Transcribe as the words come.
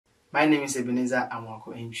My name is Ebenezer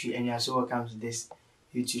Amwako Entry, and you are so welcome to this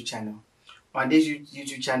YouTube channel. On this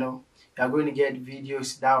YouTube channel, you are going to get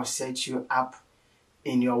videos that will set you up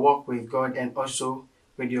in your walk with God and also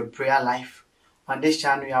with your prayer life. On this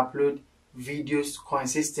channel, you upload videos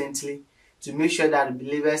consistently to make sure that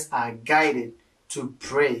believers are guided to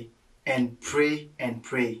pray and pray and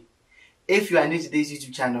pray. If you are new to this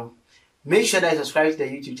YouTube channel, make sure that you subscribe to the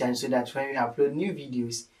YouTube channel so that when we upload new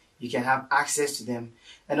videos, you can have access to them.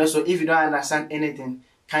 And also, if you don't understand anything,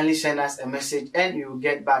 kindly send us a message and we will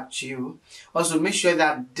get back to you. Also, make sure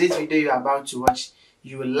that this video you are about to watch,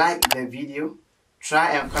 you like the video,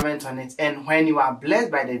 try and comment on it, and when you are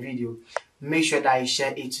blessed by the video, make sure that you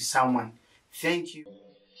share it to someone. Thank you.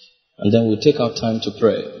 And then we'll take our time to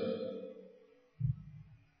pray.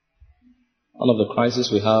 One of the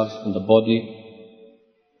crises we have in the body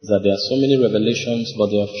is that there are so many revelations, but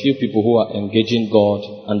there are few people who are engaging God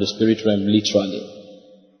and the spirit realm literally.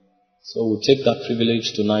 So we'll take that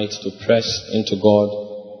privilege tonight to press into God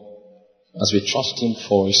as we trust Him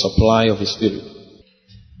for a supply of His Spirit.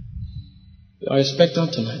 You are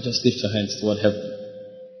expectant tonight, just lift your hands toward heaven.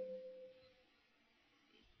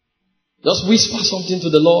 Just whisper something to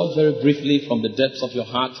the Lord very briefly from the depths of your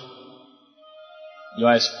heart. You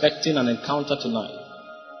are expecting an encounter tonight.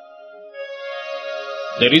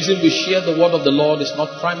 The reason we share the word of the Lord is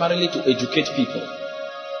not primarily to educate people.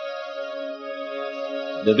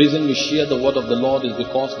 The reason we share the word of the Lord is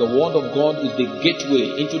because the word of God is the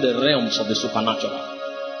gateway into the realms of the supernatural.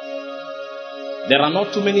 There are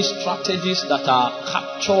not too many strategies that are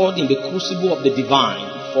captured in the crucible of the divine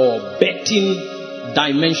for betting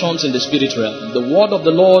dimensions in the spirit realm. The word of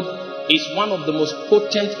the Lord is one of the most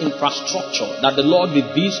potent infrastructure that the Lord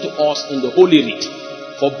reveals to us in the Holy Writ,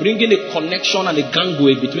 for bringing a connection and a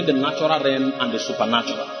gangway between the natural realm and the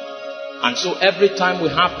supernatural. And so every time we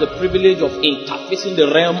have the privilege of interfacing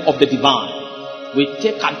the realm of the divine, we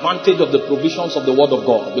take advantage of the provisions of the Word of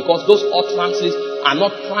God, because those utterances are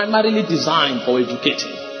not primarily designed for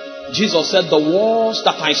educating. Jesus said, the words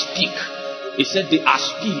that I speak, He said, they are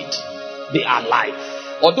spirit, they are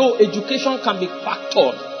life. Although education can be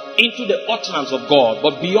factored into the utterance of God,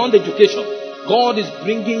 but beyond education, God is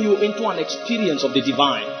bringing you into an experience of the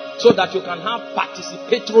divine so that you can have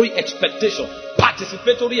participatory expectation,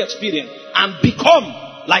 participatory experience, and become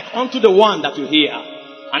like unto the one that you hear.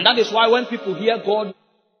 And that is why when people hear God,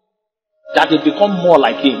 that they become more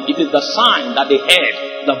like Him. It is the sign that they heard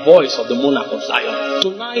the voice of the monarch of Zion.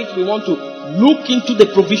 Tonight we want to look into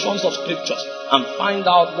the provisions of scriptures and find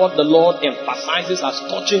out what the Lord emphasizes as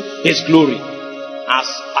touching His glory, as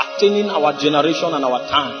pertaining our generation and our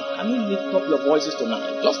time. Can you lift up your voices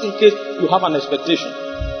tonight? Just in case you have an expectation.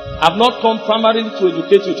 I've not come primarily to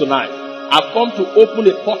educate you tonight. I've come to open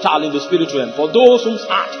a portal in the spirit realm for those whose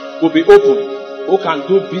heart will be open, who can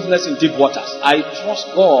do business in deep waters. I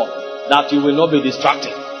trust God that you will not be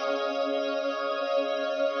distracted.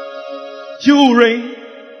 You reign,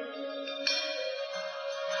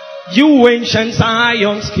 you ancient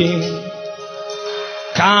Zion's King,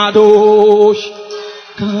 Kadosh,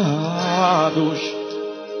 Kadosh.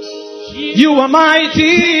 You are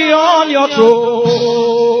mighty on your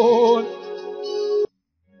throne.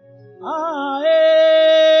 Ah,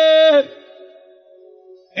 eh,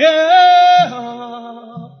 eh,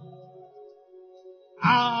 ah,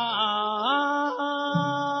 ah,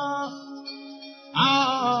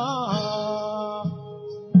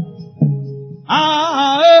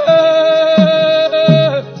 ah, eh,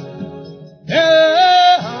 eh,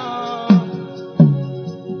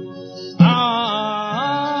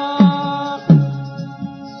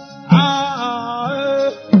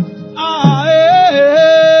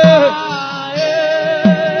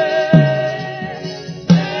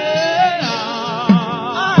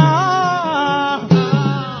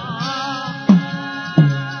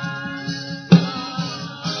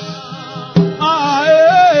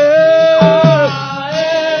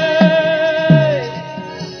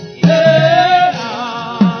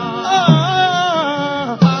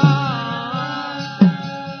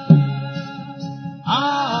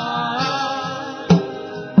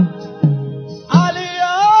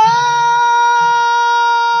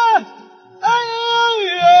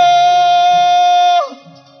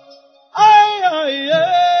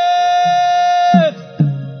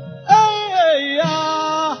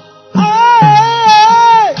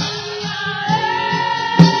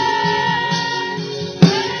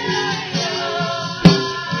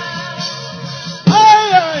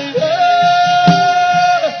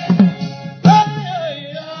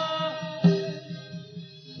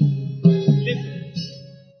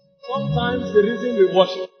 Sometimes the reason we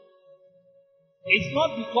worship, it's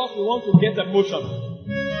not because we want to get emotional.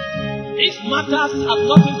 These matters have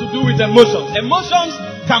nothing to do with emotions. Emotions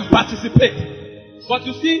can participate. But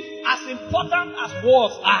you see, as important as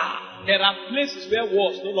wars are, there are places where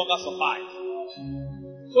wars no longer survive.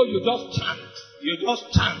 So you just chant. You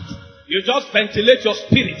just chant. You just ventilate your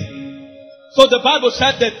spirit. So the Bible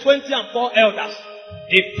said that 24 elders,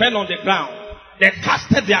 they fell on the ground. They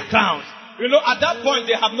casted their crowns. You know, at that point,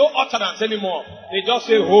 they have no utterance anymore. They just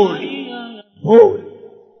say, holy, holy,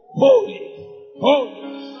 holy, holy,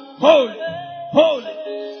 holy, holy, holy,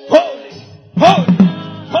 holy, holy,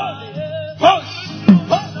 holy, holy.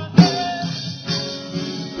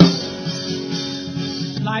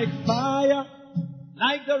 Like fire,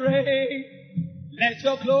 like the rain, let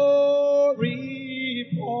your glory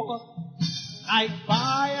pour. Like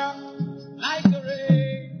fire, like the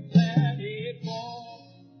rain, let it fall.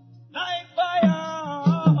 Like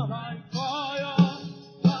fire, like fire,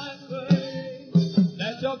 like rain,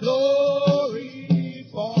 let your glory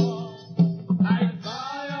fall. Like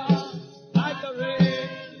fire, like the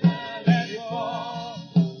rain, let it fall.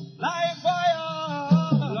 Like fire,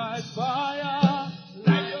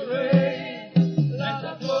 like the rain, let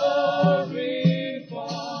the glory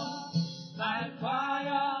fall. Like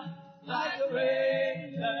fire, like the rain,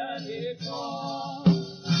 let it fall.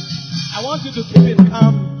 I want you to keep it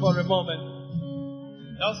calm for a moment.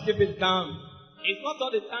 Just keep it calm. It's not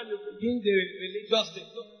all the time you begin the religious thing.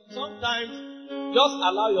 Sometimes, just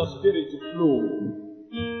allow your spirit to flow.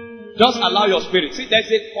 Just allow your spirit. See,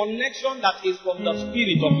 there's a connection that is from the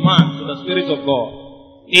spirit of man to the spirit of God.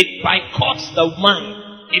 It boycotts the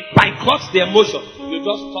mind. It boycotts the emotion. You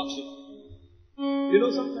just touch it. You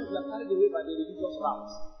know, sometimes you are carried away by the religious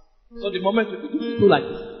route. So the moment you begin to do like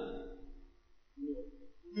this,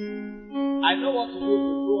 I know what to do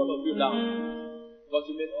to throw all of you down, but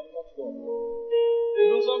you may not touch God. You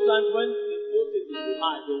know, sometimes when the voltage is too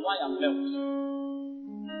high, the wire melts.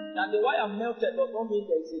 And the wire melted does not mean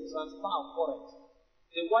there is a transfer of current.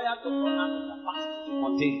 The wire does not have the capacity to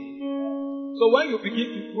contain. So when you begin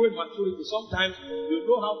to grow in maturity, sometimes you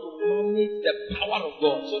know how to manage the power of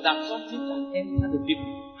God so that something can enter the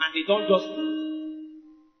people and they don't just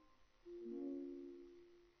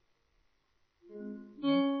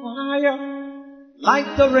fire,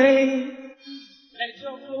 like the rain, let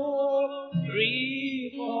your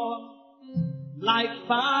glory fall. Like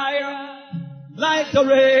fire, like the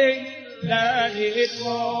rain, let it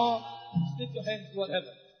fall. Lift your hands toward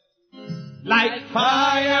heaven. Like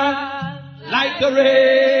fire, like the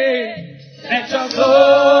rain, let your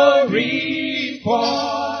glory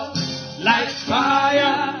fall. Like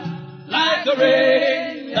fire, like the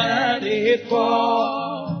rain, let it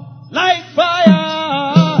fall. Like fire,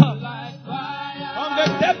 from the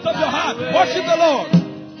depth of your heart, worship the Lord.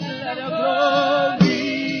 Let your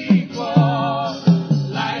glory fall.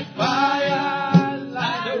 Like fire,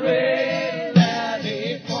 like the rain, let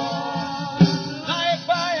it fall. Like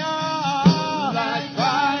fire,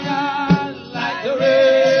 like the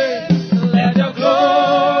rain, let your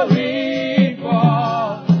glory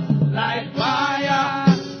fall. Like fire,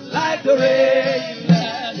 like the rain,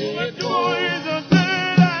 let it fall.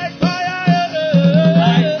 Like fire,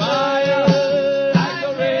 like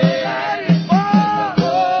the rain, let it fall.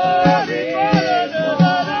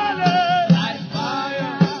 Like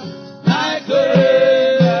fire, like the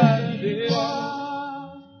rain, let it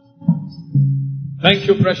fall. Thank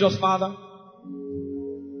you, precious Father,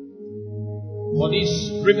 for this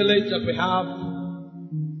privilege that we have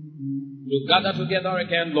to gather together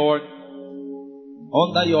again, Lord,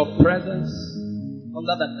 under your presence,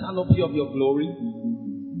 under the canopy of your glory.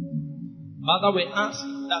 Father, we ask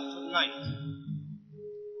that tonight,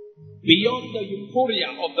 beyond the euphoria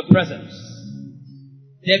of the presence,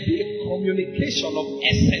 there be a communication of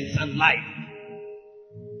essence and life,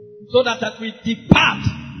 so that as we depart,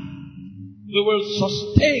 we will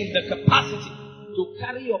sustain the capacity to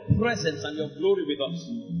carry your presence and your glory with us.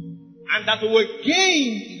 And that we will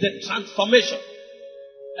gain the transformation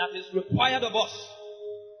that is required of us.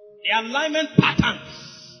 The alignment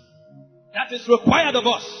patterns that is required of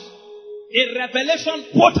us. A revelation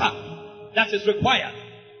quota that is required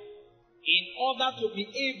in order to be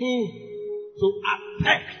able to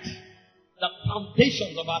affect the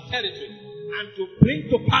foundations of our territory and to bring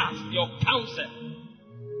to pass your counsel,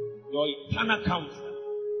 your eternal counsel,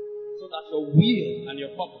 so that your will and your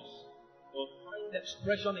purpose will find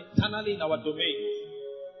expression internally in our domains.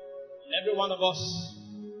 In every one of us,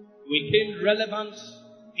 we gain relevance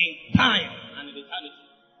in time and in eternity.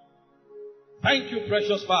 Thank you,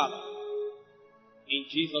 precious Father. In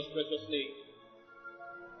Jesus' precious name.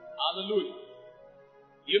 Hallelujah.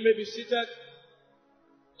 You may be seated.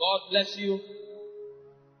 God bless you.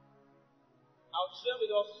 I'll share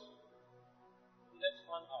with us next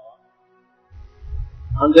 1 hour.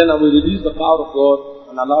 And then I will release the power of God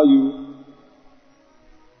and allow you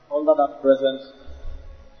under that presence.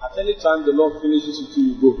 At any time the Lord finishes with you,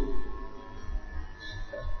 you go.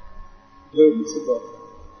 Glory be to God.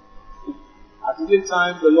 At any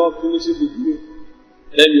time the Lord finishes with you,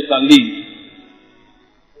 then you can leave.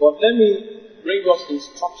 But let me bring us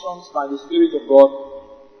instructions by the Spirit of God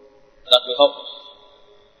that will help us.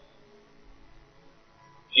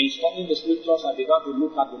 In studying the scriptures, I began to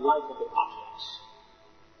look at the life of the patriarchs.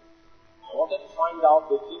 I wanted to find out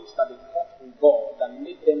the things that they taught from God that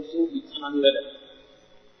made them so eternally relevant.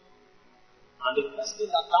 And the first thing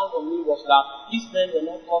that dawned on me was that these men were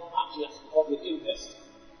not called patriarchs because they came first.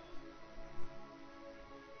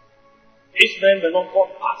 These men were not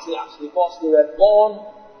called patriarchs because they were born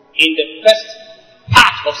in the first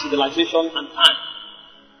part of civilization and time.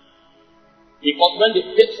 Because when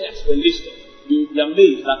the patriarchs were listed, you will be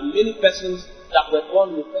amazed that many persons that were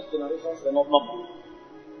born in the first generations were not numbered.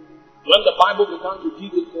 When the Bible began to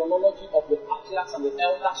give the chronology of the patriarchs and the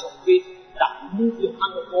elders of faith that moved the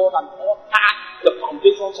hand of God and altered the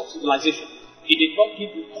foundations of civilization, it did not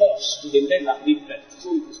give the course to the men that lived first.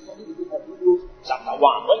 So if you study the book of Hebrews chapter 1,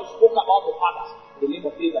 when it spoke about the fathers, the name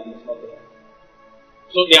of David was not there.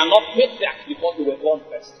 So they are not patriarchs because they were born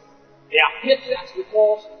first. They are patriarchs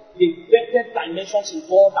because they vetted dimensions in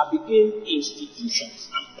God that became institutions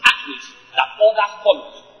and pathways that others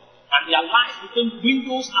followed. And their lives became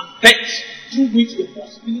windows and vents through which the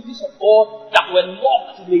possibilities of God that were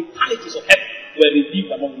locked in the eternities of heaven were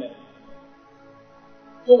revealed among men.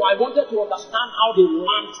 So I wanted to understand how they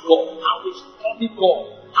learned God, how they studied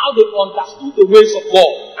God, how they understood the ways of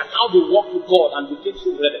God, and how they walked with God and became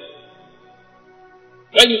so relevant.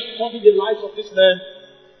 When you study the lives of these men,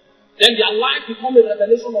 then their life becomes a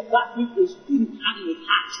revelation of that which the Spirit had in his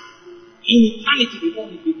heart in eternity before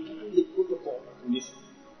he began the protocol of the nation.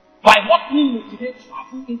 By what means did they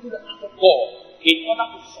travel into the heart of God in order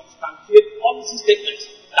to substantiate policy statements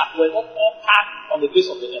that were not all part on the face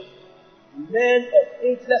of the earth? Men of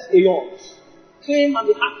ageless aeons came and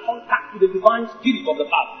they had contact with the divine spirit of the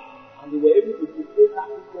Father, and they were able to fulfill that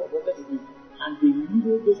which God wanted to do. And they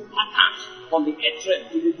knew those patterns on the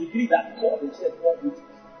earth to the degree that God himself brought witness.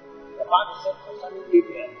 The Bible said concerning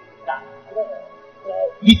Abraham that God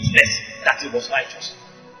witness that he was righteous.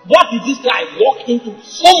 What did this guy walk into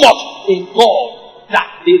so much in God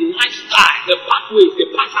that the lifestyle, the pathways, the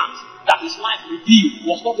patterns that his life revealed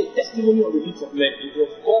was not a testimony on the lips of men. It was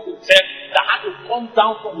God himself that had to come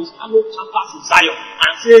down from his hallowed chambers in Zion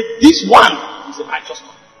and say, this one is a righteous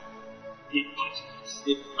man. They patterns,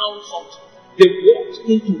 they found something. They walked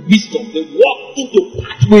into wisdom. They walked into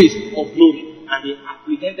pathways of glory. And they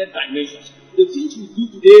apprehended dimensions. The things we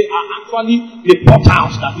do today are actually the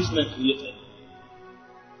portals that these men created.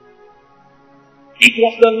 It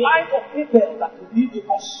was the life of Abel that revealed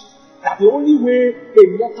to us that the only way a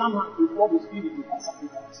mortal man could follow the Spirit is by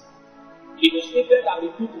sacrifice. It was Abel that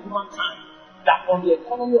revealed to humankind that on the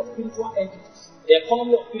economy of spiritual entities, the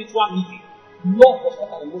economy of spiritual living, love was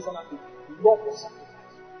not an emotional thing. Love was sacrifice.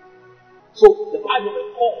 So the Bible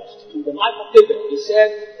refers to the life of Abel. It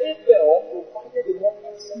said, Abel provided a more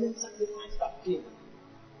excellent sacrifice than Cain.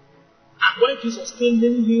 And when Jesus came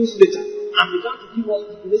many years later and began to give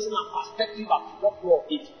us definition and perspective of what love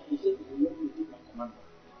is, he said, if you love me, keep my commandments.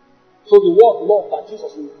 So the word love that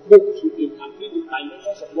Jesus invoked to interpret the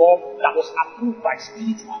dimensions of love that was approved by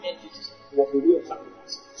spiritual entities was the way of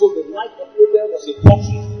sacrifice. So the life of Abel was a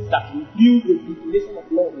portrait that revealed the definition of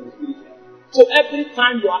love in the spiritual. So every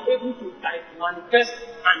time you are able to manifest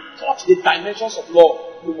and touch the dimensions of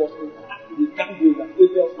love, you must interact with the gangue that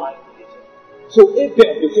Abel's life created. So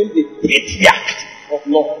Abel became the patriarch of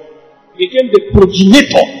love, became the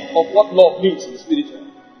progenitor of what love means in the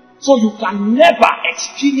spiritual. So you can never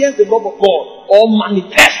experience the love of God or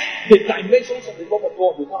manifest the dimensions of the love of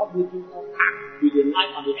God without making contact with the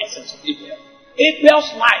life and the essence of Abel.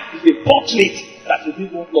 Abel's life is a portrait that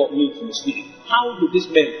reveals what love means in the spirit. How do these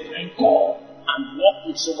men find God and walk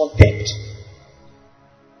with so much depth?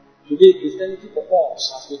 Today, Christianity for us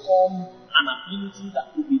has become an ability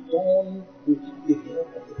that will be done with the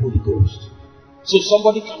help of the Holy Ghost. So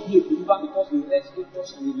somebody can be a believer because he read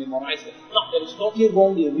scriptures and he memorized them. Now, there is nothing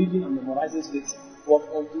wrong in reading and memorizing scripture. But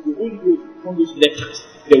until the Holy Ghost from those letters,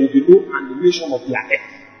 there will be no animation of their head.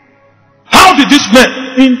 How did these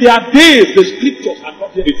men, in their days, the scriptures had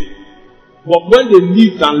not everything. But when they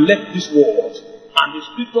lived and left this world, and the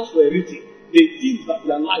scriptures were written, the things that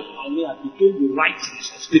their life pioneered became the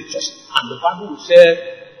writings of scriptures. And the Bible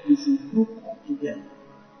said, you should look up to them.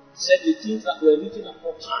 It said the things that were written at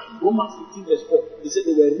that time, Romans 15 verse 4, it said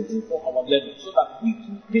they were written for our learning, so that we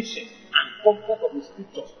through patience and comfort of the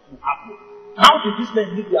scriptures to happen. How did these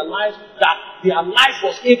men live their lives that their life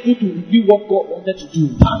was able to reveal what God wanted to do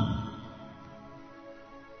in time?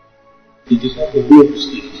 It is not the way of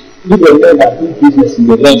spirit. These were men that do business in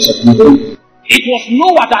the realms of the world. It was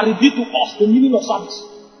Noah that revealed to us the meaning of service.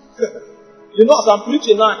 You know, as I'm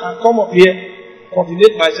preaching now, I can come up here,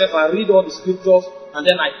 coordinate myself, and read all the scriptures, and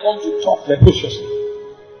then I come to talk precociously.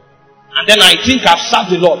 And then I think I've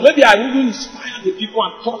served the Lord. Maybe I will inspire the people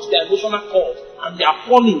and touch their emotional chords, and they are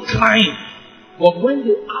falling, crying. But when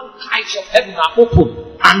the archives of heaven are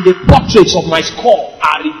open, and the portraits of my skull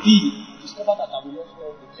are revealed, discover that I will not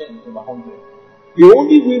fall the 10 over 100. The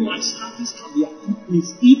only way my service can be approved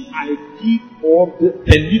is if I give or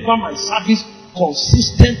deliver my service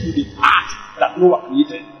consistent with the path that Noah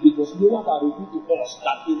created. It was Noah that revealed to us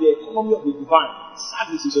that in the economy of the divine,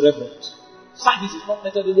 service is reverence. Service is not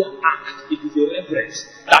necessarily an act, it is a reverence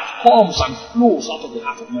that comes and flows out of the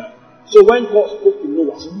heart of man. So when God spoke to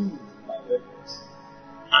Noah, he moved by reverence.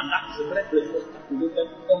 And that is a reverence was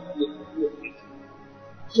calculated on the people.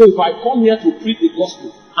 So if I come here to preach the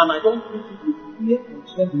gospel and I don't preach it with fear and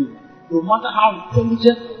trembling, no matter how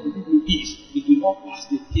intelligent the people is, it will not pass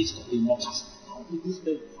the taste of the immortals. How did this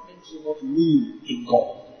man find so much meaning in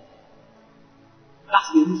God? That's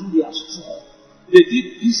the reason they are strong. They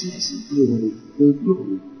did business in glory.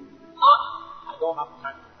 I don't have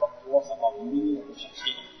time to talk to us about the meaning of the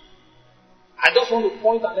Shekinah. I just want to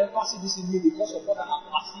point an emphasis this evening because of what I have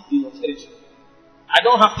asked in your territory. I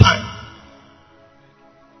don't have time.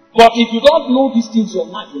 But if you don't know these things, your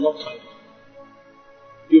life will not count.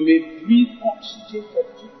 You may breathe oxygen for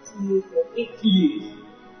 50 years, for 80 years,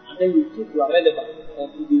 and then you think you are relevant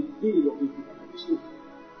until the day of the soul.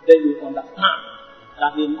 Then you understand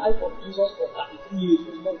that the life of Jesus for 33 years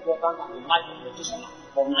is more important than the life of Methuselah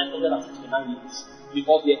for 969 years.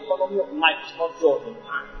 Because the economy of life is not judged in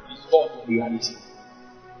time, it's judged in reality.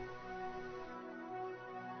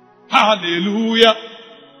 Hallelujah.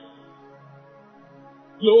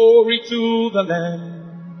 Glory to the Lamb.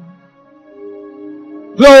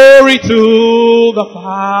 Glory to the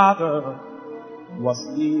Father who was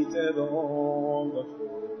seated on the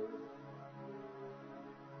throne.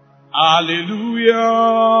 Hallelujah.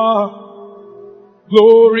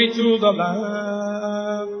 Glory to the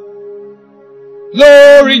Lamb.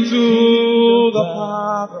 Glory to the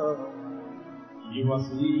Father. He was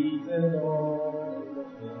seated on the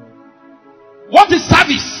throne. What is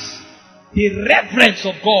service? The reverence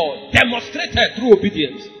of God demonstrated through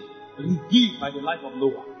obedience, revealed by the life of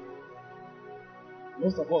Noah.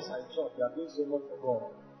 Most of us are in church, we are doing so much for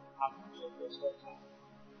God. Our future does not have.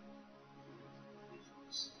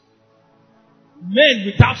 Men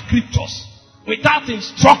without scriptures, without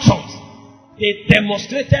instructions, they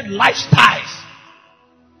demonstrated lifestyles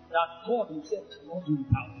that God himself cannot do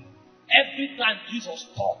without. Every time Jesus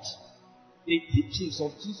taught, the teachings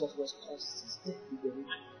of Jesus was consistent with the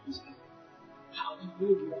life of his life. How did they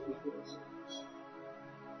react with God?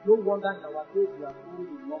 No wonder in our days we are only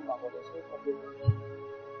in number, but there's no problem.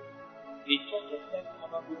 A church of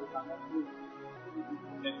 10,000 people cannot do it.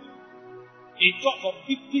 A church of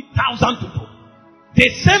 50,000 people. The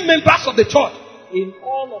same members of the church in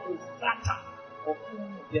all of the strata of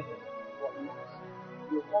human endeavor for life.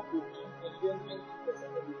 You come to church and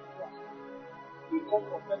we come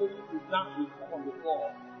from fellowship to dance, we come on the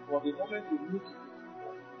floor. For the moment we meet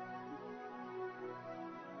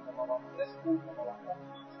from our festival, from our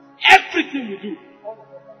confidence, everything we do, all of us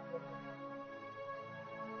are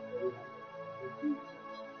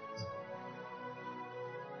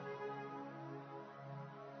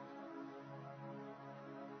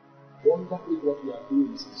wonderfully what we are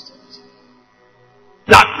doing is Christianity.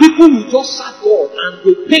 That people will just serve God and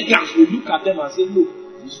the pagans will look at them and say, look,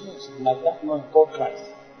 this one's like that man called Christ.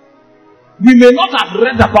 We may not have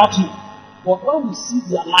read about him, but when we see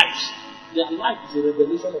their life is a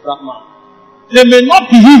revelation of that man. They may not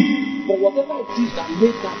be him, but whatever it is that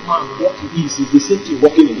made that man what he is the same thing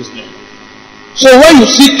working in this man. So when you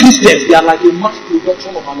see Christians, they are like a mass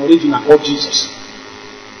production of an original called Jesus.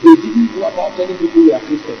 They didn't go about telling people we are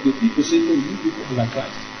Christians. The people say, no, you people are like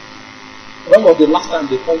Christ. When was the last time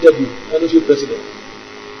they pointed you, fellowship president,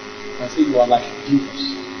 and say you are like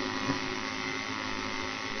Jesus?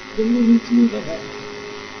 Glory to the Lord.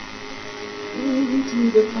 Glory to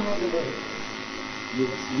the Father. You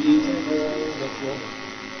are seated on the throne.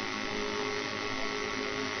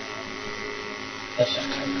 The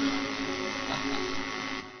Shekinah.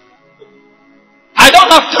 I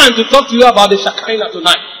don't have time to talk to you about the Shekinah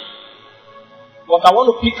tonight. But I want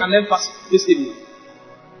to pick an emphasis this evening.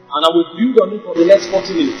 And I will build on it for the next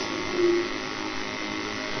 40 minutes.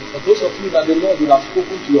 And for those of you that the Lord will have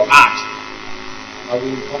spoken to your heart, I will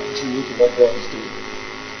invite you into what God is doing.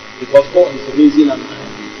 Because God is raising an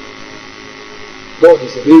army. God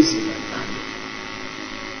is raising an army.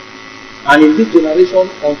 And in this generation,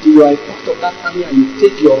 until you are a part of that army and you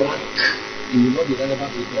take your rank, you will not be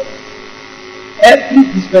relevant with God. Every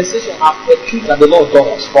dispensation after truth that the Lord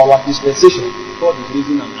does for our dispensation, God is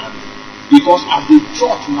raising an army. Because as the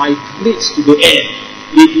church migrates to the end,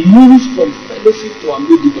 it moves from fellowship to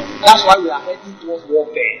amygdala. That's why we are heading towards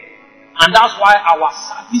warfare. And that's why our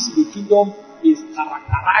service in the kingdom is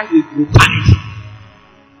characterized with brutality.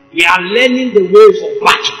 We are learning the ways of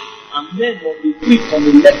battle, and men must be quick on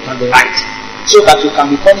the left and the right, so that you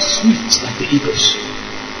can become swift like the eagles.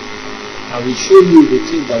 I will show you the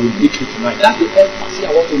things that will make you tonight. That's the emphasis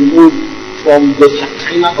I want to remove from the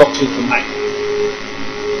Shekinah doctrine tonight.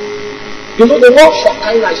 You know, the word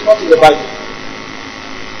Shekinah is not in the Bible.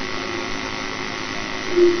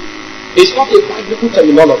 It's not a biblical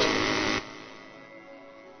terminology.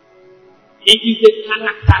 It is a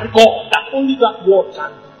character God that only that word can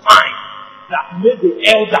define, that made the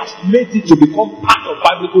elders, made it to become part of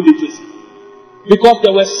biblical literacy. Because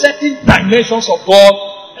there were certain dimensions of God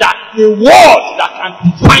that the word that can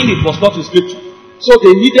define it was not in scripture. So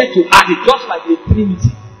they needed to add it, just like the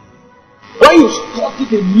Trinity. When you study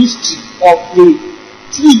the mystery of the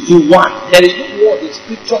three in one, there is no word in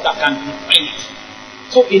scripture that can define it.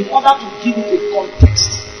 So in order to give it a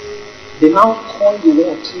context, they now call the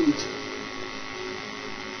word Trinity.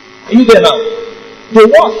 Are you there now? The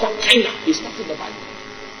word Shekinah is not in the Bible.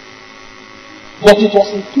 But it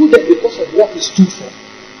was included because of what it stood for.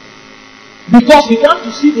 Because we began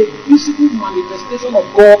to see the visible manifestation of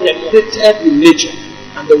God emanated in nature.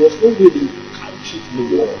 And there was no way they could couch it in the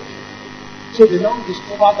world. So they now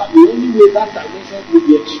discovered that the only way that dimension will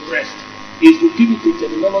be expressed is to give it a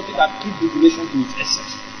terminology that gives divination to its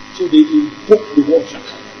essence. So they invoke the word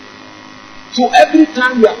Shekinah. So every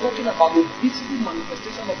time we are talking about the visible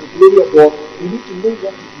manifestation of the glory of God, we need to know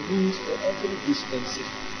what it means for every dispensation.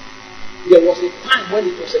 There was a time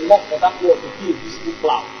when it was enough for that word to be a visible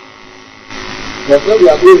cloud. But when we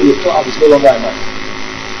are going, the cloud is no longer enough.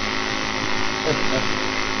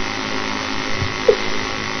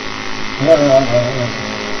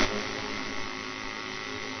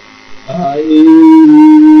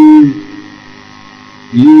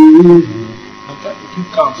 I'm trying to keep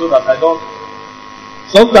calm so that I don't.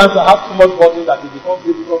 Sometimes I have too much burden that it becomes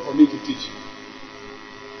difficult for me to teach.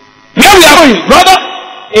 Here we are going, brother.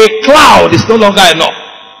 A cloud is no longer enough.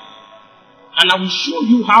 And I will show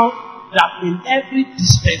you how that in every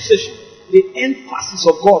dispensation, the emphasis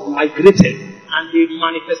of God migrated and the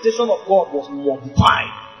manifestation of God was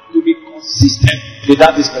modified to be consistent with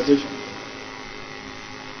that dispensation.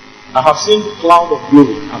 I have seen the cloud of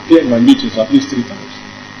glory appear in my meetings at least 3 times.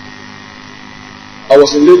 I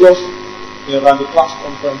was in Lagos around the class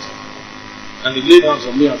conference, and he laid hands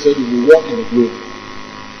on me and said, "You will walk in the glory."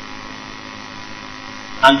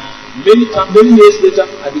 And many years later,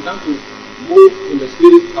 I began to move in the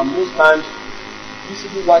spirit, and most times,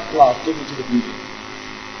 visible white cloud came into the building.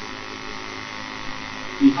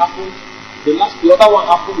 It happened. The other one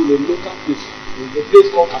happened in a local place, in a place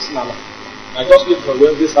called Kasinala. I just came for a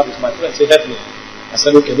Wednesday service. My friend said, "Help me." I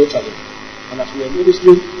said, "Okay, no challenge." And as we were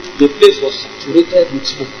ministering, the place was saturated with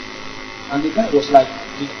smoke. And the guy was like,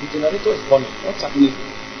 the generator is burning. What's happening?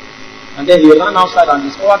 And then he ran outside and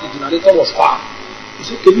discovered the generator was far. He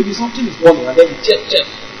said, "Okay, maybe something is burning." And then he checked.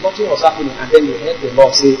 Nothing was happening. And then he heard the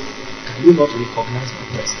Lord say, "Can you not recognize my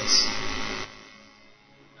presence?"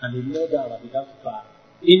 And he knelt down and began to cry.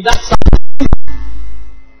 In that time,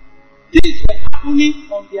 things were happening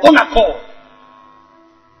on their own accord.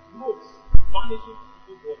 Notes vanishing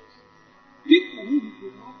into bodies. People who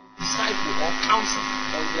did not disciple or counsel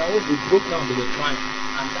on their own, they broke down, they were crying.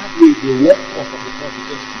 And that way they walked off of the cross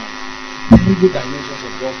against man. Terrible dimensions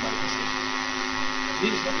of God's manifestation.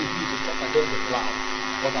 This is not a view to talk against the cloud,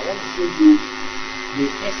 but I want to show you the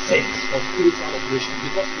essence of spiritual operation.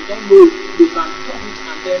 Because if you don't know, you can talk it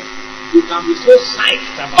and then you can be so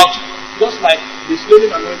psyched about it. Just like the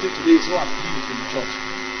swelling anointing today is so appealing in the church.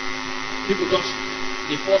 People just,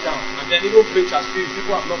 they fall down, and then even preachers feel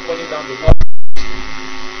people are not falling down because.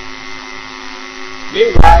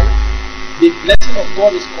 Meanwhile, the blessing of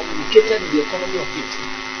God is communicated in the economy of faith.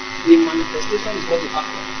 The manifestation is what it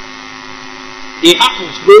happens. It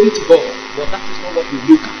happens, glory to God, but that is not what we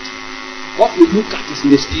look at. What we look at is in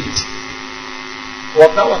the spirit.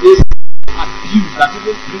 But nowadays, abuse that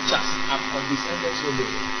even preachers have condescended so low.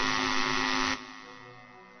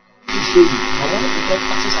 To show you, and one of the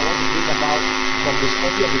emphasis I want to bring about from the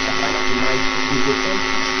study of the Shekinah tonight is the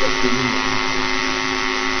emphasis of dominion.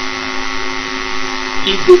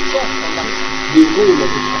 If the church understands the role of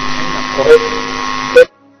the Shekinah correctly.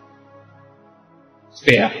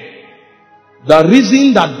 Fair. The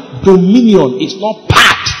reason that dominion is not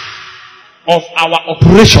part of our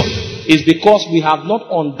operation is because we have not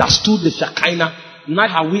understood the Shekinah,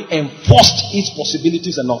 neither have we enforced its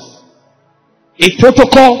possibilities enough. A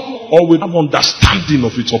protocol, or we have understanding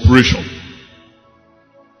of its operation.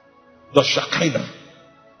 The Shekinah,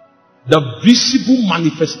 the visible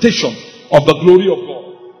manifestation of the glory of God.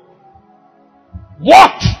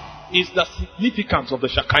 What is the significance of the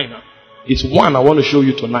Shekinah? It's one I want to show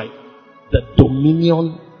you tonight. The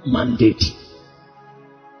dominion mandate.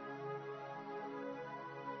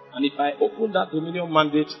 And if I open that dominion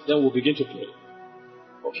mandate, then we'll begin to pray.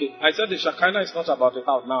 Okay, I said the Shekinah is not about the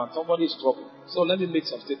cloud now. Somebody is trouble. So let me make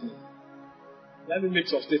some statement.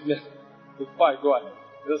 Before I go ahead.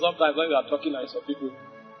 Because sometimes when we are talking to some people,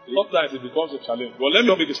 sometimes it becomes a challenge. Well, let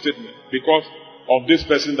me make a statement. Because of this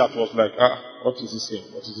person that was like, what is he saying?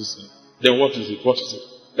 Then what is it?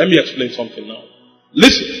 Let me explain something now.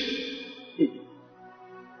 Listen.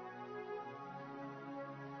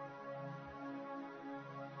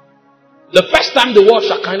 The first time the word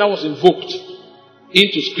Shekinah was invoked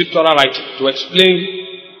into scriptural writing to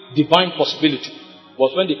explain divine possibility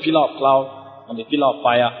was when the pillar of cloud and the pillar of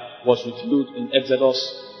fire was revealed in Exodus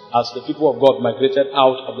as the people of God migrated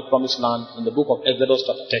out of the promised land in the book of Exodus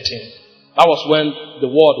chapter 13. That was when the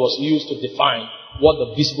word was used to define what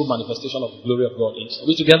the visible manifestation of the glory of God is. Are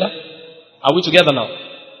we together? Are we together now?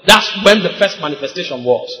 That's when the first manifestation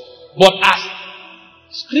was. But as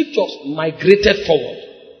scriptures migrated forward,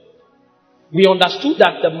 we understood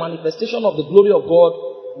that the manifestation of the glory of God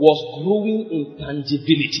was growing in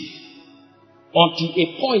tangibility until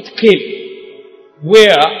a point came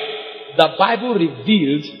where the Bible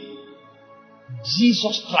revealed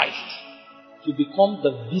Jesus Christ to become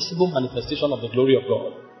the visible manifestation of the glory of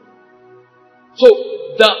God. So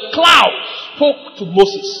the cloud spoke to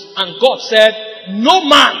Moses, and God said, "No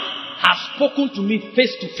man has spoken to me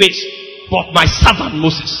face to face but my servant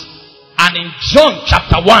Moses." And in John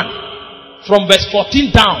chapter 1, from verse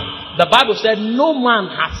 14 down, the Bible said, "No man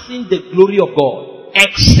has seen the glory of God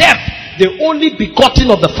except the only begotten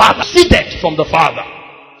of the Father, seated from the Father."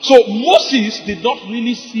 So Moses did not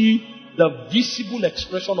really see the visible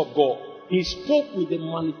expression of God. He spoke with the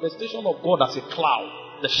manifestation of God as a cloud,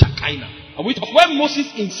 the Shekinah. And when Moses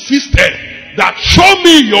insisted that, "Show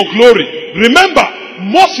me your glory," remember,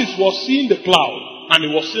 Moses was seeing the cloud and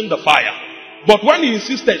he was seeing the fire. But when he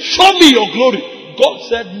insisted, "Show me your glory," God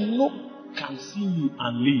said, "No can see me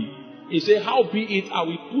and live." He said, "Howbeit it, I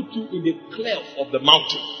will put you in the cleft of the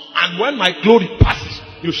mountain, and when my glory passes,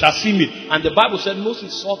 you shall see me." And the Bible said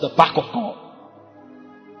Moses saw the back of God.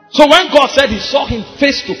 So when God said he saw him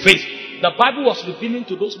face to face, the Bible was revealing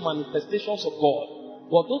to those manifestations of God.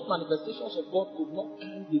 But those manifestations of God could not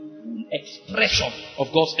carry the full expression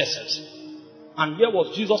of God's essence. And here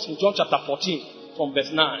was Jesus in John chapter 14 from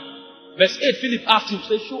verse 9. Verse 8, Philip asked him,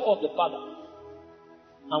 say, "Show us the Father,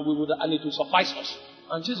 and it will suffice us."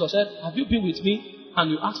 And Jesus said, "Have you been with me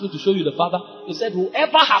and you asked me to show you the Father?" He said,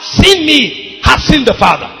 "Whoever has seen me has seen the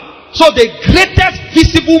Father." So the greatest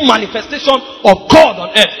visible manifestation of God on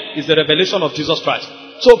earth is the revelation of Jesus Christ.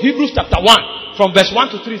 So Hebrews chapter 1 from verse 1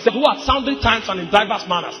 to 3 says, "Who at sundry times and in diverse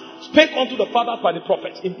manners spake unto the fathers by the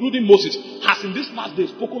prophets, including Moses, has in this last day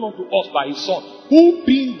spoken unto us by his Son, who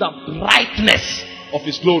being the brightness of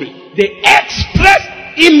his glory, the express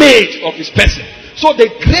image of his person." So the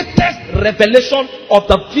greatest revelation of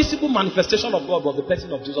the visible manifestation of God was the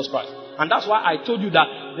person of Jesus Christ. And that's why I told you that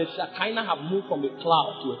the Shekinah have moved from a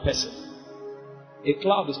cloud to a person. A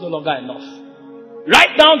cloud is no longer enough.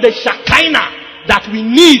 Right now, the Shekinah that we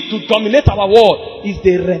need to dominate our world is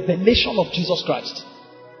the revelation of Jesus Christ.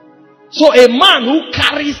 So a man who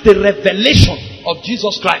carries the revelation of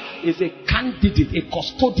Jesus Christ is a candidate, a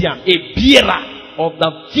custodian, a bearer of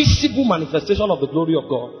the visible manifestation of the glory of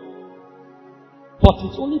God. But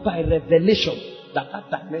it's only by revelation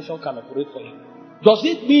that dimension can operate for him. Does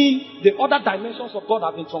it mean the other dimensions of God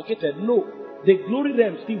have been truncated? No. The glory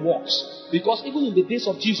realm still works. Because even in the days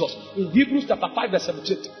of Jesus, in Hebrews chapter 5 verse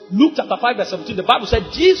 17, Luke chapter 5 verse 17, the Bible said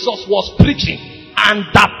Jesus was preaching and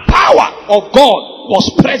the power of God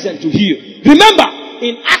was present to heal. Remember,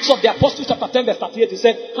 in Acts of the Apostles chapter 10 verse 38, he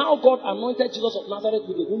said, how God anointed Jesus of Nazareth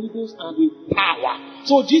with the Holy Ghost and with power.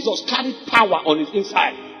 So Jesus carried power on his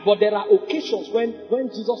inside. But there are occasions when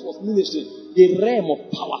Jesus was ministering, the realm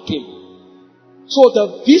of power came. So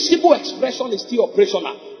the visible expression is still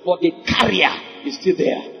operational, but the carrier is still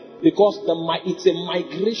there. Because it's a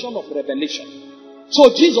migration of revelation. So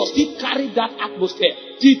Jesus still carried that atmosphere.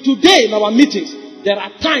 Till today in our meetings, there are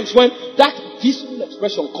times when that visible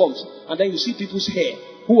expression comes, and then you see people's hair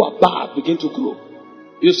who are bad begin to grow.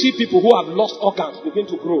 You see people who have lost organs begin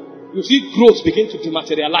to grow. You see growth begin to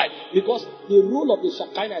dematerialize. Because the role of the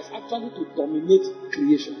Shekinah is actually to dominate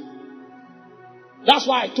creation. That's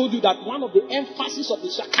why I told you that one of the emphasis of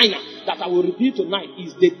the Shekinah that I will reveal tonight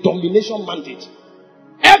is the domination mandate.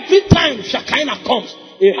 Every time Shekinah comes,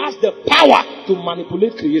 it has the power to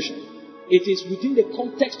manipulate creation. It is within the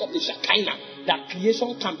context of the Shekinah that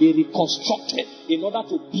creation can be reconstructed in order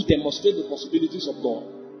to demonstrate the possibilities of God.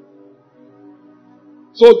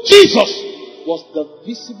 So Jesus was the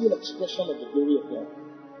visible expression of the glory of God.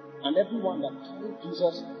 And everyone that carried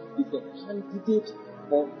Jesus is the candidate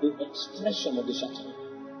of the expression of the Shekinah.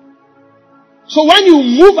 So when you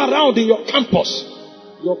move around in your campus,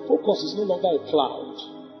 your focus is no longer a cloud.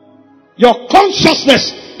 Your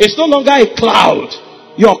consciousness is no longer a cloud.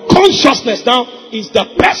 Your consciousness now is the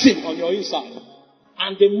person on your inside.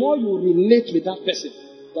 And the more you relate with that person,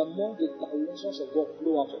 the more the dimensions of God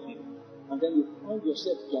flow out of you. And then you find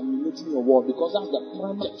yourself dominating your world, because that's the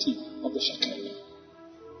primary objective of the Shekinah.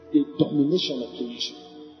 The domination of creation.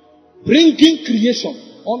 Bringing creation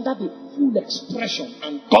under the full expression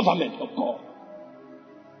and government of God.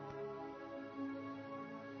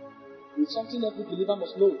 It's something every believer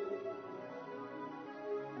must know.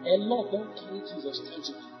 A lot don't carry Jesus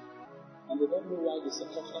tangibly, and they don't know why the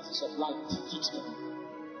circumstances of life defeat them.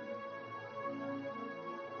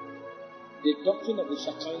 The doctrine of the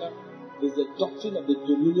Shekinah is the doctrine of the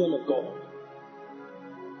dominion of God.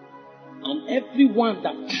 And everyone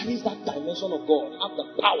that carries that dimension of God have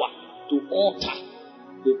the power to alter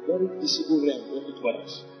the very visible realm where it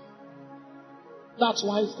dwells. That's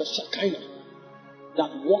why it's the Shekinah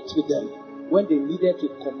that worked with them when they needed to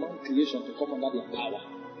command creation to come under their power.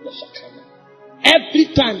 The Shekinah.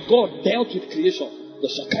 Every time God dealt with creation, the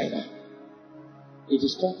Shekinah. It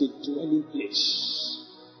is called the dwelling place.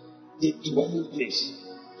 The dwelling place.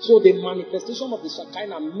 So the manifestation of the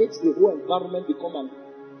Shekinah makes the whole environment become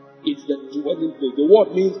it's the dwelling place. The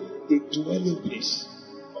word means the dwelling place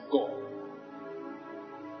of God.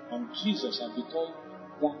 And Jesus has become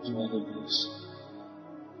that dwelling place.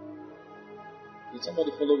 Did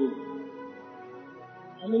somebody follow me?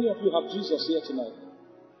 How many of you have Jesus here tonight?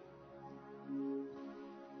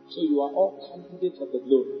 So you are all candidates of the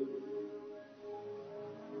glory.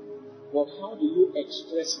 But how do you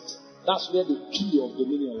express it? That's where the key of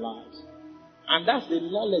dominion lies. And that's the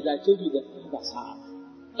knowledge I told you the fathers have.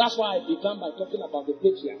 That's why I began by talking about the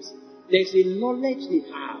patriarchs. There's a knowledge they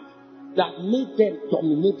have that made them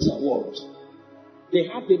dominate their world. They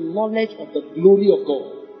have the knowledge of the glory of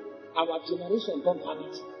God. Our generation don't have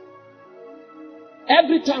it.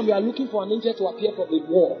 Every time we are looking for an angel to appear from the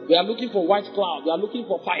wall, we are looking for white cloud, we are looking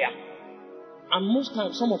for fire. And most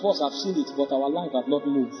times some of us have seen it, but our life has not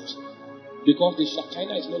moved. Because the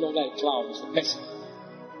Shekinah is no longer a cloud, it's a person.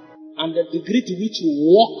 And the degree to which you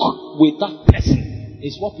walk with that person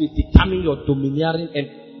is what will determine your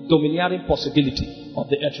domineering possibility of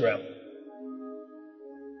the earth realm.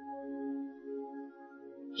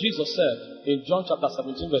 Jesus said in John chapter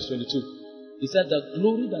 17 verse 22, He said, the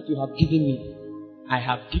glory that you have given me, I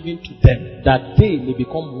have given to them, that they may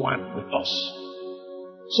become one with us.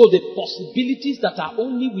 So the possibilities that are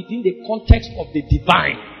only within the context of the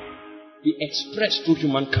divine be expressed through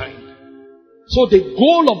humankind. So the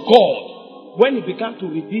goal of God, when He began to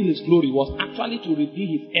reveal His glory, was actually to reveal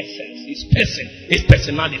His essence, His person, His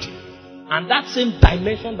personality. And that same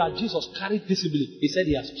dimension that Jesus carried visibly, He said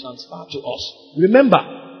He has transferred to us. Remember,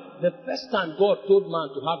 the first time God told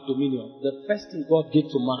man to have dominion, the first thing God gave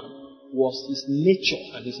to man was His nature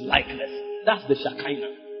and His likeness. That's the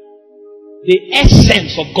Shekinah. The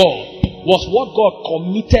essence of God was what God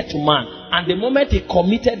committed to man. And the moment He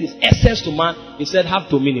committed His essence to man, He said, have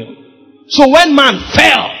dominion. So when man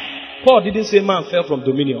fell, Paul didn't say man fell from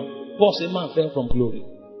dominion. Paul said man fell from glory.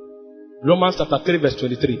 Romans chapter 3 verse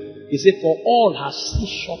 23. He said, for all has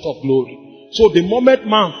ceased short of glory. So the moment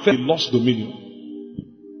man fell, he lost dominion.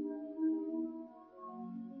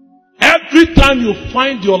 Every time you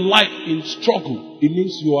find your life in struggle, it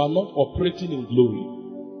means you are not operating in glory.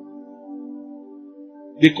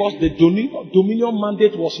 Because the dominion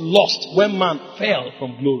mandate was lost when man fell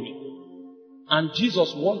from glory. And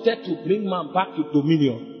Jesus wanted to bring man back to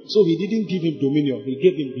dominion. So He didn't give him dominion, He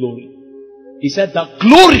gave him glory. He said, the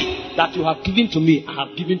glory that you have given to me, I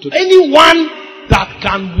have given to anyone that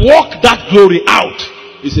can walk that glory out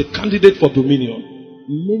is a candidate for dominion.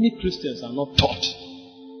 Many Christians are not taught.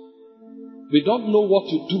 We don't know what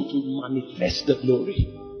to do to manifest the glory.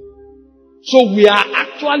 So we are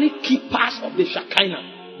actually keepers of the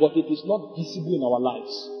Shekinah, but it is not visible in our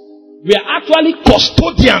lives. We are actually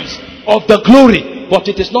custodians of the glory, but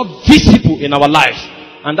it is not visible in our lives.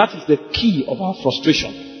 And that is the key of our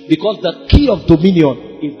frustration. Because the key of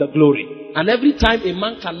dominion is the glory. And every time a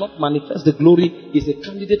man cannot manifest the glory, is a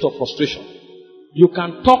candidate of frustration. You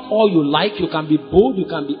can talk all you like, you can be bold, you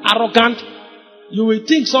can be arrogant. You will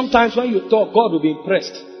think sometimes when you talk, God will be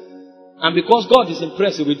impressed. And because God is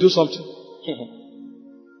impressed, He will do something.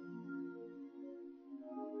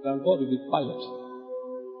 Then God will be quiet.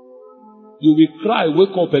 You will cry,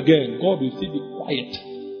 wake up again. God will still be quiet.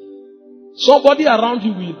 Somebody around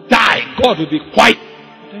you will die. God will be quiet.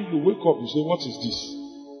 Then you wake up, you say, what is this?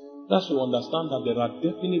 That's to understand that there are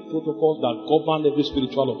definite protocols that govern every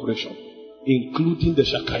spiritual operation, including the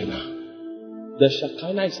Shekinah. The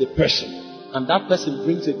Shekinah is a person, and that person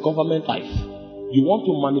brings a government life. You want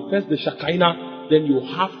to manifest the Shekinah, then you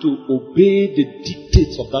have to obey the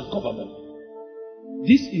dictates of that government.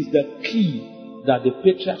 This is the key that the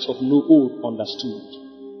patriarchs of old understood.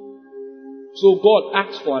 So God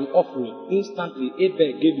asked for an offering. Instantly,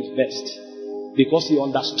 Abel gave his best, because he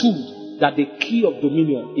understood that the key of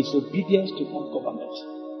dominion is obedience to that government.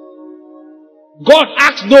 God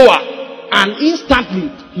asked Noah, and instantly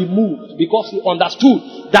he moved, because he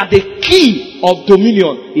understood that the key of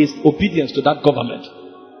dominion is obedience to that government.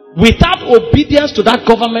 Without obedience to that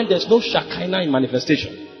government, there's no Shekinah in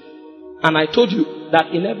manifestation. And I told you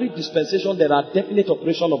that in every dispensation there are definite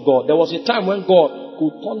operation of God. There was a time when God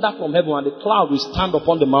could thunder from heaven and the cloud will stand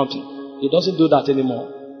upon the mountain. He doesn't do that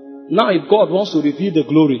anymore. Now if God wants to reveal the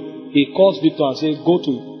glory, He calls Victor and says, go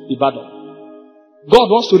to Ibadan. God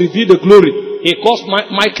wants to reveal the glory, He calls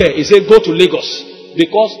Michael, He says, go to Lagos.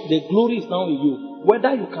 Because the glory is now in you.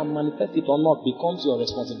 Whether you can manifest it or not becomes your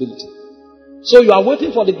responsibility. So you are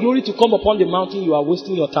waiting for the glory to come upon the mountain, you are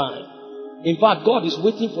wasting your time. In fact, God is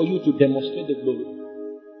waiting for you to demonstrate the glory.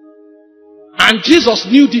 And Jesus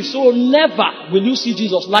knew this, so never will you see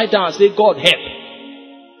Jesus lie down and say, God, help.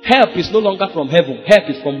 Help is no longer from heaven, help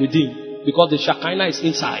is from within, because the Shekinah is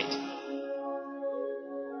inside.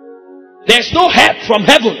 There's no help from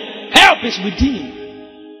heaven, help is within.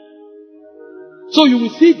 So you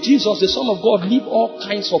will see Jesus, the Son of God, live all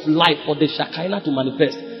kinds of life for the Shekinah to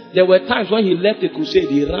manifest. There were times when He left the crusade,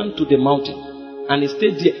 He ran to the mountain. And He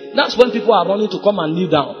stayed there. That's when people are running to come and kneel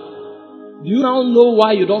down. Do you now know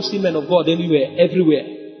why you don't see men of God anywhere, everywhere?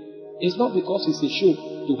 It's not because it's a show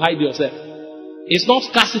to hide yourself. It's not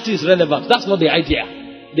scarcity is relevant. That's not the idea.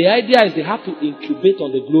 The idea is they have to incubate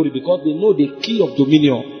on the glory, because they know the key of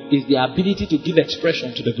dominion is the ability to give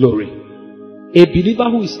expression to the glory. A believer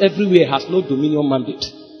who is everywhere has no dominion mandate.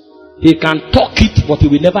 He can talk it, but he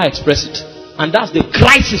will never express it. And that's the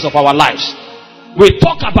crisis of our lives. We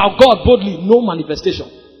talk about God boldly, no manifestation.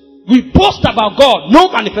 We boast about God,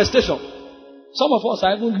 no manifestation. Some of us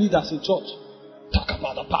are even leaders in church. Talk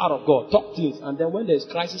about the power of God, talk things, and then when there's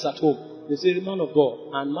crisis at home, they say, man of God,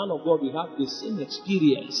 and man of God will have the same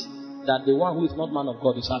experience that the one who is not man of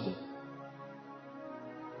God is having.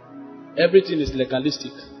 Everything is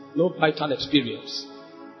legalistic, no vital experience.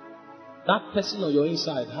 That person on your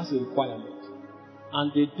inside has a requirement.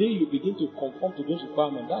 And the day you begin to conform to those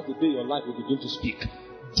requirements, that's the day your life will begin to speak.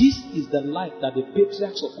 This is the life that the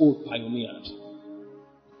patriarchs of old pioneered.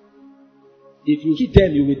 If you see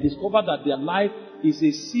them, you will discover that their life is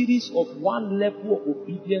a series of one level of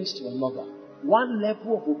obedience to another. One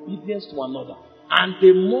level of obedience to another. And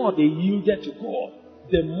the more they yielded to God,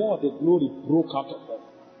 the more the glory broke out of them.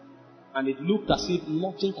 And it looked as if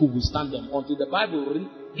nothing could withstand them. Until the Bible,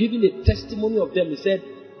 giving a testimony of them, it said,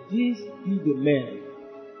 these be the men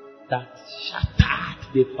that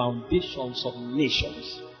shattered the foundations of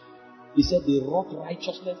nations. He said they wrought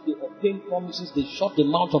righteousness, they obtained promises, they shut the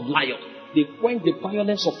mouth of lions, they quenched the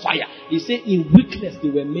violence of fire. He said in weakness they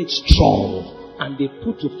were made strong, and they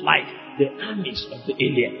put to flight the armies of the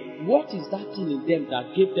alien. What is that thing in them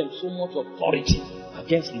that gave them so much authority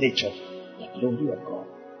against nature? The glory of God.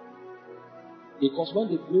 Because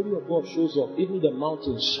when the glory of God shows up, even the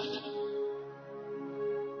mountains shatter.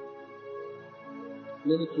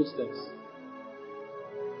 Many Christians,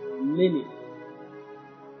 many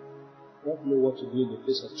don't know what to do in the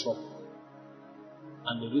face of trouble.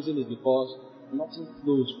 And the reason is because nothing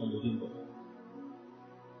flows from within them.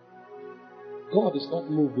 God is not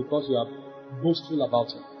moved because you are boastful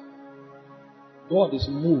about Him. God is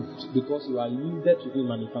moved because you are yielded to Him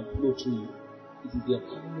and He can flow through you. It is the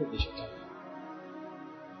economy of the Shekinah.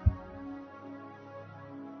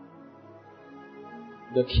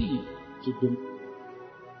 The key to the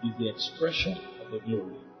is the expression of the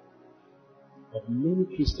glory. But many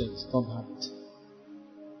Christians don't have it.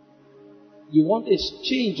 You want a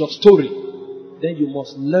change of story, then you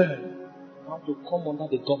must learn how to come under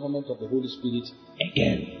the government of the Holy Spirit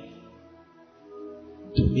again.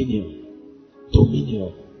 Dominion.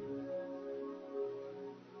 Dominion.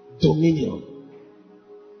 Dominion.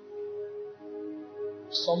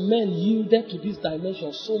 Some men yielded to this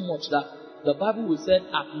dimension so much that the Bible said,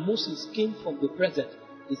 as Moses came from the presence,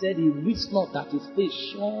 he said he wist not that his face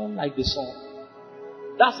shone like the sun.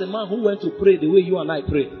 That's a man who went to pray the way you and I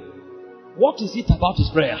pray. What is it about his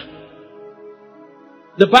prayer?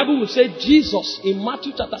 The Bible will say Jesus in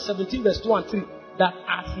Matthew chapter 17 verse 2 and 3 that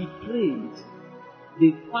as he prayed,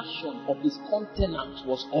 the fashion of his countenance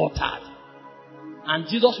was altered. And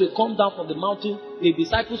Jesus will come down from the mountain. The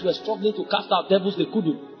disciples were struggling to cast out devils, they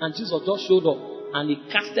couldn't. And Jesus just showed up and he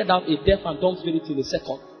casted out a deaf and dumb spirit in a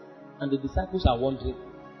second. And the disciples are wondering.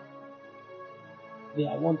 They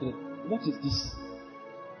are wondering, what is this?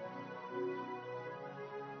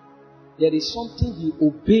 There is something he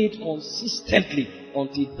obeyed consistently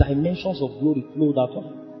until dimensions of glory flowed out of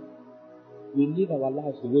him. We live our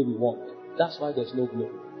lives the way we want. That's why there's no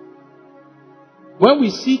glory. When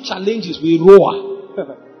we see challenges, we roar.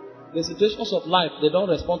 The situations of life, they don't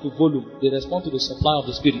respond to volume. They respond to the supply of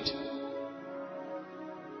the Spirit.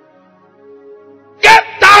 Get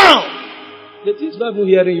down! The thing's not even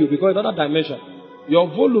hearing you because it's another dimension. Your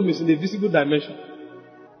volume is in the visible dimension.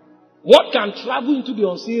 What can travel into the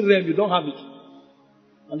unseen realm, you don't have it.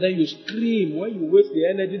 And then you scream when you waste the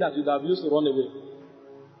energy that you have used to run away.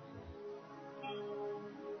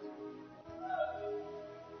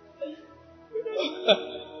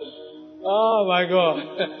 Oh my God.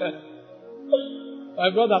 My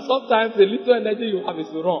brother, sometimes the little energy you have is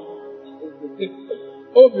to run.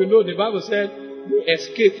 Hope you know the Bible said they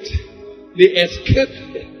escaped. They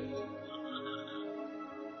escaped.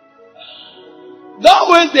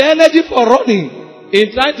 Don't waste the energy for running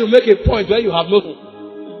in trying to make a point where you have nothing.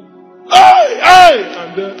 Hey, hey!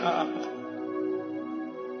 And then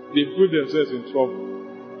they put themselves in trouble.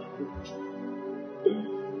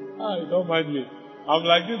 Don't mind me. I'm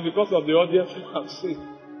like this because of the audience I'm seeing.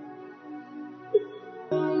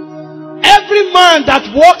 Every man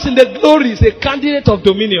that walks in the glory is a candidate of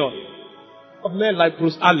dominion. Of men like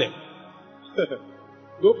Bruce Allen.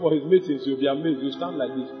 Go for his meetings, you'll be amazed. You stand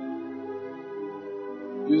like this.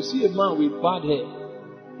 You see a man with bad hair,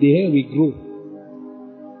 the hair will grow.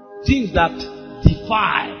 Things that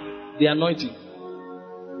defy the anointing,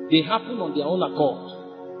 they happen on their own accord.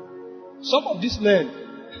 Some of these men,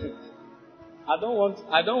 I don't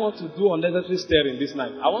want to do unnecessary staring this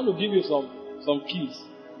night. I want to give you some keys.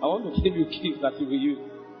 I want to give you keys that you will use.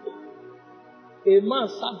 A man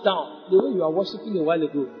sat down, the way you are worshiping a while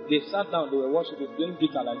ago, they sat down, they were worshiping, doing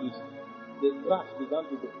bitter like this. The grass began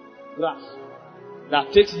to grow. Grass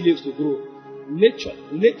that takes years to grow. Nature,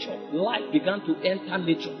 life began to enter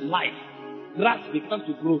nature, life. Grass began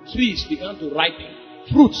to grow, trees began to ripen,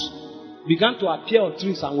 fruits began to appear on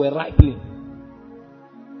trees and were ripening.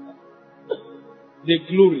 The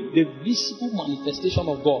glory, the visible manifestation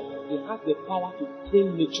of God, it has the power to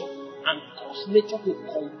tame nature and cause nature to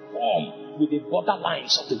conform with the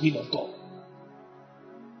borderlines of the will of God.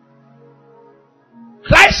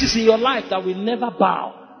 Christ is in your life that will never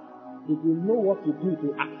bow. If you know what to do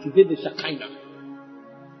to activate the Shekinah,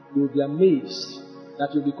 you will be amazed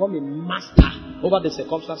that you become a master over the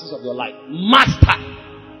circumstances of your life. Master!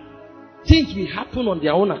 Things will happen on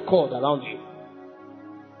their own accord around you.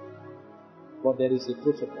 But there is a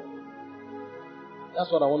protocol.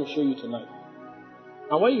 That's what I want to show you tonight.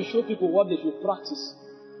 And when you show people what they should practice,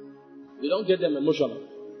 you don't get them emotional.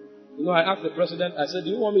 You know, I asked the president, I said, do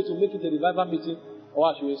you want me to make it a revival meeting or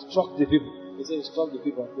I should instruct the people? He said, instruct the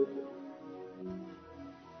people.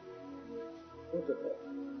 Protocol.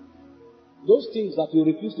 Those things that you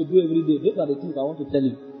refuse to do every day, those are the things I want to tell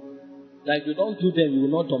you. That if you don't do them, you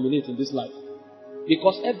will not dominate in this life.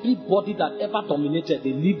 Because everybody that ever dominated,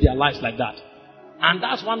 they live their lives like that. And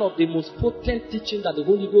that's one of the most potent teachings that the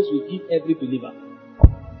Holy Ghost will give every believer.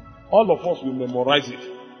 All of us will memorize it.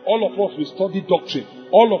 All of us will study doctrine.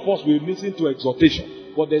 All of us will listen to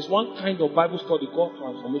exhortation. But there's one kind of Bible study called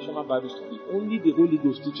transformational Bible study. Only the Holy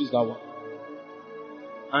Ghost teaches that one.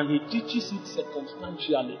 And he teaches it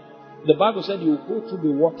circumstantially. The Bible said you will go through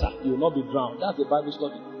the water, you will not be drowned. That's the Bible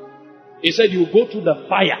study. He said you will go through the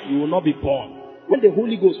fire, you will not be burned. When the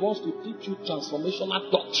Holy Ghost wants to teach you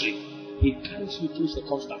transformational doctrine, he carries you through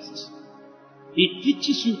circumstances. He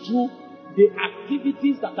teaches you through the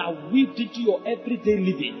activities that are weaved into your everyday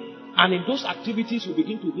living. And in those activities, you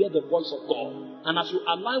begin to hear the voice of God. And as you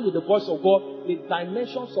align with the voice of God, the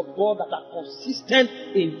dimensions of God that are consistent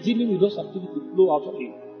in dealing with those activities flow out of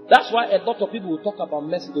you. That's why a lot of people will talk about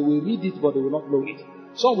mercy. They will read it, but they will not know it.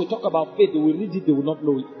 Some will talk about faith, they will read it, they will not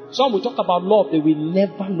know it. Some will talk about love, they will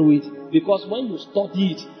never know it. Because when you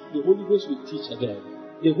study it, the Holy Ghost will teach again.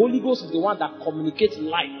 The Holy Ghost is the one that communicates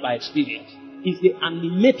life by experience. It's the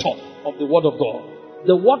animator of the Word of God.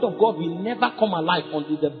 The Word of God will never come alive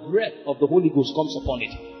until the breath of the Holy Ghost comes upon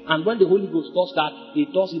it. And when the Holy Ghost does that, He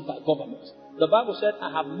does it by government. The Bible said,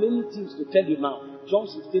 I have many things to tell you now. John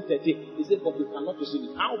 16:13. He said, but you cannot receive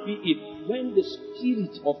it. How be it when the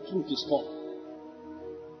Spirit of truth is come?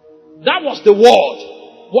 That was the word.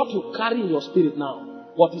 What you carry in your spirit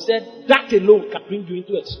now. But He said, that alone can bring you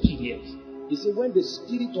into experience. He said, when the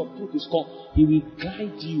Spirit of truth is come, He will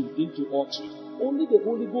guide you into all truth. Only the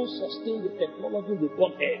Holy Ghost sustains the technology in the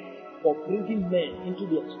Godhead for bringing men into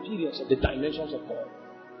the experience of the dimensions of God.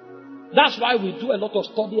 That's why we do a lot of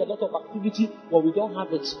study, a lot of activity, but we don't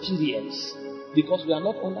have experience. Because we are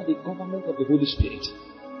not under the government of the Holy Spirit.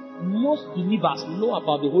 Most believers know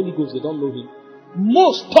about the Holy Ghost, they don't know Him.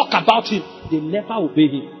 Most talk about Him, they never obey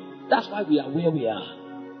Him. That's why we are where we are.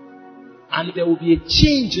 And if there will be a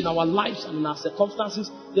change in our lives and in our circumstances,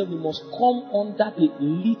 then we must come under the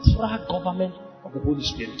literal government of the Holy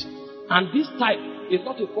Spirit. And this type is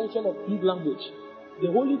not a function of big language.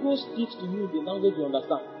 The Holy Ghost speaks to you in the language you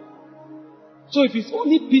understand. So if it's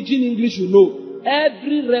only pidgin English you know,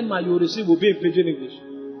 every rhema you receive will be in pidgin English.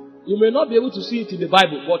 You may not be able to see it in the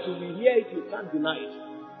Bible, but you will hear it, you can't deny it.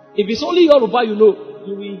 If it's only Yoruba you know,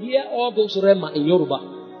 you will hear all those rhema in Yoruba.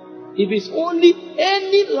 If it's only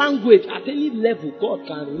any language at any level, God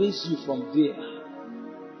can raise you from there.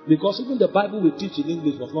 Because even the Bible we teach in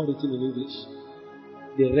English was not written in English.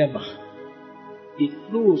 The rhema. It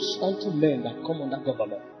flows unto men that come under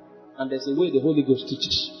government. And there's a way the Holy Ghost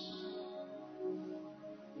teaches.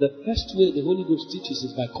 The first way the Holy Ghost teaches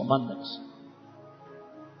is by commandments.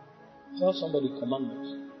 Tell somebody commandments.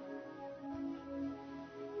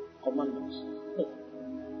 Commandments.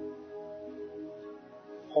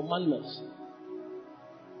 Commandments.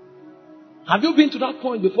 Have you been to that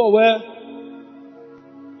point before where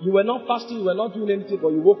you were not fasting, you were not doing anything, but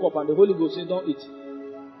you woke up and the Holy Ghost said, don't eat?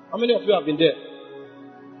 How many of you have been there?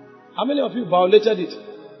 How many of you violated it?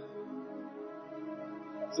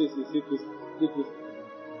 See, please.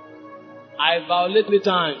 I violated many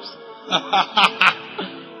times.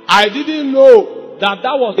 I didn't know that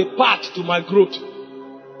was the path to my growth.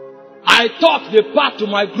 I thought the path to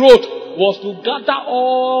my growth was to gather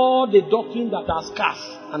all the doctrine that are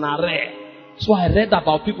scarce and are rare. So I read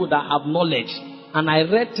about people that have knowledge. And I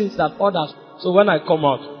read things that others. So when I come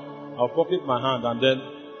out, I'll pop it my hand and then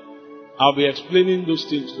I'll be explaining those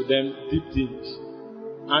things to them, deep things.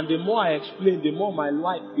 And the more I explained, the more my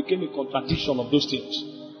life became a contradiction of those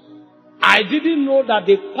things. I didn't know that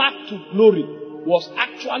the path to glory was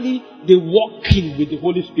actually the walking with the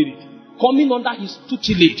Holy Spirit. Coming under His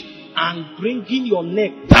tutelage and bringing your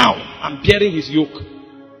neck down and bearing His yoke.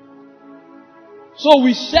 So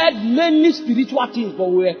we said many spiritual things, but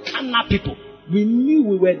we were carnal people. We knew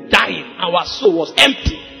we were dying. Our soul was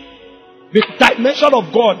empty. The dimension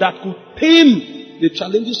of God that could tame the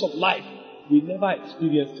challenges of life, we never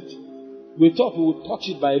experienced it. We thought we would touch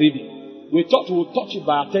it by reading. We thought we would touch it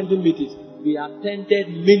by attending meetings. We attended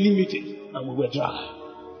many meetings and we were dry.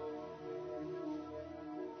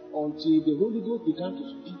 Until the Holy Ghost began to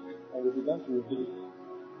speak and we began to obey.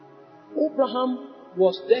 Abraham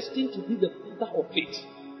was destined to be the father of faith.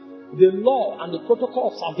 The law and the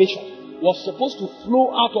protocol of salvation was supposed to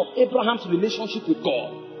flow out of Abraham's relationship with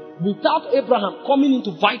God. Without Abraham coming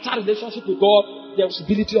into vital relationship with God, there was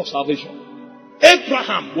possibility of salvation.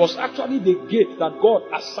 Abraham was actually the gate that God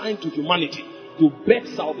assigned to humanity to birth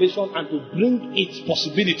salvation and to bring its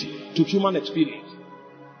possibility to human experience.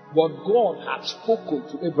 But God had spoken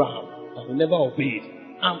to Abraham and he never obeyed.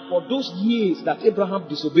 And for those years that Abraham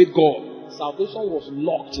disobeyed God, salvation was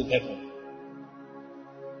locked in heaven.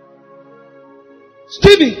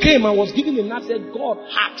 Stephen came and was given a message. God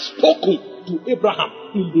had spoken to Abraham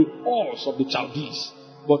in the halls of the Chaldees.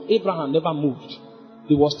 But Abraham never moved.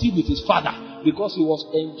 He was still with his father because he was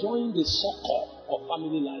enjoying the succor of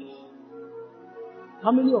family life.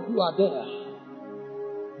 How many of you are there?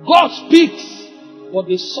 God speaks, but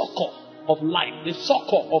the succor of life, the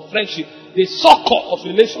succor of friendship, the succor of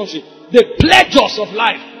relationship, the pleasures of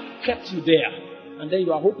life kept you there. And then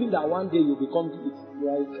you are hoping that one day you become it. You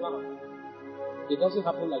are a clown. It doesn't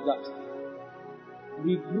happen like that.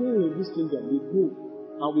 We grow in this kingdom. We grow.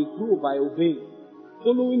 And we grow by obeying.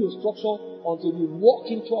 Following instruction until we walk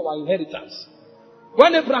into our inheritance.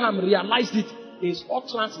 When Abraham realized it, his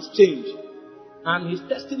utterances changed. And his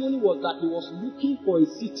testimony was that he was looking for a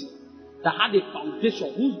city that had a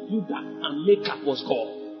foundation whose builder and maker was God.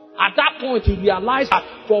 At that point, he realized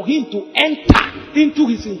that for him to enter into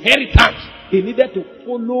his inheritance, he needed to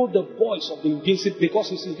follow the voice of the invincible, because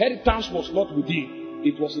his inheritance was not with him.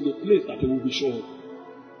 It was in the place that he will be shown.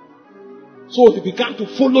 So he began to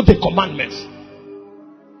follow the commandments.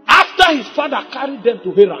 After his father carried them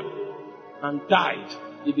to Haran and died,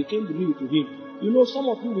 he became real to him. You know, some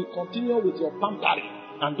of you will continue with your pampering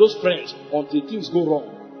and those friends until things go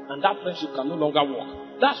wrong, and that friendship can no longer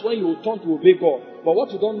work. That's when you will turn to obey God. But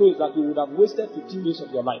what you don't know is that you would have wasted 15 years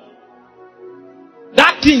of your life.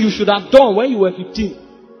 That thing you should have done when you were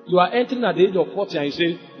 15, you are entering at the age of 40 and you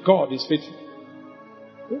say, God is faithful.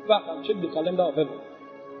 Look back and check the calendar of heaven.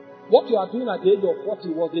 What you are doing at the age of 40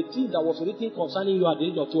 was the thing that was written concerning you at the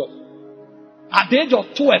age of 12. At the age of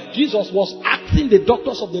 12, Jesus was asking the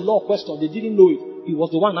doctors of the law questions. They didn't know it. He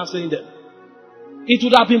was the one answering them. It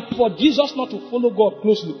would have been for Jesus not to follow God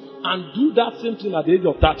closely and do that same thing at the age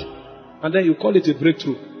of 30. And then you call it a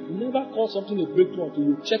breakthrough. You never call something a breakthrough until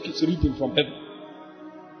you check its reading from heaven.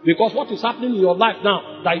 Because what is happening in your life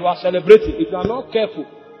now that you are celebrating, if you are not careful,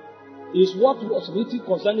 is what was written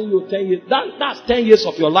concerning you 10 years. That's 10 years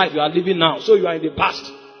of your life you are living now. So you are in the past.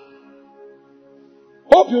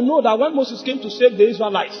 Hope you know that when Moses came to save the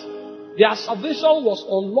Israelites, their salvation was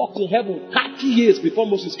unlocked in heaven 30 years before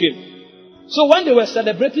Moses came. So when they were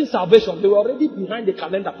celebrating salvation, they were already behind the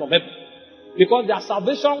calendar from heaven. Because their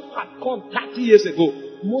salvation had come 30 years ago.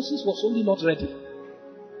 Moses was only not ready.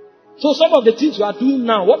 So some of the things you are doing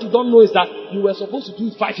now, what you don't know is that you were supposed to do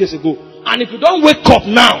it 5 years ago. And if you don't wake up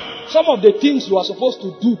now, some of the things you are supposed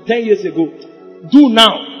to do 10 years ago, do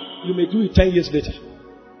now, you may do it 10 years later.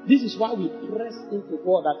 This is why we press into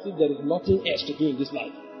God as if there is nothing else to do in this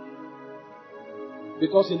life.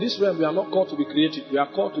 Because in this realm, we are not called to be creative. We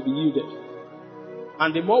are called to be yielded.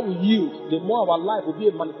 And the more we yield, the more our life will be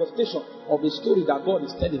a manifestation of the story that God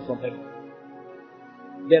is telling from heaven.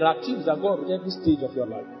 There are things that God at every stage of your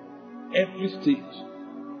life. Every stage.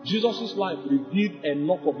 Jesus' life revealed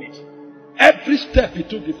enough of it. Every step he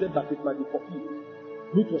took, he said that it might be fulfilled,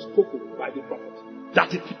 which was spoken by the prophet.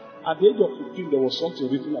 That it, at the age of 15, there was something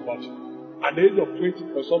written about you. At the age of 20,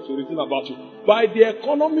 there was something written about you. By the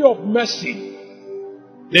economy of mercy,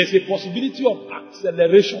 there's a possibility of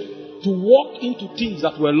acceleration to walk into things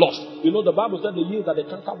that were lost. You know, the Bible said the year that the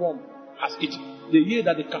cankerworm has eaten, the year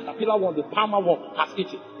that the caterpillar worm, the palmer worm has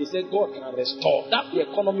eaten, he said God can restore. That's the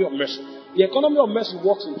economy of mercy. The economy of mercy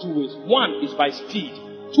works in two ways. One is by speed.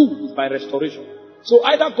 Two is by restoration. So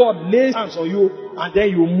either God lays hands on you and then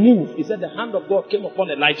you move. He said the hand of God came upon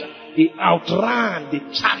Elijah. He outran the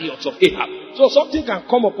chariots of Ahab. So something can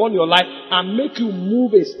come upon your life and make you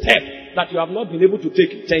move a step that you have not been able to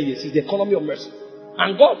take in 10 years. It's the economy of mercy.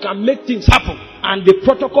 And God can make things happen. And the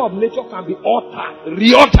protocol of nature can be altered,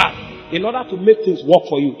 reordered, in order to make things work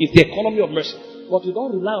for you. It's the economy of mercy. But you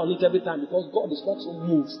don't rely on it every time, because God is not so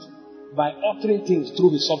moved by altering things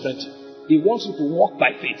through His sovereignty. He wants you to walk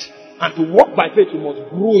by faith. And to walk by faith, you must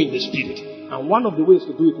grow in the Spirit. And one of the ways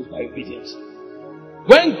to do it is by obedience.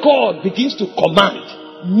 When God begins to command,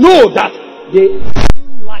 know that the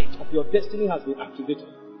light of your destiny has been activated.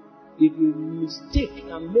 If you mistake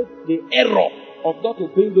and make the error of not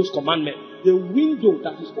obeying those commandments, the window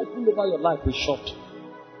that is open over your life is shut.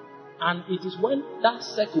 And it is when that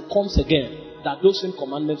circle comes again that those same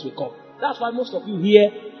commandments will come. That's why most of you hear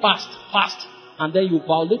fast, and then you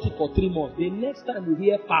violate it for 3 months. The next time you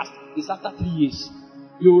hear fast is after 3 years.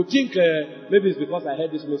 You will think maybe it's because I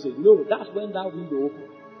heard this message. No, that's when that window opens.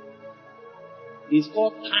 It's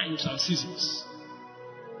called times and seasons.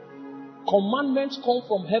 Commandments come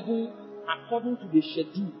from heaven according to the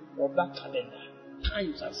schedule of that calendar.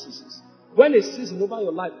 Times and seasons. When a season over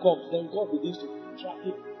your life comes, then God begins to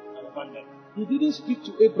traffic and abandon. He didn't speak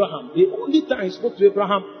to Abraham. The only time he spoke to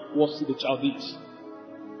Abraham was to the Chaldees.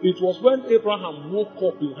 It was when Abraham woke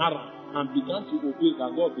up in Haran and began to obey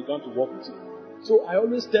that God began to walk with him. So I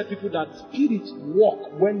always tell people that spirits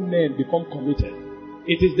walk when men become committed.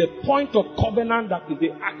 It is the point of covenant that is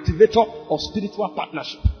the activator of spiritual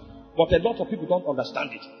partnership. But a lot of people don't understand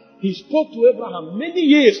it. He spoke to Abraham many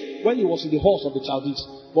years when he was in the halls of the Chaldees.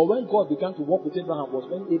 But when God began to walk with Abraham was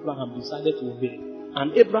when Abraham decided to obey.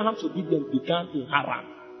 And Abraham's obedience began in Haran.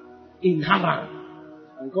 In Haran.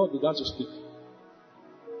 And God began to speak.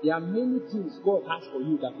 There are many things God has for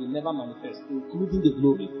you that will never manifest, including the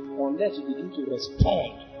glory, unless you begin to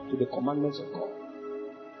respond to the commandments of God.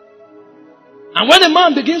 And when a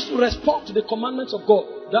man begins to respond to the commandments of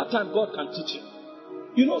God, that time God can teach him.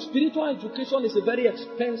 You know, spiritual education is a very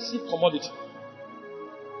expensive commodity.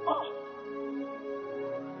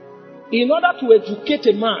 In order to educate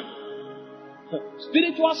a man,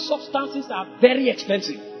 spiritual substances are very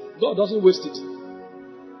expensive. God doesn't waste it.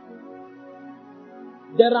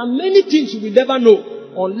 There are many things you will never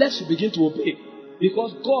know unless you begin to obey.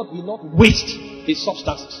 Because God will not waste his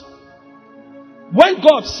substances. When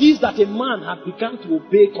God sees that a man has begun to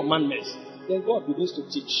obey commandments, then God begins to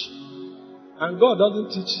teach. And God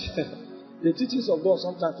doesn't teach. The teachings of God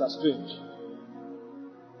sometimes are strange.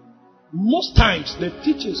 Most times, the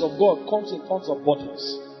teachings of God comes in forms of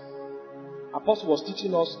bodies. Apostle was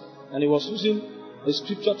teaching us, and he was using a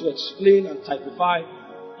scripture to explain and typify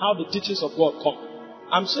how the teachings of God come.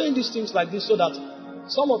 I'm saying these things like this so that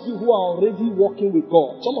some of you who are already walking with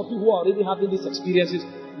God, some of you who are already having these experiences,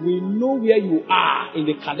 will know where you are in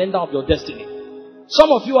the calendar of your destiny.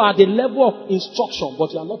 Some of you are at the level of instruction,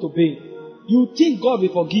 but you are not obeying. You think God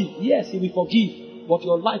will forgive. Yes, he will forgive, but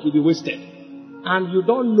your life will be wasted. And you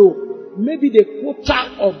don't know. Maybe the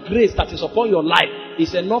quota of grace that is upon your life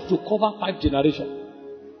is enough to cover 5 generations.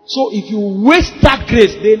 So if you waste that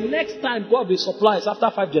grace, the next time God will supply is after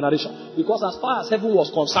 5 generations. Because as far as heaven was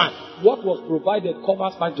concerned, what was provided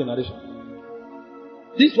covers 5 generations.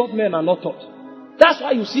 This is what men are not taught. That's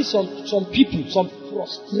why you see some people, some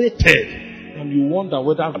frustrated, and you wonder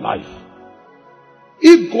whether life.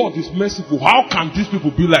 If God is merciful, how can these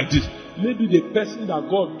people be like this? Maybe the person that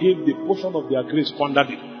God gave the portion of their grace squandered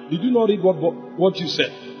it. Did you not read what you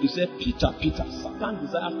said? He said, Peter, Satan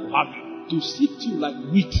desires to have you, to sift you like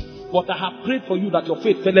wheat. But I have prayed for you that your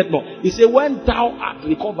faith faileth not. He said, when thou art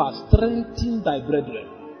recovered, strengthen thy brethren.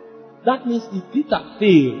 That means if Peter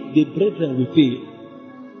failed, the brethren will fail.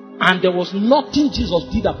 And there was nothing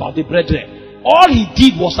Jesus did about the brethren. All he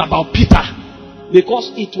did was about Peter.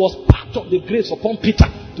 Because it was part of the grace upon Peter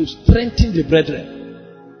to strengthen the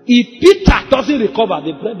brethren. If Peter doesn't recover,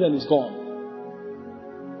 the brethren is gone.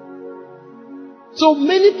 So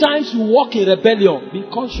many times you walk in rebellion. Be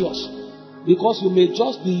conscious. Because you may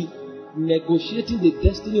just be negotiating the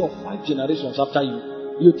destiny of 5 generations after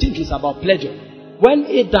you. You think it's about pleasure. When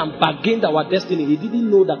Adam bargained our destiny, he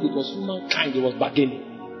didn't know that it was humankind he was bargaining.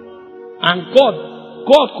 And God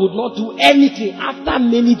could not do anything after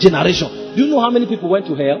many generations. Do you know how many people went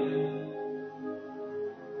to hell?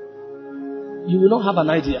 You will not have an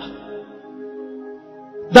idea.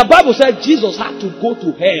 The Bible said Jesus had to go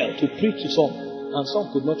to hell to preach to some, and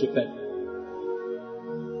some could not repent.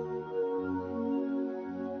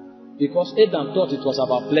 Because Adam thought it was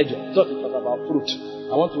about pleasure, thought it was about fruit.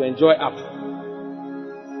 I want to enjoy apple.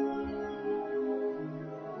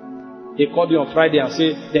 They called you on Friday and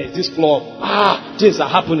say, there is this club. Things are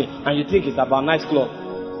happening. And you think it's about nice club.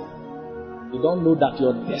 You don't know that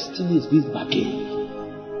your destiny is being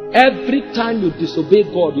bargained. Every time you disobey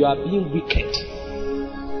God, you are being wicked.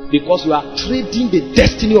 Because you are trading the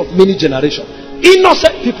destiny of many generations.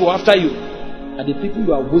 Innocent people after you are the people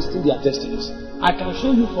you are wasting their destinies. I can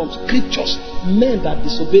show you from scriptures men that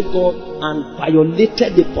disobeyed God and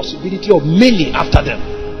violated the possibility of many after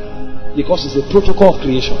them. Because it's a protocol of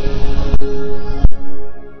creation.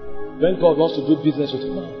 When God wants to do business with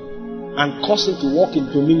a man and cause him to walk in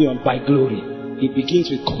dominion by glory, he begins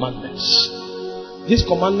with commandments. These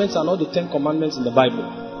commandments are not the 10 commandments in the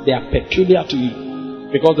Bible. They are peculiar to you.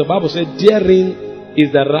 Because the Bible said, therein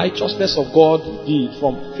is the righteousness of God deed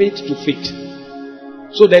from faith to faith.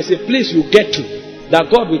 So there's a place you get to that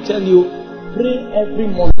God will tell you, pray every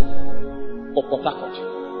morning for Port Harcourt.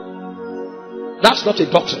 That's not a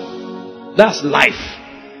doctrine. That's life.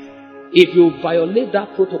 If you violate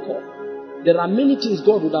that protocol, there are many things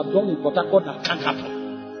God would have done in Port Harcourt that can't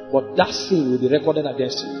happen. But that sin will be recorded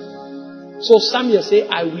against you. So Samuel said,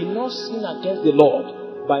 I will not sin against the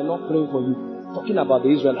Lord by not praying for you. Talking about the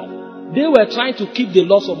Israelites. They were trying to keep the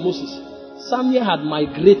laws of Moses. Samuel had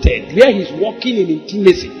migrated where he's walking in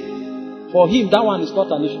intimacy. For him, that one is not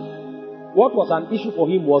an issue. What was an issue for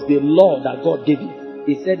him was the law that God gave him.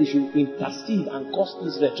 He said he should intercede and cause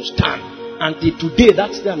Israel to stand. Until today,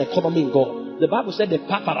 that's still an economy in God. The Bible said the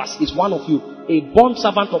papyrus is one of you, a bond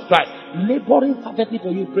servant of Christ, laboring fervently for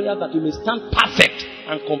you in prayer that you may stand perfect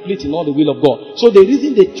and complete in all the will of God. So the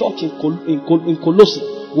reason the church in Colossae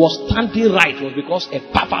was standing right was because a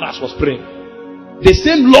papyrus was praying. The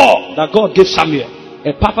same law that God gave Samuel,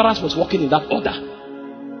 a papyrus was walking in that order.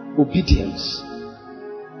 Obedience.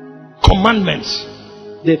 Commandments.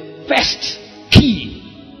 The first key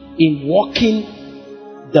in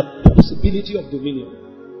walking the possibility of dominion.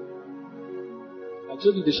 I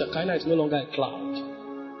told you the Shekinah is no longer a cloud.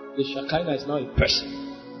 The Shekinah is now a person.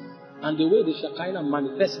 And the way the Shekinah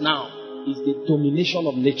manifests now is the domination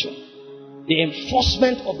of nature. The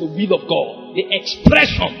enforcement of the will of God. The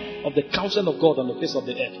expression of the counsel of God on the face of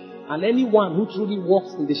the earth. And anyone who truly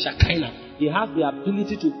walks in the Shekinah, he has the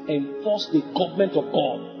ability to enforce the government of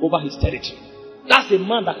God over his territory. That's a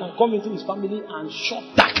man that can come into his family and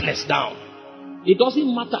shut darkness down. It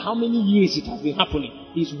doesn't matter how many years it has been happening.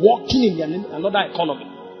 He's working in another economy.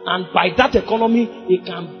 And by that economy, he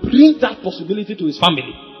can bring that possibility to his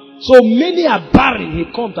family. So many are barren. He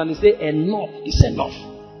comes and he says, enough is enough.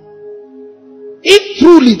 If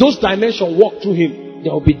truly those dimensions walk through him,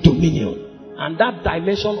 there will be dominion. And that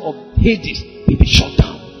dimension of Hades will be shut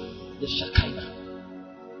down. The Shekinah.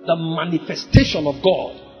 The manifestation of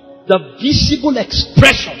God. The visible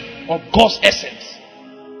expression of God's essence.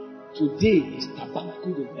 Today is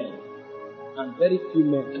tabernacled in men. And very few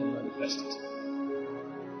men can manifest it.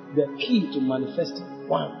 The key to manifesting,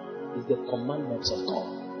 one, is the commandments of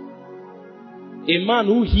God. A man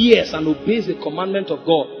who hears and obeys the commandment of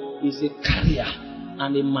God is a carrier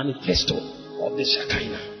and a manifesto of the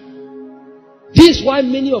Shekinah. This is why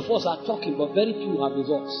many of us are talking, but very few have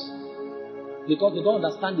results. Because they don't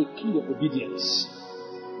understand the key of obedience.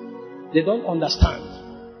 They don't understand.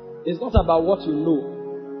 It's not about what you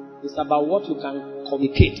know. It's about what you can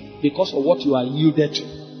communicate because of what you are yielded to.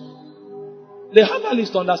 The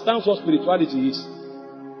herbalist understands what spirituality is.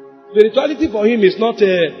 Spirituality for him is not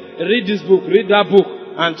read this book, read that book,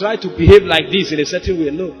 and try to behave like this in a certain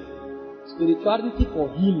way. No. Spirituality for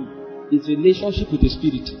him is relationship with the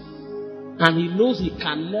Spirit. And he knows he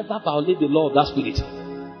can never violate the law of that Spirit.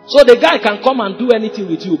 So the guy can come and do anything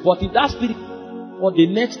with you, but if that Spirit for the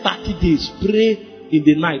next 30 days pray in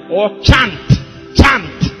the night or chant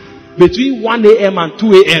between 1 a.m. and 2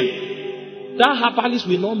 a.m., that herbalist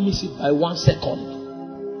will not miss it by 1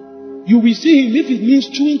 second. You will see him, if it means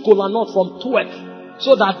chewing kola nut from 12,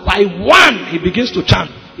 so that by 1 he begins to chant.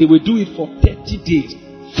 He will do it for 30 days.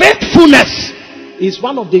 Faithfulness is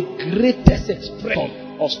one of the greatest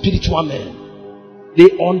expressions of spiritual men. They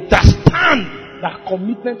understand that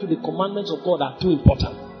commitment to the commandments of God are too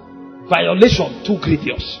important. Violation too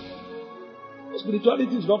grievous.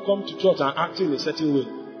 Spirituality is not come to church and acting in a certain way.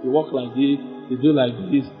 We walk like this, we do like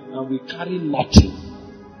this, and we carry nothing.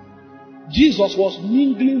 Jesus was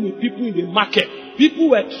mingling with people in the market. People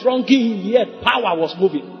were thronging him, yet power was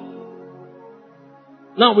moving.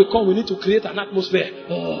 Now we come, we need to create an atmosphere.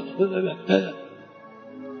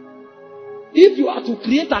 If you are to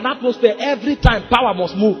create an atmosphere every time power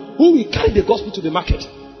must move, who will carry the gospel to the market?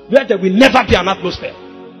 Where there will never be an atmosphere.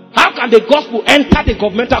 How can the gospel enter the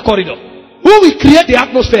governmental corridor? Who will create the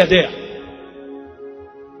atmosphere there?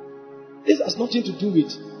 This has nothing to do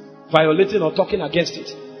with violating or talking against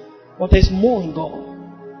it. But there's more in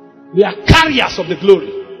God. We are carriers of the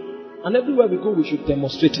glory. And everywhere we go, we should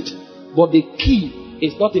demonstrate it. But the key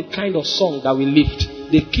is not a kind of song that we lift.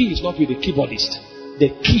 The key is not with the keyboardist. The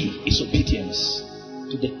key is obedience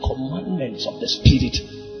to the commandments of the Spirit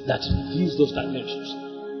that reveals those dimensions.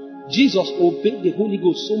 Jesus obeyed the Holy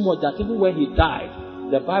Ghost so much that even when he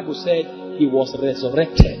died, the Bible said he was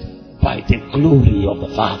resurrected by the glory of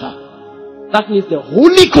the Father. That means the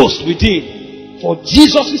Holy Ghost within, for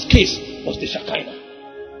Jesus' case, was the Shekinah.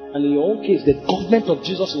 And in your own case, the government of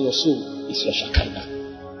Jesus in your soul is your Shekinah.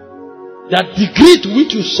 The degree to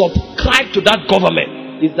which you subscribe to that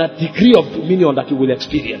government is the degree of dominion that you will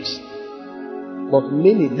experience. But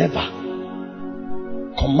many never.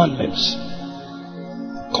 Commandments.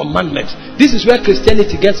 Commandments. This is where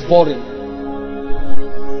Christianity gets boring.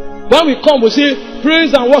 When we come, we say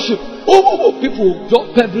praise and worship. Oh, people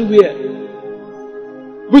jump everywhere.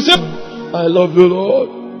 We say, I love you,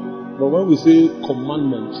 Lord. But when we say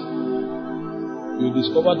commandment, you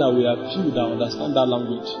discover that we are few that understand that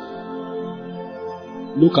language.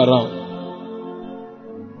 Look around.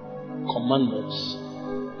 Commandments.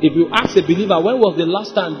 If you ask a believer, when was the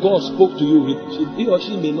last time God spoke to you? He or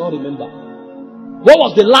she may not remember. What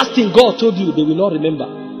was the last thing God told you? They will not remember.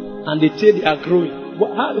 And they say they are growing.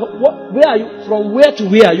 Where are you? From where to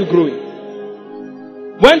where are you growing?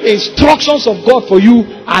 When the instructions of God for you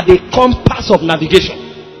are the compass of navigation,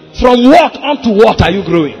 from what unto what are you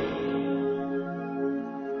growing?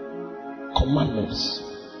 Commandments.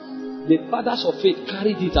 The fathers of faith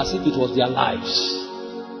carried it as if it was their lives.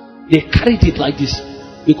 They carried it like this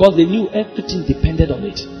because they knew everything depended on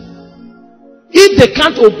it. If they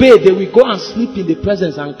can't obey, they will go and sleep in the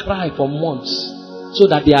presence and cry for months so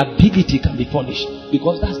that their ability can be punished,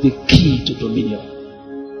 because that's the key to dominion.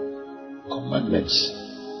 Commandments.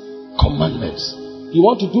 Commandments. You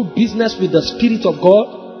want to do business with the Spirit of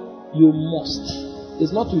God? You must.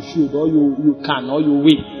 It's not you should or you can or you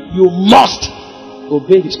will. You must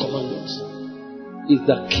obey His commandments. It's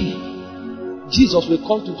the key. Jesus will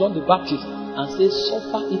come to John the Baptist and say,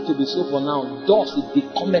 suffer it to be so for now, thus it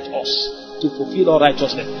becometh us to fulfill all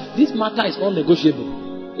righteousness. This matter is not negotiable.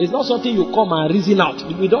 It's not something you come and reason out.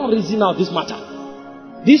 We don't reason out this matter.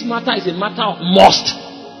 This matter is a matter of must.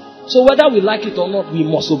 So whether we like it or not, we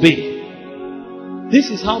must obey. This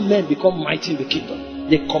is how men become mighty in the kingdom.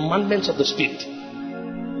 The commandments of the Spirit.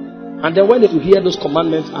 And then when they hear those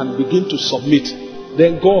commandments and begin to submit,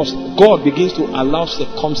 then God begins to allow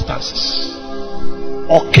circumstances,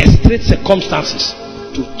 orchestrate circumstances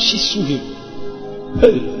to chisel him.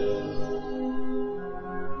 Hey.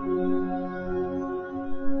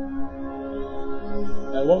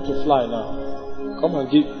 I want to fly now. Come and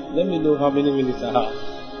let me know how many minutes I have.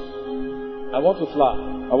 I want to fly.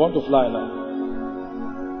 I want to fly now.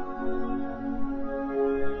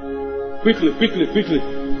 Quickly.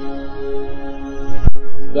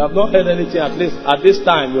 You have not heard anything, at least at this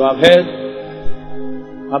time. You have heard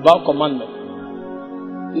about commandment.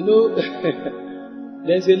 You know,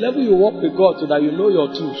 there's a level you walk with God so that you know your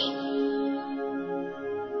tools.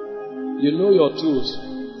 You know your tools,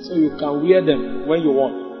 so you can wear them when you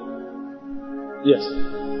want. Yes.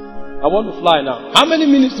 I want to fly now. How many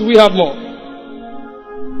minutes do we have more?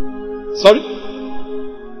 Sorry?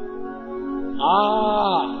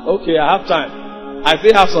 Okay, I have time. I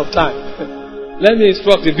still have some time. Let me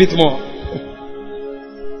instruct a bit more.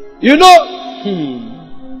 You know,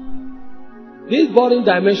 this boring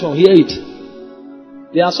dimension, hear it.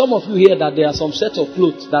 There are some of you here that there are some set of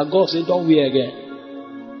clothes that God said don't wear again.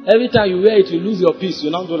 Every time you wear it, you lose your peace. You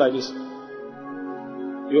now do like this.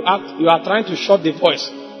 You are trying to shut the voice.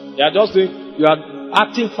 You are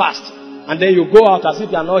acting fast. And then you go out as if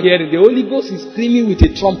you are not hearing. The Holy Ghost is screaming with a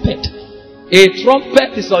trumpet. A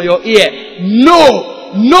trumpet is on your ear. No!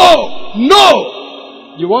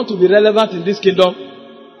 You want to be relevant in this kingdom?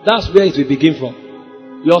 That's where it will begin from.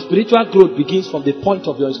 Your spiritual growth begins from the point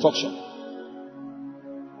of your instruction.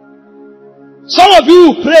 Some of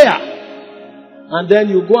you prayer, and then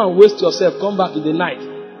you go and waste yourself, come back in the night,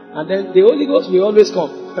 and then the Holy Ghost will always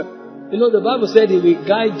come. You know, the Bible said He will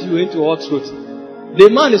guide you into all truth. The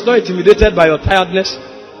man is not intimidated by your tiredness.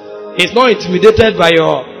 He's not intimidated by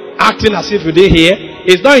your acting as if you didn't hear.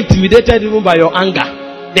 He's not intimidated even by your anger.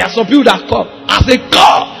 There are some people that come and say,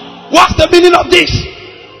 God, what's the meaning of this?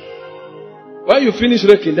 When you finish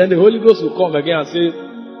raking, then the Holy Ghost will come again and say,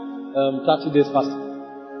 30 days fasting.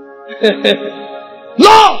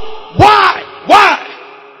 No! Why?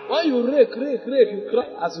 When you rake, you cry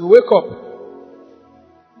as you wake up.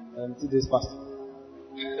 2 days fasting.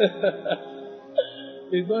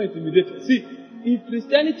 It's not intimidating. See, if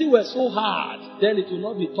Christianity were so hard, then it will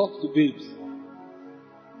not be taught to babes.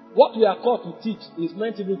 What we are called to teach is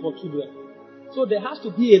meant even for children. So there has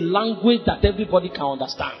to be a language that everybody can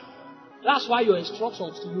understand. That's why your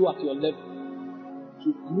instructions to you at your level,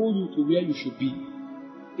 to grow you to where you should be.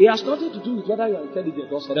 It has nothing to do with whether you are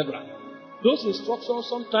intelligent or cerebral. Those instructions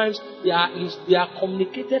sometimes they are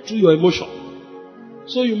communicated through your emotion.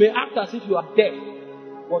 So you may act as if you are deaf,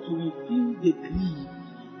 but you will feel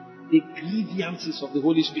the grievances of the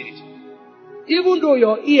Holy Spirit. Even though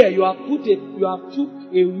your ear, you have took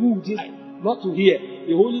a wood inside, not to hear,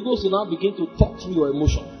 the Holy Ghost will now begin to talk through your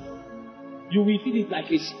emotion. You will feel it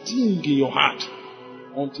like a sting in your heart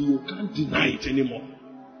until you can't deny it anymore.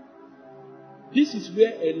 This is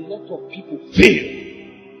where a lot of people fail.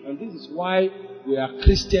 And this is why we are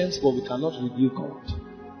Christians, but we cannot reveal God.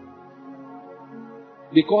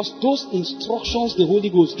 Because those instructions the Holy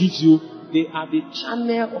Ghost gives you, they are the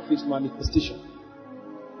channel of His manifestation.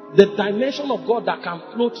 The dimension of God that can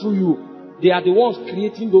flow through you, they are the ones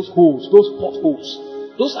creating those holes, those potholes.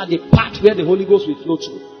 Those are the parts where the Holy Ghost will flow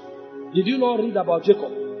through. Did you not read about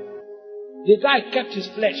Jacob? The guy kept his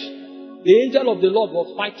flesh. The angel of the Lord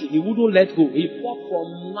was fighting. He wouldn't let go. He fought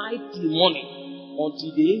from night till morning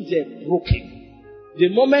until the angel broke him. The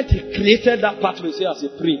moment he created that pathway, say as a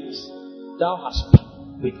prince, thou hast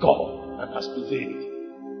with God and has prevailed.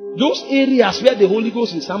 Those areas where the Holy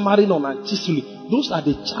Ghost is hammering on and chiseling, those are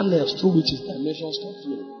the channels through which His dimensions can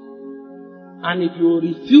flow. And if you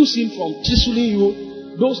refuse Him from chiseling you,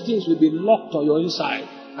 those things will be locked on your inside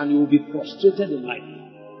and you will be frustrated in life.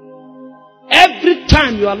 Every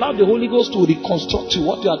time you allow the Holy Ghost to reconstruct you,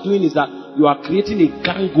 what you are doing is that you are creating a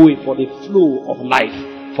gangway for the flow of life,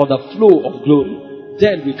 for the flow of glory.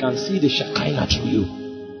 Then we can see the Shekinah through you.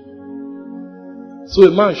 So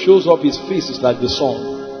a man shows up, his face is like the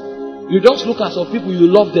sun. You just look at some people, you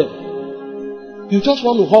love them. You just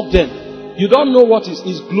want to hug them. You don't know what is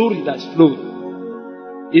His glory that's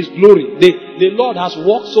flowing. His glory. The Lord has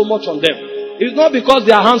worked so much on them. It's not because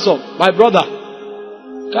they are handsome. My brother,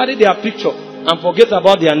 carry their picture and forget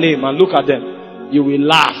about their name and look at them. You will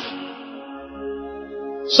laugh.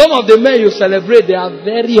 Some of the men you celebrate, they are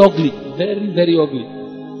very ugly. Very, very ugly.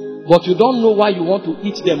 But you don't know why you want to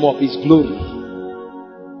eat them up. It's glory.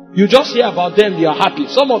 You just hear about them, you are happy.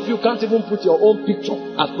 Some of you can't even put your own picture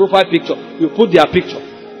as profile picture. You put their picture.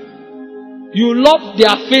 You love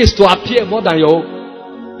their face to appear more than your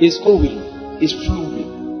own. It's going. It's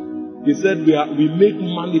flowing. He said we make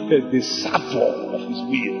manifest the savor of his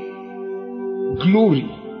will. Glory.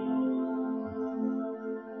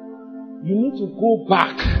 You need to go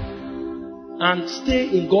back and stay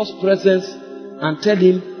in God's presence and tell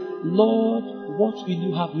him, Lord, what will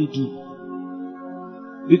you have me do?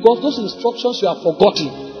 Because those instructions you have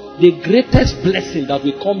forgotten. The greatest blessing that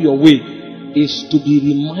will come your way is to be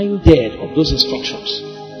reminded of those instructions.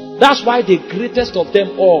 That's why the greatest of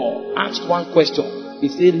them all asked one question. He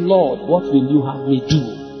said, Lord, what will you have me do?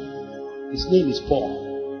 His name is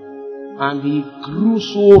Paul. And he grew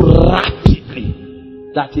so rapidly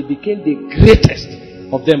that he became the greatest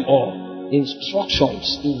of them all.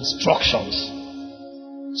 Instructions.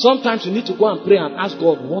 Sometimes you need to go and pray and ask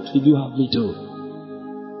God, what will you have me do?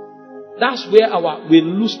 That's where we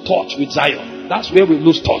lose touch with Zion. That's where we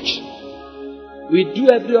lose touch. We do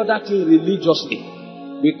every other thing religiously.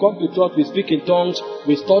 We come to church, we speak in tongues,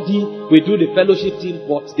 we study, we do the fellowship thing,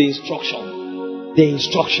 but the instruction.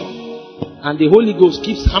 And the Holy Ghost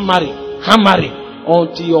keeps hammering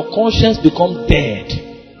until your conscience becomes dead.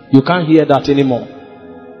 You can't hear that anymore.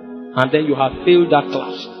 And then you have failed that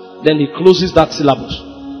class. Then he closes that syllabus.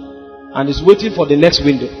 And is waiting for the next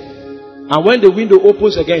window. And when the window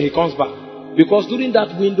opens again, he comes back. Because during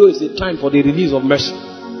that window is a time for the release of mercy.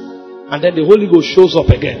 And then the Holy Ghost shows up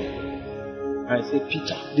again. And I say,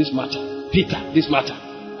 Peter, this matter.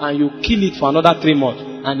 And you kill it for another 3 months.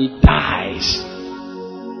 And it dies.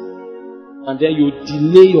 And then you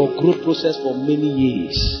delay your growth process for many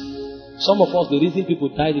years. Some of us, the reason people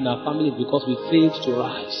died in our family is because we failed to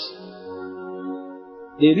rise.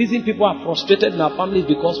 The reason people are frustrated in our family is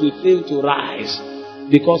because we failed to rise.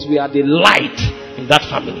 Because we are the light in that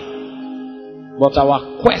family. But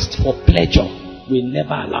our quest for pleasure will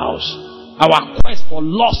never allow us. Our quest for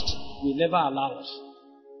lust will never allow us.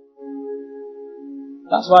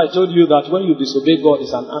 That's why I told you that when you disobey God,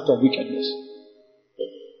 it's an act of wickedness.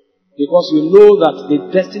 Because you know that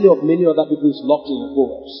the destiny of many other people is locked in your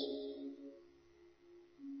bowels.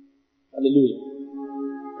 Hallelujah.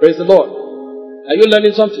 Praise the Lord. Are you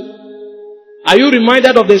learning something? Are you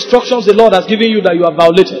reminded of the instructions the Lord has given you that you have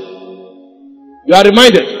violated? You are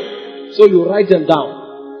reminded. So you write them down.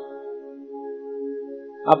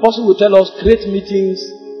 Apostle will tell us great meetings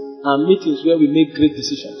and meetings where we make great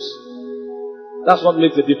decisions. That's what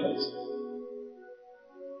makes the difference.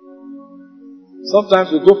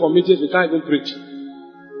 Sometimes we go for meetings, we can't even preach.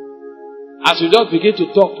 As you just begin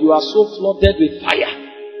to talk, you are so flooded with fire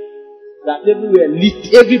that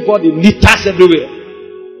everybody litters everywhere.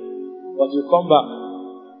 But you come back,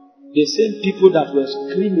 the same people that were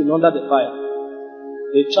screaming under the fire,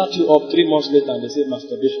 they chat you up 3 months later and they say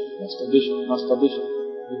masturbation.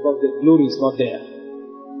 Because the glory is not there.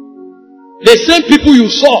 The same people you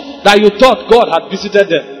saw that you thought God had visited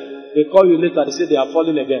them, they call you later, they say they are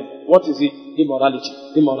falling again. What is it? Immorality.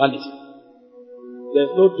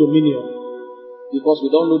 There's no dominion because we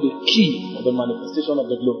don't know the key of the manifestation of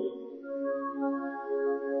the glory.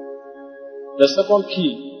 The second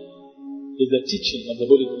key is the teaching of the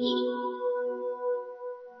Holy Ghost.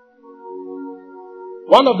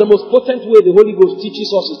 One of the most potent ways the Holy Ghost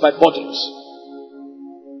teaches us is by burdens.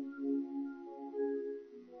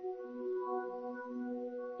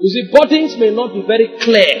 You see, burdens may not be very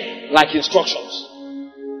clear like instructions.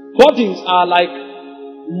 Burdens are like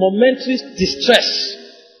momentary distress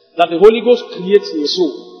that the Holy Ghost creates in your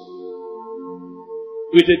soul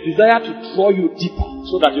with a desire to draw you deeper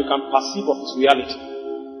so that you can perceive of its reality.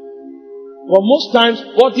 But most times,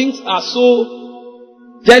 burdens are so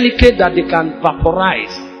delicate that they can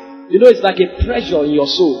vaporize. You know, it's like a pressure in your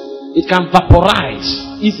soul. It can vaporize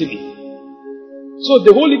easily. So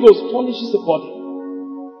the Holy Ghost furnishes the body.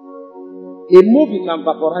 A movie can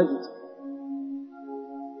vaporize it.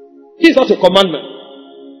 It's not a commandment.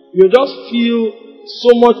 You just feel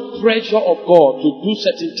so much pressure of God to do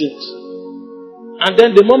certain things. And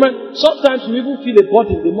then the moment, sometimes you even feel a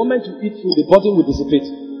burden. The moment you eat food, the burden will dissipate.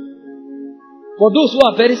 For those who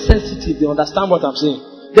are very sensitive, they understand what I'm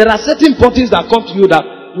saying. There are certain burdens that come to you that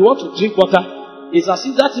you want to drink water. It's as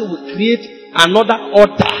if that thing will create another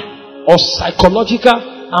order of psychological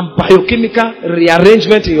and biochemical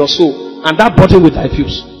rearrangement in your soul. And that body will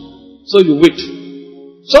diffuse. So you wait.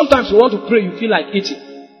 Sometimes you want to pray, you feel like eating.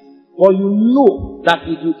 But you know that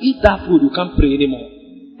if you eat that food, you can't pray anymore.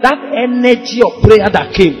 That energy of prayer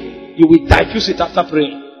that came, you will diffuse it after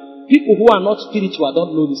praying. People who are not spiritual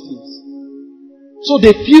don't know these things. So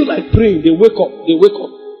they feel like praying, they wake up,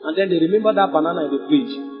 and then they remember that banana in the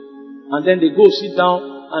fridge. And then they go sit down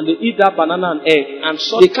and they eat that banana and egg. And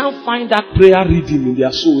so they can't find that prayer rhythm in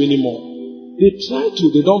their soul anymore. They try to,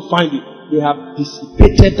 they don't find it. They have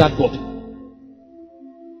dissipated that body.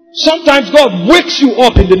 Sometimes God wakes you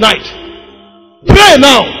up in the night. Pray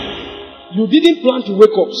now. You didn't plan to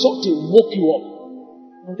wake up. Something woke you up.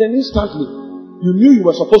 And then instantly, you knew you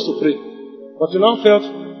were supposed to pray. But you now felt,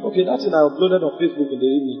 okay, that thing I uploaded on Facebook in the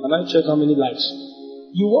evening. Can I check how many likes?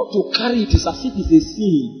 You want to carry it. It's as if it's a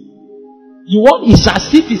sin. It's as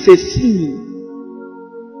if it's a sin.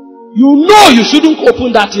 You know you shouldn't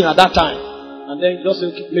open that thing at that time. And then just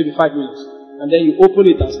maybe 5 minutes. And then you open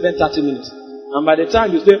it and spend 30 minutes. And by the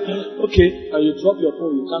time you say, okay, and you drop your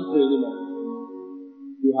phone, you can't pray anymore.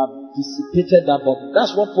 You have dissipated that body.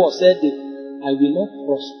 That's what Paul said, that I will not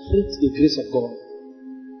frustrate the grace of God.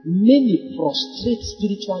 Many frustrate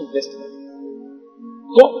spiritual investment.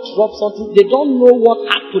 God dropped something. They don't know what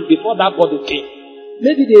happened before that body came.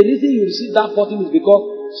 Maybe the reason you receive that body is because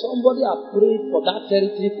somebody has prayed for that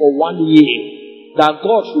territory for 1 year. That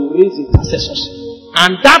God should raise intercessors.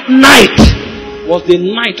 And that night was the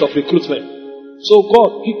night of recruitment. So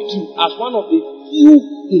God picked you as one of the few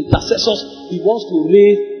intercessors He wants to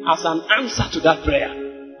raise as an answer to that prayer.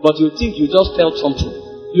 But you think you just felt something.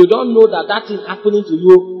 You don't know that that thing happening to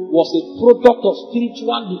you was a product of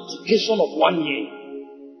spiritual litigation of 1 year.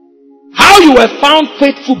 How you were found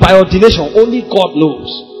faithful by ordination, only God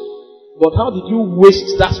knows. But how did you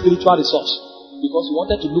waste that spiritual resource? Because you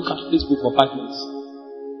wanted to look at Facebook for 5 minutes.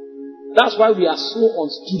 That's why we are so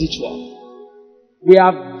unspiritual. We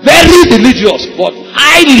are very religious, but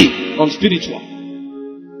highly unspiritual.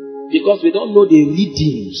 Because we don't know the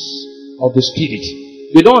readings of the Spirit.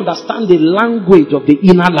 We don't understand the language of the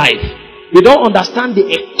inner life. We don't understand the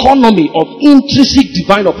economy of intrinsic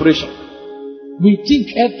divine operation. We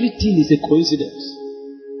think everything is a coincidence.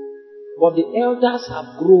 But the elders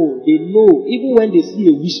have grown. They know, even when they see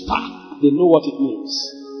a whisper, they know what it means.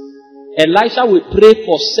 Elisha will pray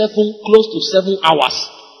for close to 7 hours.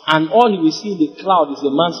 And all you will see in the cloud is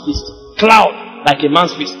a man's fist. Cloud, like a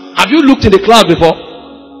man's fist. Have you looked in the cloud before?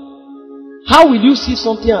 How will you see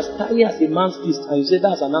something as tiny as a man's fist and you say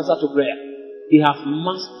that's an answer to prayer? He has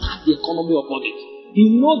mastered the economy of body.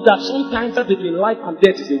 He knows that sometimes between life and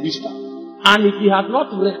death is a whisper. And if he had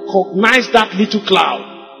not recognized that little cloud,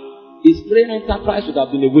 his prayer enterprise would have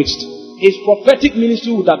been a waste. His prophetic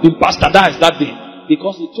ministry would have been bastardized that day.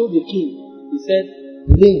 Because he told the king, he said,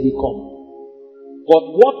 rain will come.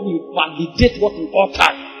 But what will validate what he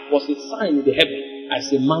uttered was a sign in the heaven as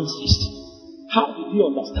a man's fist. How did you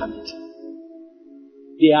understand it?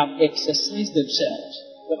 They have exercised themselves.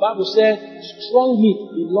 The Bible said, strong meat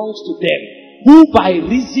belongs to them who by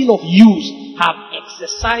reason of use have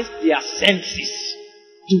exercised their senses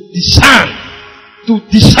to discern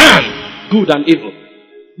good and evil.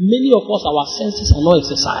 Many of us, our senses are not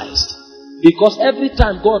exercised. Because every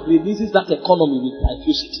time God releases that economy, we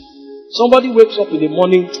diffuse it. Somebody wakes up in the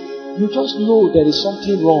morning, you just know there is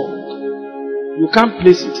something wrong. You can't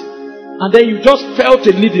place it. And then you just felt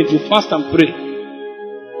a leading to fast and pray.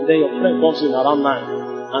 And then your friend comes in around 9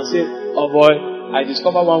 and says, oh boy, I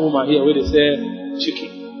discovered one woman here where they say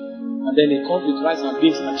chicken. And then he comes with rice and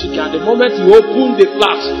beans and chicken. And the moment you open the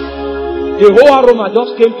flask, the whole aroma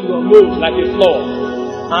just came to your nose like a floor.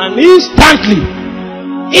 And instantly,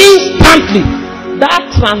 that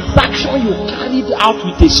transaction you carried out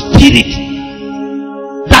with a spirit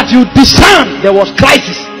that you discerned there was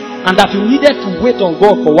crisis and that you needed to wait on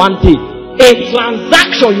God for 1 day. A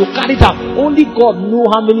transaction you carried out, only God knows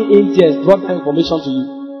how many angels brought that information to you.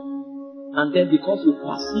 And then because you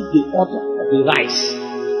perceived the order of the rice,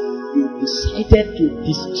 you decided to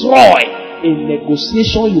destroy a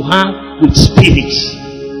negotiation you have with spirits.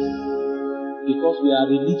 Because we are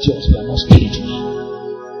religious, we are not spiritual.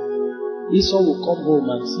 Esau will come home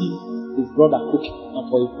and see his brother cooking, and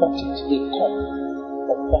for a pottage, a cup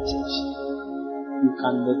of pottage, you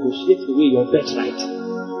can negotiate away your birthright.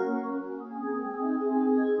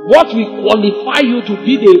 What will qualify you to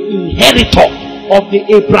be the inheritor of the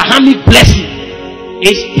Abrahamic blessing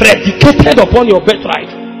is predicated upon your birthright.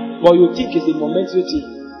 But you think it's a momentary thing.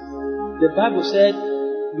 The Bible said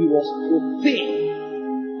he was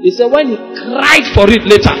profane. He said when he cried for it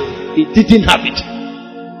later, he didn't have it.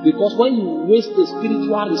 Because when you waste a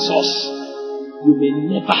spiritual resource, you may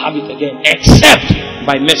never have it again, except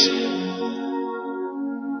by mercy.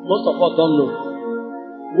 Most of us don't know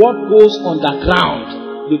what goes underground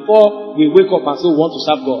before we wake up and say we want to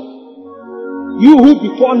serve God. You who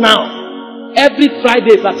before now, every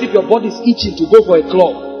Friday is as if your body is itching to go for a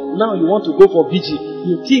club. Now you want to go for VG.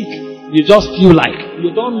 You think you just feel like. You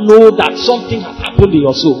don't know that something has happened in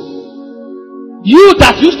your soul. You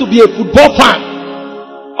that used to be a football fan,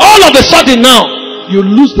 all of a sudden now, you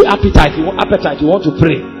lose the appetite. You want to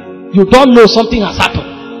pray. You don't know something has happened.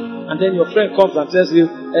 And then your friend comes and tells you,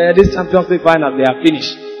 this Champions League final, they are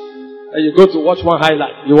finished. And you go to watch one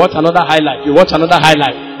highlight. You watch another highlight. You watch another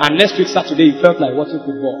highlight. And next week Saturday, you felt like watching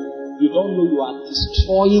football. You don't know you are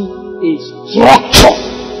destroying a structure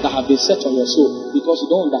that has been set on your soul because you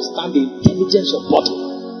don't understand the intelligence of body.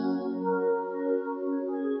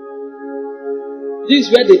 This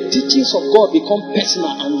is where the teachings of God become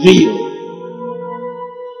personal and real.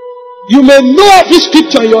 You may know every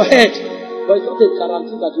scripture in your head, but it's not a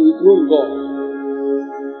guarantee that you will grow in God.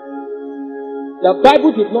 The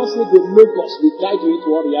Bible did not say the logos will guide you into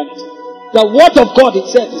all reality. The word of God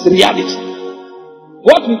itself is reality.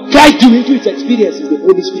 What will guide you into its experience is the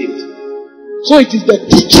Holy Spirit. So it is the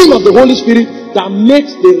teaching of the Holy Spirit that makes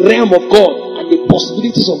the realm of God and the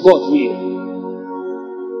possibilities of God real.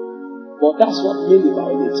 But that's what made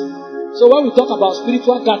about it. So when we talk about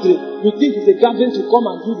spiritual gathering, we think it's a gathering to come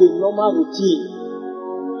and do the normal routine.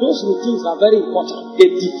 Those routines are very important. They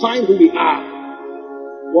define who we are.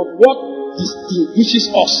 But what distinguishes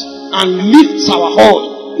us and lifts our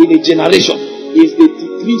horn in a generation is the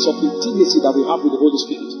degrees of intimacy that we have with the Holy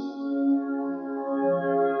Spirit.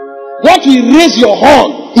 What will raise your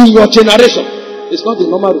horn in your generation is not the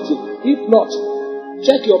normal routine. If not,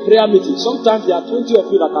 check your prayer meeting. Sometimes there are 20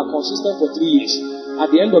 of you that are consistent for 3 years. At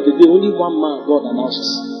the end of the day, only one man God announces.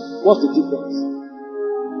 What's the difference?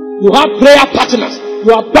 You have prayer partners.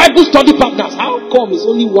 You have Bible study partners. How come it's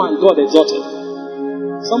only one God exalted?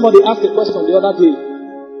 Somebody asked a question the other day.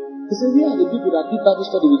 He said, where are the people that did Bible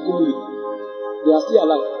study with Kumi? They are still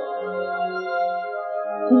alive.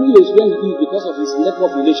 Kumi is where he is because of his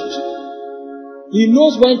network relationship. He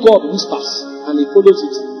knows when God whispers and he follows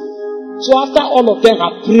it. So after all of them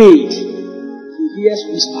have prayed, he hears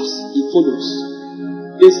whispers, he follows.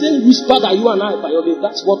 The same whisper that you and I violate,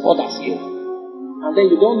 that's what others hear. And then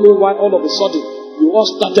you don't know why all of a sudden you all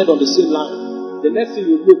started on the same line. The next thing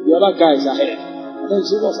you look, the other guy is ahead. And then you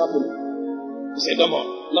say, what's happening? You say, come on,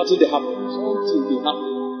 nothing they happen. Something they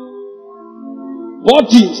happen.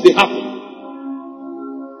 Bodies they happen.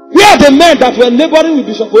 Where are the men that were neighboring with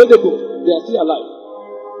Bishop Orokpo? They are still alive.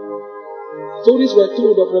 Stories were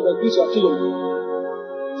told of Reverend Chris Akilom.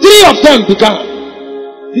 3 of them began.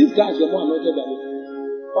 These guys were more anointed than me.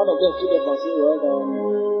 One of them stood up and said, well,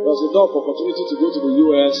 there was a door of opportunity to go to the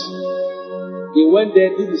US. He went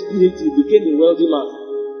there, did his PhD, became a wealthy man.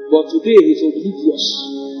 But today he's oblivious.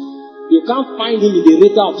 You can't find him in the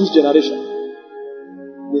radar of this generation.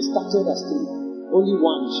 They started as 3. Only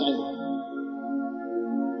one is shining.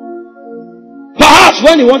 Perhaps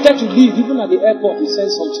when he wanted to leave, even at the airport, he said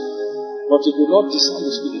something. But he could not discern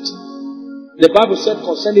the Spirit. The Bible said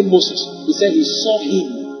concerning Moses, he said he saw him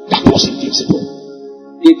that was invincible.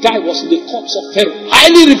 The guy was in the courts of Pharaoh,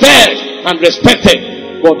 highly revered and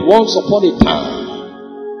respected. But once upon a time,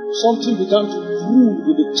 something began to brood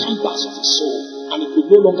in the chambers of his soul, and he could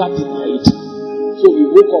no longer deny it. So he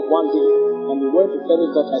woke up one day and he went to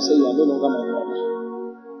Pharaoh's daughter and said, you are no longer my God.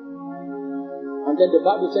 And then the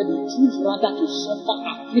Bible said he chose rather to suffer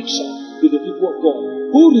affliction with the people of God.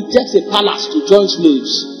 Who rejects a palace to join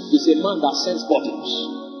slaves is a man that sends bodies.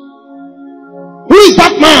 Who is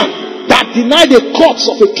that man that denied the courts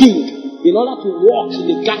of a king in order to walk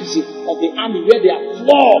in the garrison of the army where they are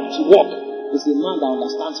flogged to walk? Is a man that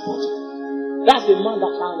understands body. That's the man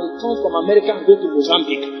that can return from America and go to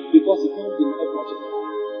Mozambique because he can't deny body.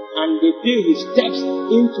 And the day he steps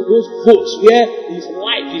into those votes where his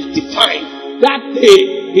life is defined, that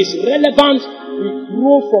day his relevance will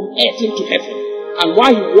grow from earth into heaven. And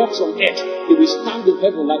while he walks on earth, he will stand in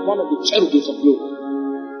heaven like one of the cherubims of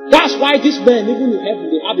glory. That's why these men, even in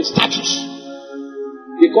heaven, they have a status.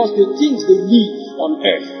 Because the things they live on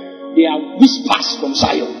earth, they are whispers from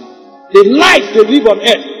Zion. The life they live on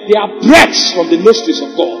earth, they are breaths from the nostrils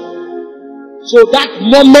of God. So that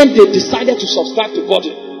moment they decided to subscribe to God,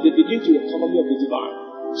 they begin to the economy of the divine.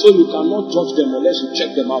 So you cannot judge them unless you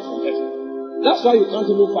check them out from heaven. That's why you can't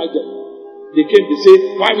even fight them. They came, they say,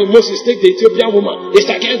 why will Moses take the Ethiopian woman?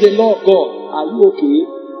 It's against the law of God. Are you okay?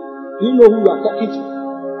 Do you know who you are talking to?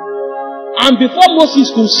 And before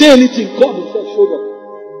Moses could say anything, God himself showed up.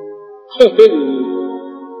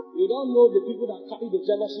 You don't know the people that carry the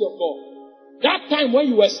jealousy of God. That time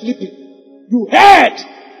when you were sleeping, you heard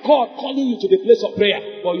God calling you to the place of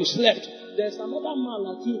prayer, but you slept. There's another man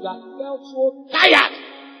like you that felt so tired,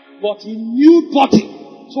 but he knew body.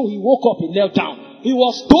 So he woke up, he knelt down. He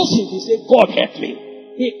was dozing, he said, God help me.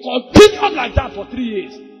 He continued like that for 3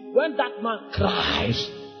 years. When that man cries,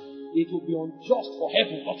 it will be unjust for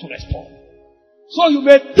heaven not to respond. So you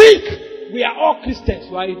may think we are all Christians,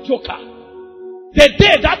 you are a joker. The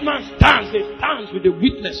day that man stands, he stands with the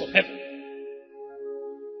witness of heaven.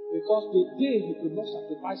 Because the day he could not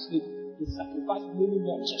sacrifice sleep, he sacrificed many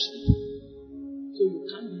months of sleep. So you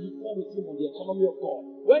can't be equal with him on the economy of God.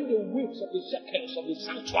 When the weights of the shekels of the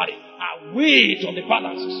sanctuary are weighed on the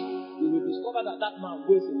balances, you will discover that that man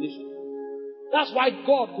weighs a nation. That's why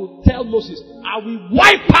God could tell Moses, I will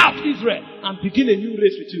wipe out Israel and begin a new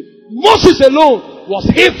race with you. Moses alone was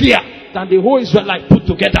heavier than the whole Israelite put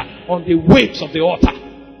together on the weights of the altar.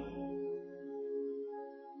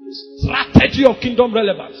 The strategy of kingdom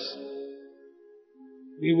relevance.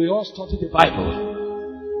 We will all study the Bible.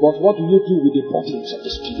 But what do you do with the burdens of the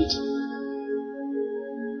Spirit?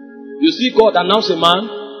 You see God announce a man,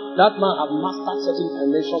 that man have mastered certain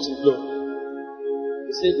dimensions in glory.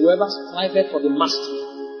 He said, whoever striveth for the mastery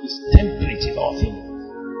is temperate in all things.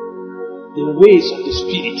 The ways of the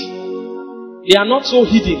Spirit, they are not so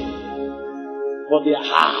hidden, but they are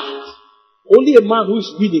hard. Only a man who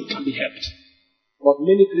is willing can be helped. But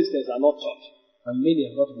many Christians are not taught, and many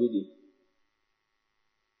are not willing.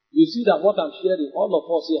 You see that what I'm sharing, all of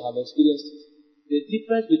us here have experienced it. The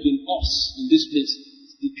difference between us in this place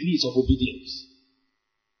is degrees of obedience.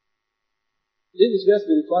 This is where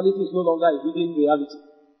spirituality is no longer a hidden reality.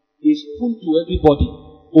 It's open to everybody.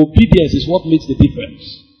 Obedience is what makes the difference.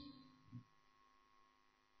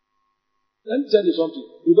 Let me tell you something.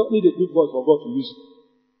 You don't need a big voice for God to use you.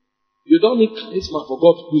 You don't need charisma for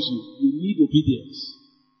God to use you. You need obedience.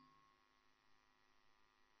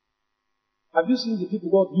 Have you seen the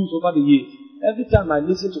people God used over the years? Every time I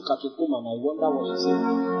listen to Catholic woman, I wonder what she says.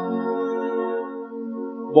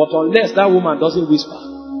 But unless that woman doesn't whisper,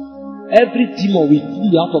 every demon will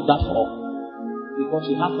flee out of that hall.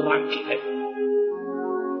 Because she has rank in heaven.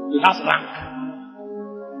 She has rank.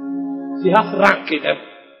 She has rank in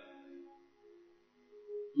heaven.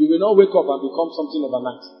 You will not wake up and become something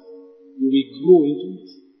overnight. You will grow into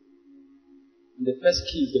it. And the first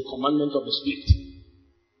key is the commandment of the Spirit.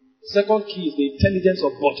 The second key is the intelligence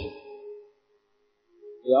of body.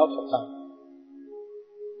 We are out of time.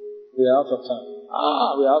 We are out of time.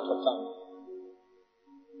 We are out of time.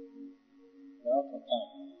 We are out of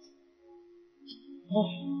time.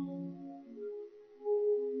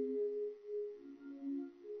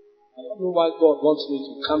 I don't know why God wants me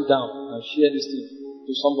to calm down and share this thing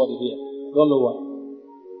to somebody here. I don't know why.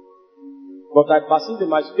 But I perceive in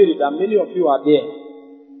my spirit that many of you are there.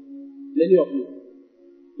 Many of you.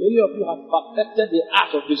 Many of you have perfected the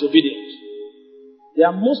art of disobedience. There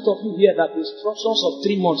are most of you here that the instructions of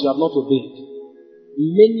 3 months you have not obeyed.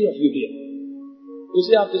 Many of you here. You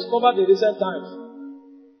see, I've discovered in recent times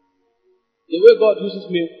the way God uses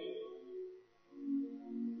me.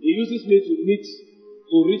 He uses me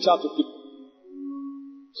to reach out to people.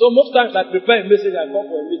 So most times I prepare a message, I come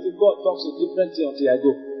for a meeting, God talks a different thing until I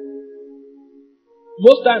go.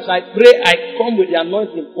 Most times I pray, I come with the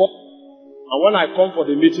anointing, and when I come for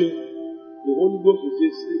the meeting, the Holy Ghost will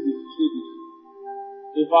say, say this.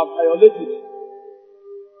 If I violate it,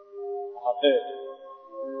 I have heard.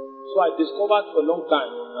 So I discovered for a long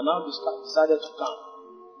time, and now decided to come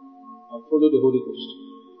and follow the Holy Ghost.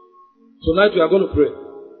 Tonight we are going to pray.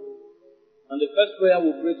 And the first prayer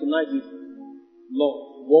we'll pray tonight is,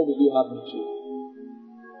 Lord, what will you have me to?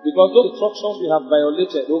 Because those instructions we have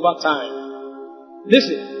violated over time.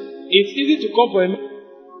 Listen, it's easy to come for a meeting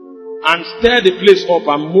and stir the place up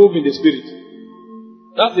and move in the Spirit.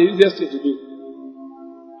 That's the easiest thing to do.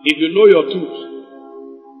 If you know your truth.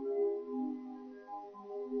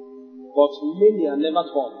 But many are never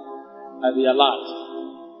taught, I realized.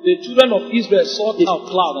 The children of Israel saw the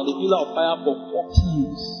cloud and the pillar of fire for 40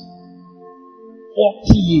 years.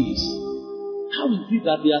 40 years. How is it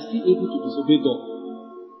that they are still able to disobey God?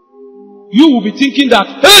 You will be thinking that,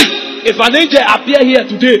 hey, if an angel appear here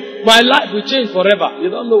today, my life will change forever. You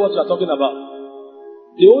don't know what you are talking about.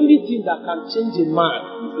 The only thing that can change a man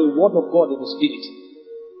is the word of God in the Spirit.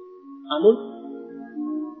 And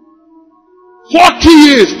 40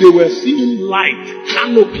 years they were seeing light,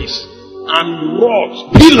 canopies, and rods,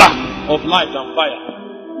 pillar of light and fire.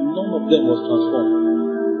 None of them was transformed.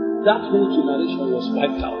 That whole generation was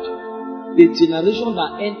wiped out. The generation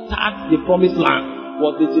that entered the promised land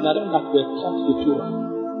was the generation that were taught the Torah.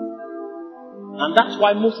 And that's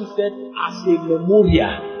why Moses said, as a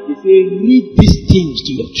memorial, he said, read these things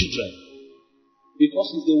to your children. Because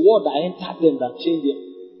it's the word that entered them that changed them.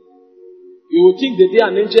 You will think the day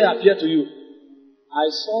an angel appeared to you. I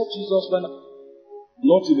saw Jesus when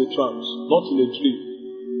not in a trance, not in a dream.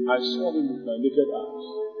 I saw him with my naked eyes.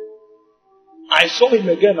 I saw him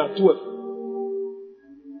again at 12.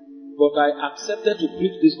 But I accepted to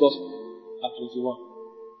preach this gospel at 21.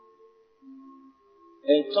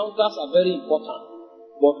 Encounters are very important.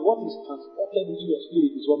 But what is transported into your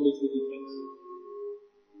spirit is what makes the difference.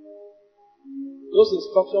 those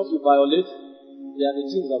instructions you violate, they are the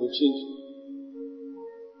things that will change you.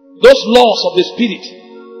 Those laws of the Spirit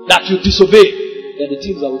that you disobey, they are the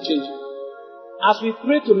things that will change you. As we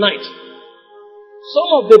pray tonight, some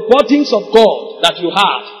of the burdens of God that you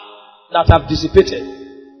had, that have dissipated,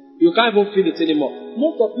 you can't even feel it anymore.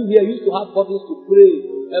 Most of you here used to have burdens to pray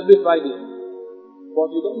every Friday, but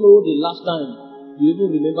you don't know the last time you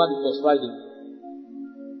even remember it was Friday.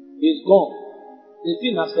 It's gone. The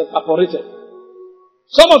thing has evaporated.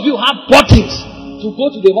 Some of you have burdens to go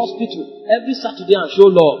to the hospital every Saturday and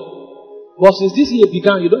show love. But since this year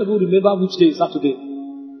began, you don't even remember which day is Saturday.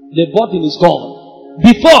 The burden is gone.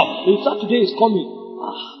 Before, if Saturday is coming,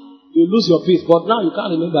 you lose your peace. But now you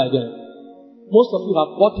can't remember again. Most of you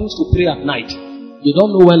have burdens to pray at night. You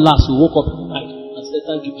don't know when last you woke up at night and said,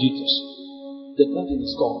 thank you, Jesus. The burden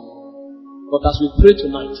is gone. But as we pray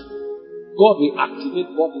tonight, God will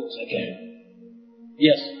activate bodies again.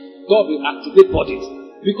 Yes, God will activate bodies.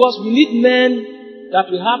 Because we need men that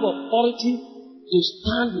will have authority to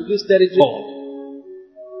stand with this territory.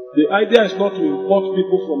 The idea is not to import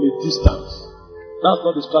people from a distance. That's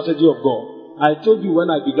not the strategy of God. I told you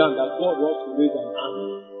when I began that God wants to raise an army.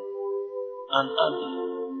 An army.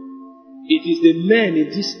 It is the men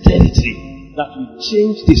in this territory that will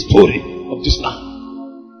change the story of this land.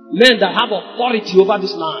 Men that have authority over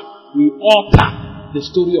this land will alter the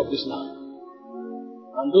story of this land.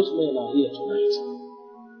 And those men are here tonight.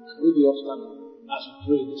 We'll be upstanding as we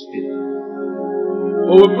pray in the Spirit.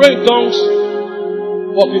 We will pray in tongues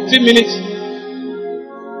for 15 minutes.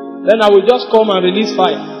 Then I will just come and release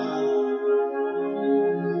fire.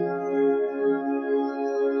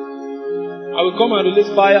 I will come and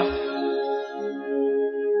release fire.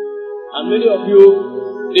 And many of you,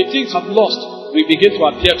 the things I've lost will begin to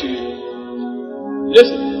appear to you.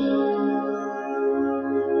 Listen.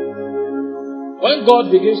 When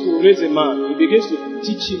God begins to raise a man, He begins to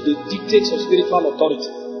teach him the dictates of spiritual authority.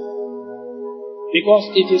 Because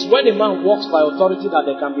it is when a man walks by authority that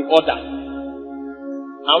there can be order.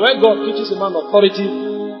 And when God teaches a man authority,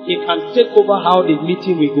 he can take over how the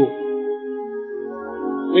meeting will go.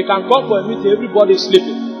 We can come for a meeting, everybody is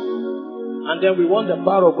sleeping. And then we want the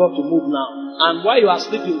power of God to move now. And while you are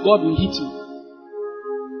sleeping, God will hit you.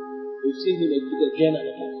 We've seen Him again and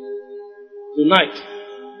again. Tonight,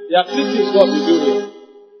 there are three things God will do here.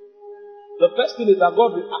 The first thing is that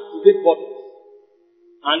God will activate bodies.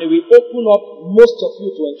 And He will open up most of you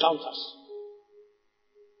to encounters.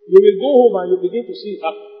 You will go home and you begin to see it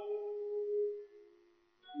happen.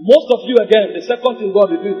 Most of you again, the second thing God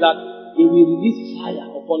will do is that He will release fire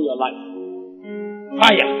upon your life.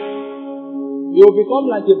 Fire. You will become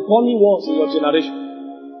like the burning ones in your generation.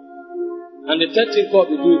 And the third thing God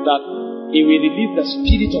will do is that He will release the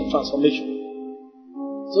spirit of transformation.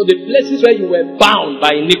 So the places where you were bound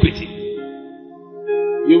by iniquity,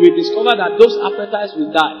 you will discover that those appetites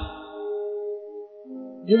will die.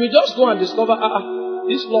 You will just go and discover,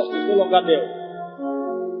 this lust is no longer there.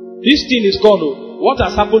 This thing is gone. What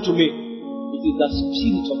has happened to me? It is the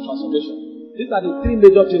spirit of transformation. These are the three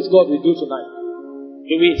major things God will do tonight.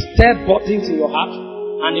 He will stir burdens in your heart,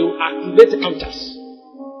 and He will activate encounters.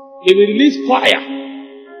 He will release fire,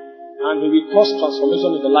 and He will cause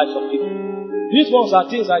transformation in the lives of people. These ones are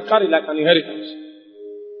things I carry like an inheritance.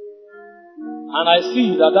 And I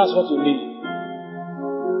see that that's what you need.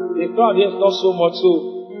 The crowd here is not so much, so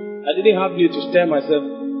I didn't have need to stir myself.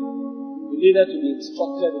 You needed to be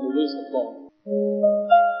instructed in the ways of God.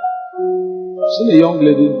 I've seen a young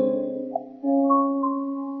lady.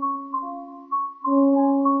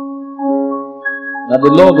 That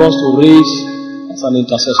the Lord wants to raise as an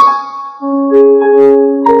intercessor.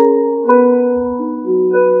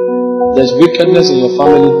 There's wickedness in your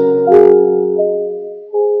family.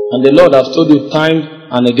 And the Lord has told you time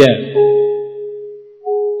and again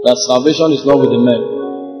that salvation is not with the men.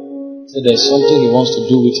 So there's something He wants to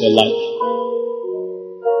do with your life.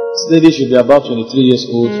 This lady should be about 23 years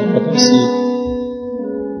old from what I see.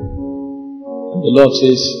 And the Lord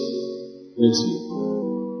says, raise you.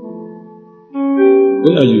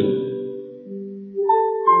 Where are you?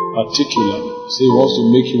 Particularly. So He wants to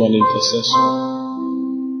make you an intercessor.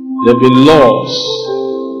 There will be laws.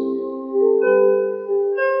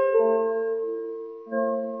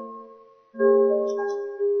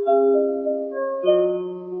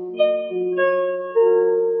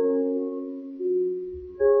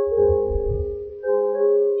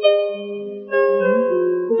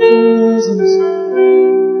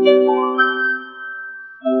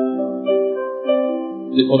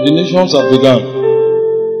 The ordinations have begun.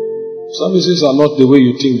 Services are not the way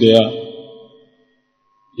you think they are.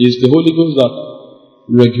 It is the Holy Ghost that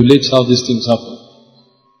regulates how these things happen.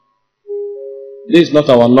 This is not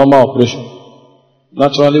our normal operation.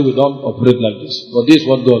 Naturally, we don't operate like this. But this is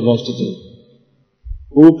what God wants to do.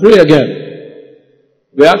 We will pray again.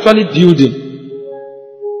 We're actually building.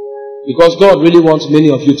 Because God really wants many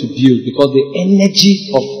of you to build. Because the energy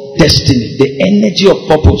of destiny, the energy of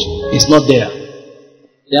purpose is not there.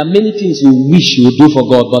 There are many things you wish you would do for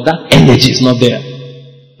God, but that energy is not there.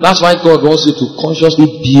 That's why God wants you to consciously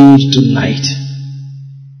build tonight.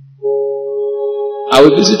 I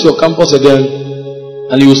will visit your campus again,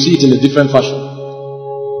 and you will see it in a different fashion.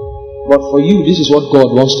 But for you, this is what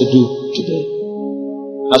God wants to do today.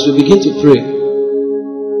 As we begin to pray,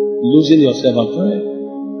 losing yourself and pray.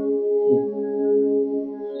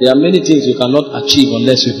 There are many things you cannot achieve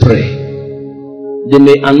unless you pray. They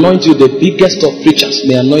may anoint you, the biggest of preachers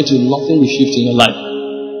may anoint you, nothing will shift in your life.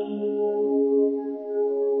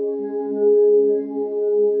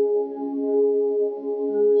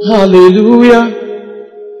 Hallelujah.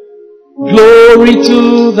 Glory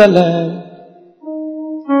to the Lamb.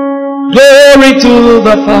 Glory to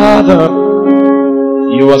the Father.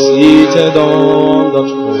 You are seated on the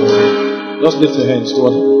throne. Just lift your hands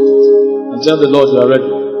toward Him and tell the Lord you are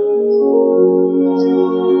ready.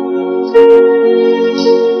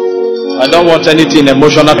 I don't want anything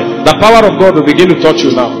emotional. The power of God will begin to touch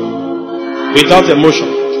you now without emotion,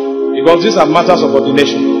 because these are matters of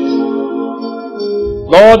ordination.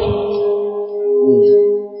 Lord,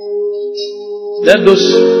 let those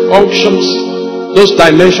functions, those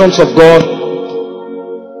dimensions of God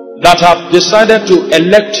that have decided to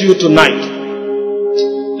elect you tonight,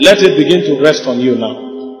 let it begin to rest on you now.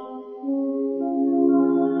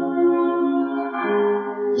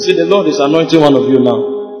 You see, the Lord is anointing one of you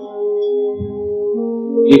now.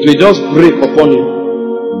 It will just break upon you.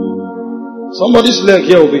 Somebody's leg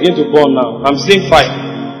here will begin to burn now. I'm seeing fire.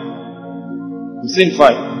 I'm seeing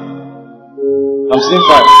fire. I'm seeing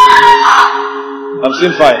fire. I'm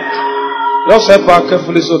seeing fire. Just step back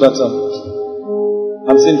carefully so that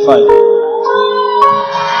I'm seeing fire.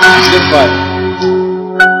 I'm seeing fire.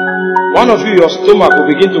 One of you, your stomach will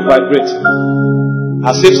begin to vibrate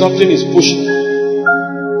as if something is pushing.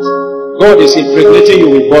 God is impregnating you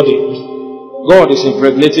with body. God is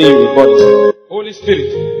impregnating you with body. Holy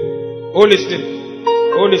Spirit, Holy Spirit,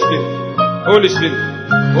 Holy Spirit, Holy Spirit,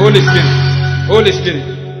 Holy Spirit, Holy Spirit,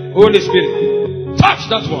 Holy Spirit. Touch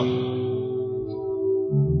that one.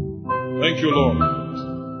 Thank you, Lord.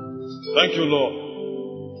 Thank you, Lord.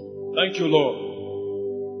 Thank you, Lord.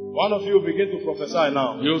 One of you will begin to prophesy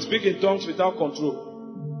now. You will speak in tongues without control.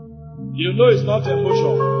 You know it's not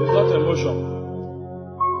emotion. It's not emotion.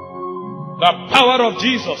 The power of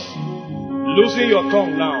Jesus. Losing your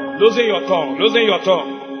tongue now. Losing your tongue. Losing your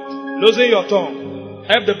tongue. Losing your tongue.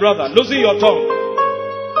 Help the brother. Losing your tongue.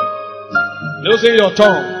 Losing your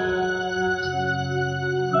tongue.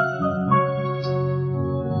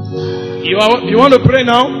 You want to pray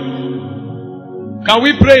now? Can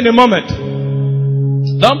we pray in a moment?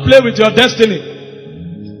 Don't play with your destiny.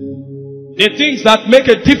 The things that make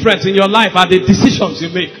a difference in your life are the decisions you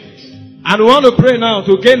make. And we want to pray now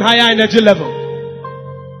to gain higher energy level,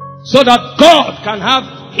 so that God can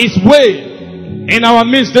have His way in our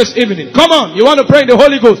midst this evening. Come on, you want to pray in the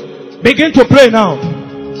Holy Ghost? Begin to pray now.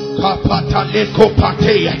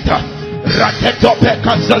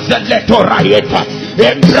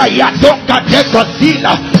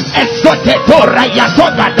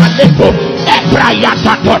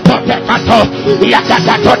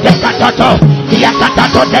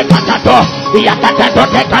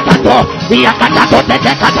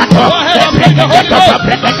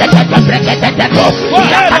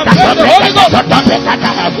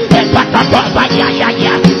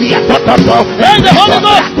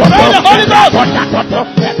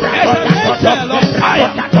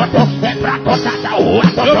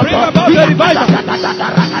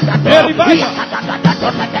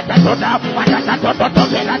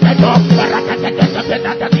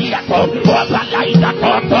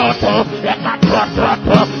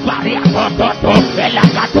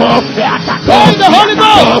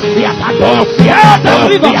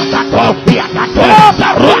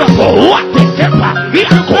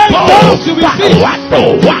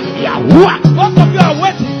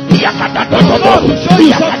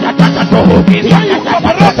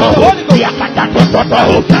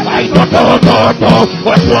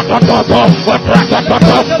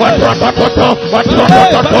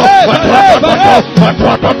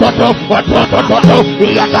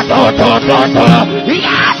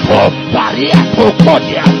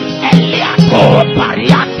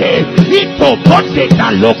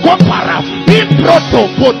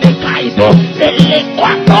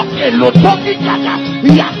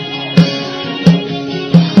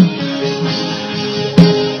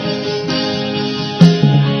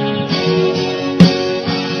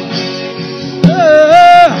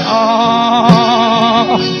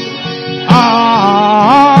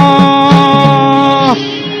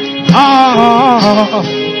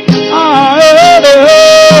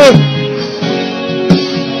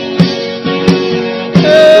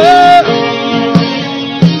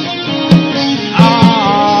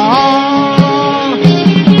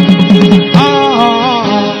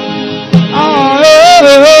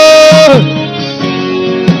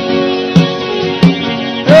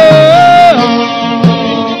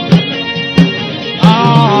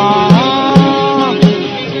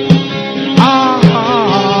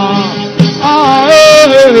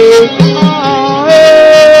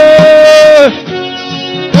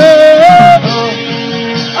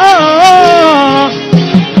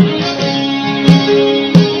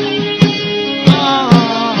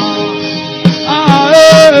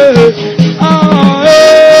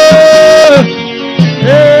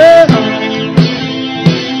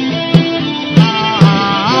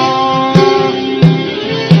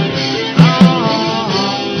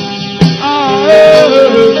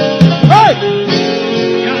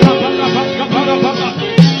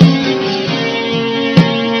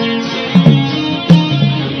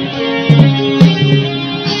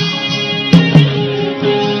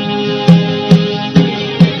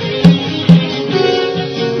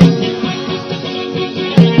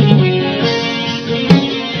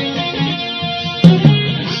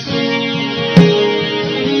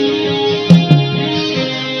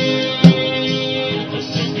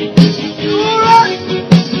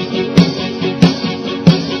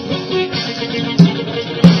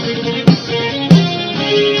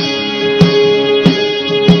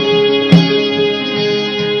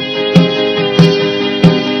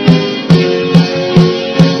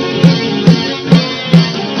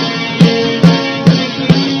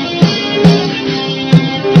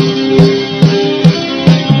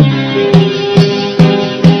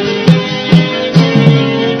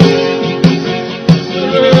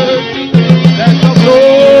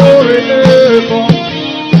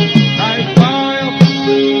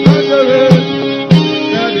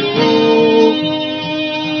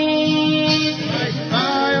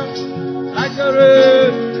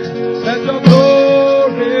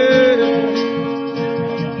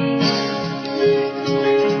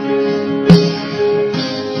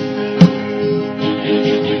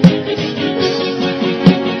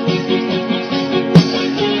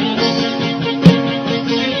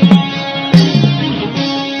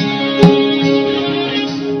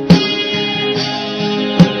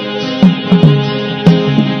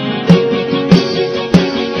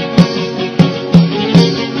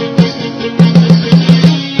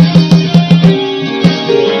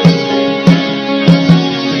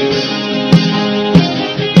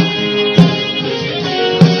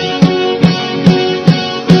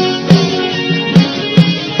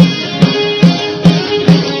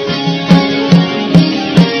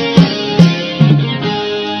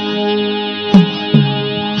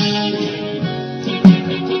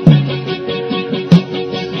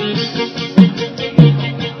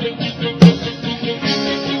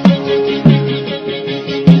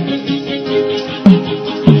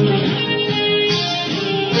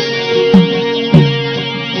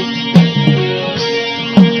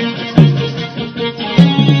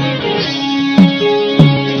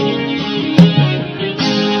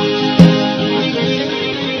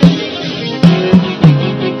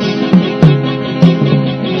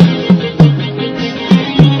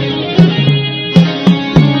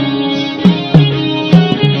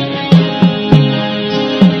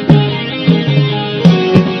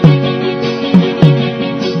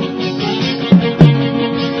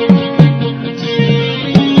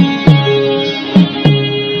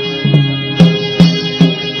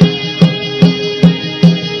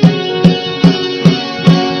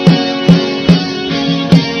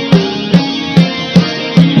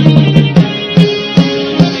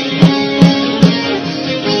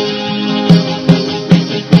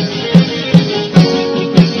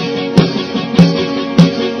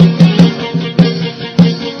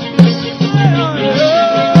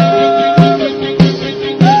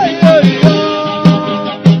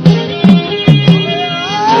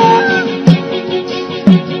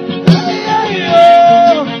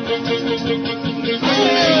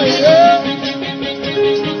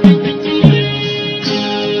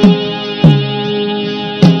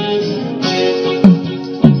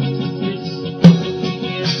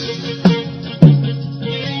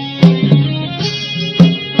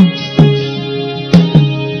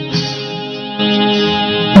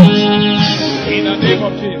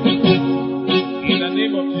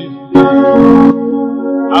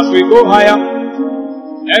 As we go higher,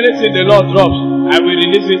 anything the Lord drops, I will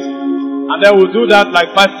release it. And then we'll do that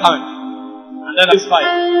like 5 times. And then it's 5.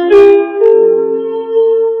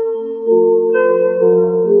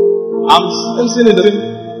 I'm sensing in the room.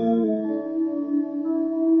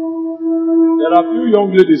 There are a few young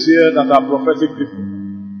ladies here that are prophetic people.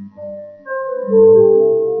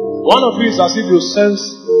 One of you is as if you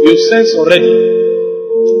sense already.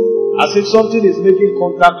 As if something is making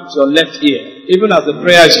contact with your left ear, even as the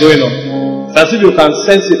prayer is going on. It's as if you can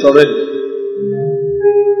sense it already.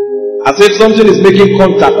 As if something is making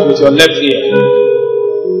contact with your left ear.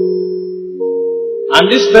 And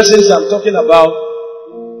these persons I'm talking about,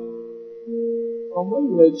 from when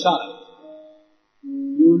you were a child,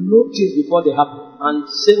 you noticed before they happen, and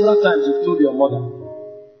several times you told your mother.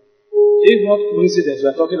 If not coincidence we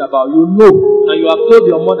are talking about, you know, and you have told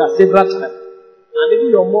your mother several times. And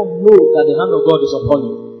even your mom knows that the hand of God is upon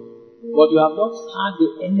you. But you have not had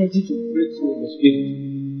the energy to break through in the spirit.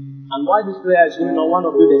 And while this prayer is going on, one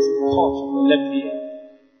of you is caught on the left ear.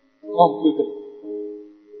 Come quickly.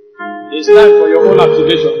 It's time for your own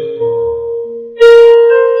activation.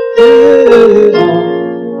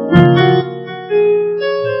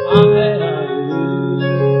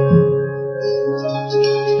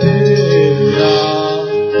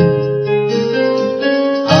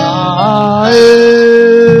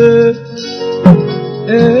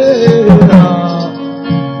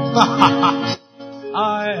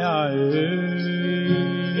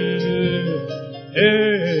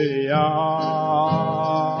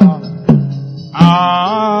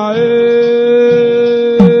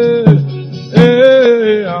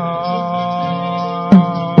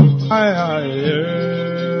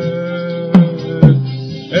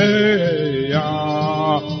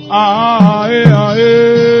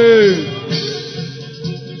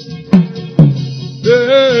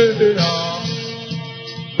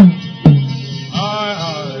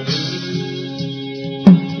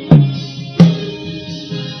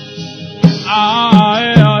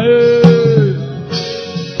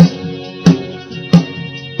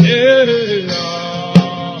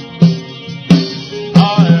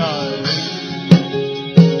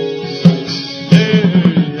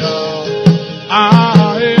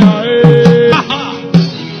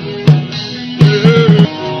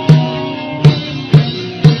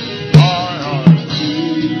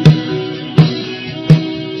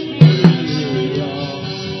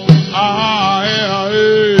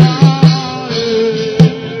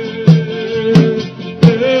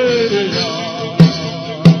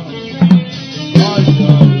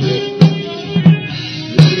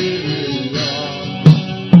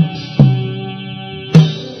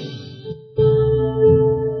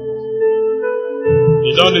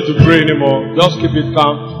 To pray anymore. Just keep it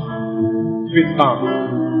calm. Keep it calm.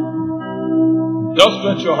 Just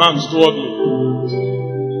stretch your hands toward me.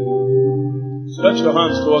 Stretch your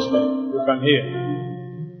hands towards me. You can hear.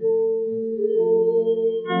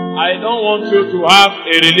 I don't want you to have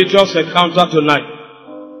a religious encounter tonight.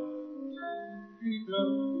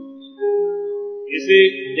 You see,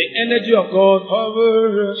 the energy of God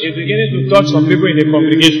is beginning to touch some people in the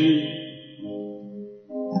congregation.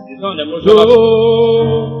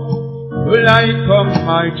 Will I come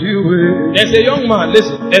my way? There's a young man,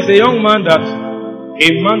 listen, there's a young man that a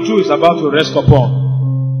mantle is about to rest upon.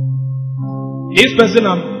 This person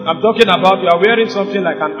I'm talking about, you are wearing something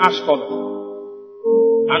like an ash color.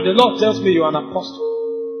 And the Lord tells me you are an apostle.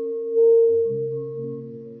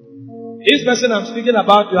 This person I'm speaking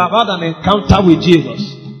about, you have had an encounter with Jesus.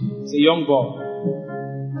 It's a young boy.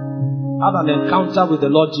 Had an encounter with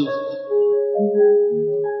the Lord Jesus.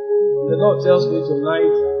 The Lord tells me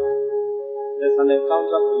tonight there's an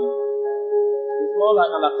encounter for you. It's more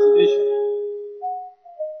like an activation.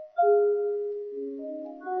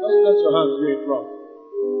 Just let your hands be in front.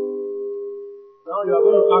 Now you are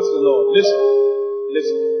going to ask the Lord, listen.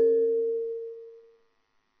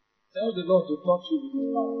 Tell the Lord to touch you with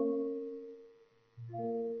his power.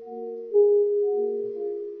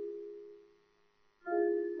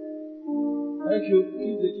 Thank you.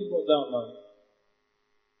 Keep the keyboard down, man.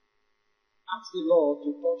 Ask the Lord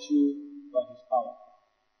to touch you by his power.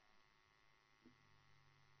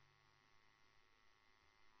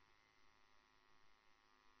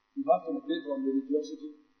 You have to break from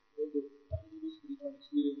religiosity into tangible spiritual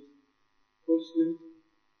experience. Holy Spirit,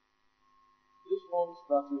 these ones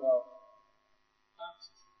that you have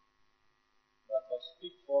asked, that I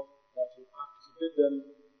speak for, that you activate them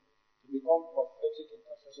to become prophetic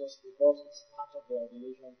intercessors because it's part of their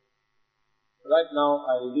revelation. Right now,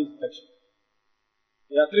 I release action.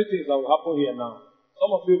 There are three things that will happen here now.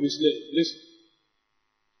 Some of you will be slaves. Listen.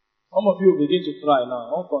 Some of you will begin to cry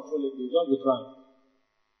now. Uncontrollably. You'll just be crying.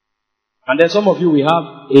 And then some of you will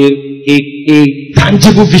have a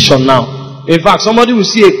tangible vision now. In fact, somebody will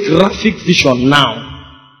see a graphic vision now.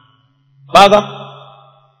 Father,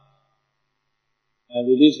 I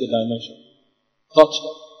release the dimension. Touch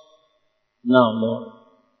them. Now, Lord.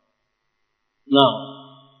 Now.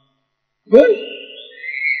 Well,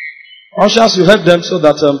 ushers, you help them so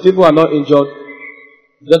that people are not injured.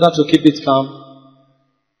 Better to keep it calm.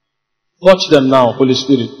 Touch them now, Holy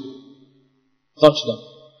Spirit. Touch them.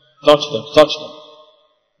 Touch them. Touch them.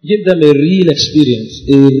 Give them a real experience.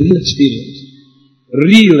 A real experience.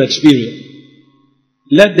 Real experience.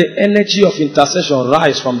 Let the energy of intercession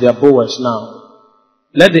rise from their bowels now.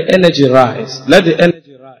 Let the energy rise. Let the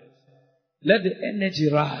energy rise. Let the energy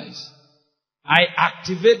rise. I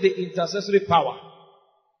activate the intercessory power.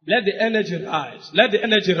 Let the energy rise. Let the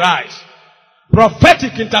energy rise.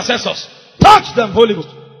 Prophetic intercessors. Touch them, Holy Ghost.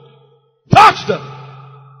 Touch them.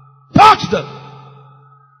 Touch them.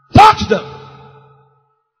 Touch them.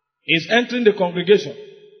 He's entering the congregation.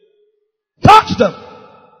 Touch them.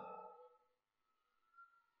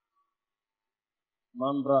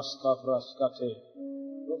 Mambraskavraskate.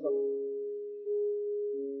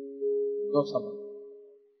 Go somewhere.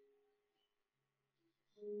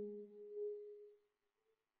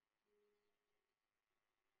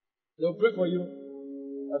 They'll pray for you.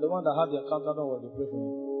 And the one that had the encounter, don't worry, they'll pray for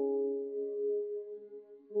you.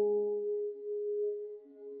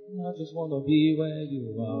 I just want to be where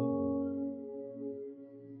you are.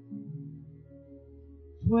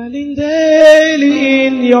 Dwelling daily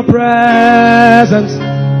in your presence.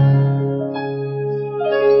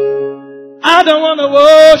 I don't want to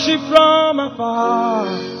worship from afar.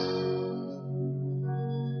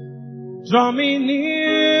 Draw me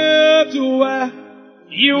near to where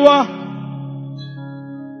you are.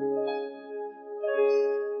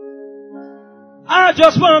 I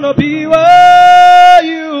just want to be where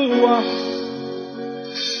you are.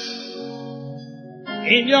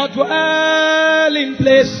 In your dwelling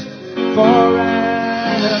place forever.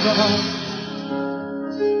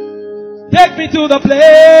 Take me to the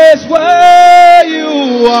place where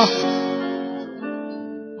you are.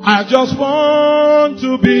 I just want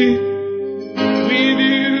to be with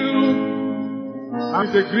you.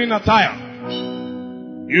 I'm the green attire.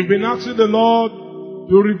 You've been asking the Lord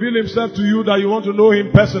to reveal himself to you, that you want to know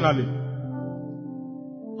him personally.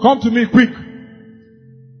 Come to me quick.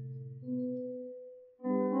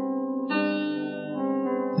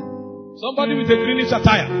 Somebody with a greenish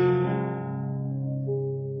attire.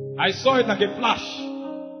 I saw it like a flash.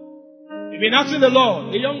 You've been asking the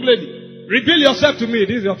Lord, a young lady, reveal yourself to me.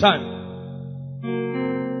 This is your time.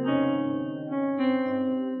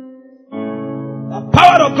 The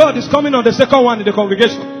power of God is coming on the second one in the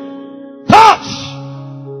congregation. Touch!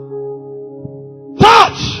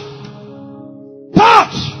 Touch!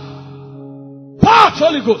 Touch! Touch,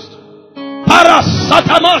 Holy Ghost.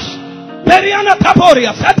 Parasatamash. Periana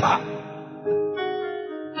taporia seta.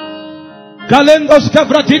 Galendos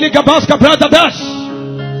Kavratili Gabaska Bradabash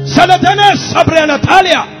Saladenes Sabria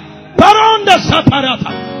Natalia Baronda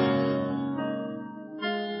Saparata.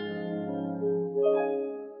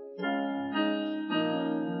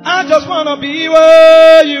 I just want to be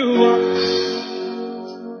where you are,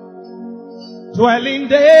 dwelling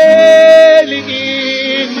daily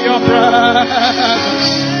in your presence.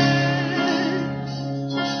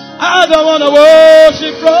 I don't want to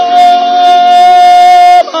worship from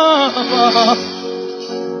afar.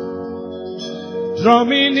 Draw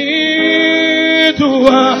me near to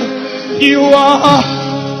where you are.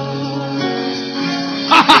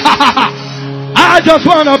 I just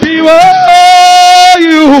want to be where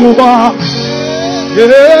you are.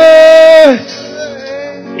 Yeah.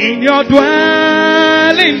 In your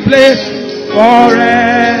dwelling place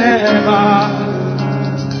forever.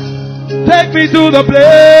 Take me to the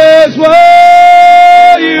place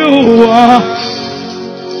where you are.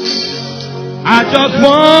 I just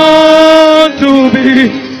want to be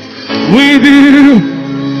with you.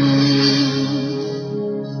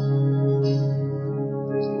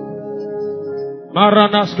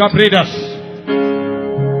 Maranas Capridas.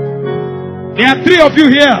 There are 3 of you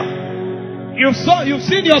here. You've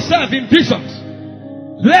seen yourself in visions,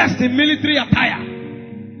 dressed in military attire.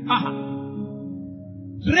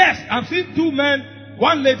 Dressed. I've seen 2 men,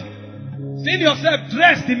 1 lady. Seen yourself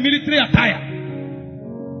dressed in military attire.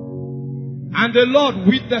 And the Lord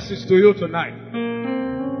witnesses to you tonight.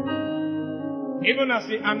 Even as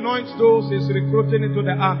He anoints those He's recruiting into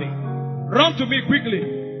the army. Run to me quickly.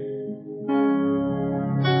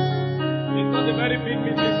 It's not a very big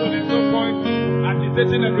meeting, so there's no point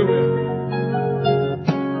agitating everywhere.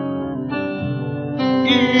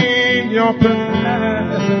 In your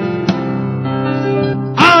presence,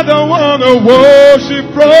 I don't want to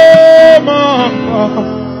worship from afar.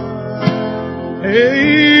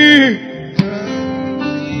 Hey,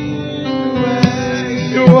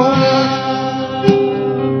 you are.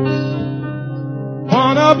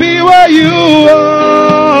 Wanna be where you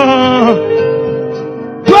are,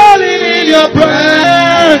 dwelling in your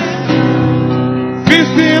presence,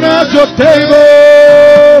 feasting at your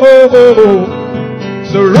table,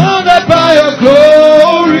 surrounded by your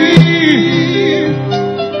glory.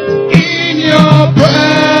 In your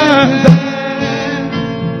presence,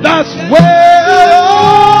 that's where I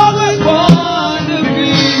always want to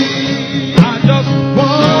be. I just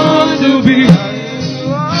want to be.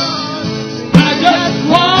 I just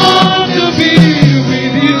want to be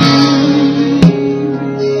with you.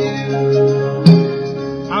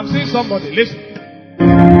 I'm seeing somebody, listen.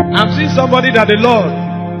 I'm seeing somebody that the Lord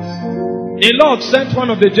sent one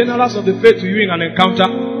of the generals of the faith to you in an encounter.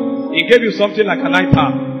 He gave you something like an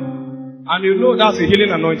iPad. And you know that's a healing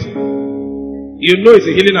anointing. You know it's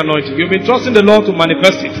a healing anointing. You've been trusting the Lord to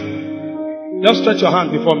manifest it. Just stretch your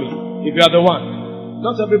hand before me. If you are the one.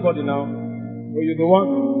 Not everybody now. Are you the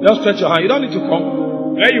one? Just stretch your hand. You don't need to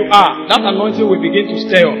come. Where you are, that anointing will begin to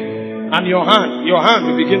stir up. And your hand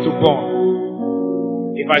will begin to burn.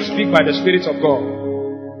 If I speak by the Spirit of God,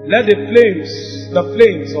 let the flames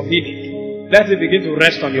of healing, let it begin to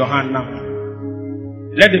rest on your hand now.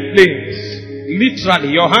 Let the flames,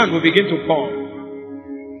 literally, your hand will begin to burn.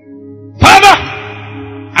 Father,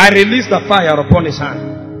 I release the fire upon his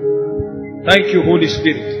hand. Thank you, Holy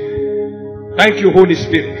Spirit. Thank you, Holy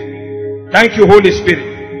Spirit. Thank you, Holy Spirit.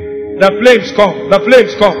 The flames come. The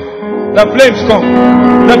flames come. The flames come.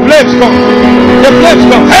 The flames come. The flames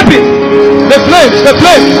come. Help it. The flames. The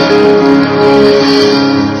flames.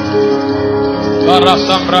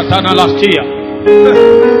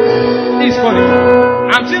 It's funny.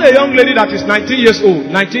 I'm seeing a young lady that is 19 years old.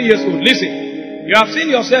 19 years old. Listen. You have seen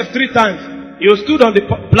yourself 3 times. You stood on the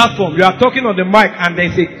platform. You are talking on the mic and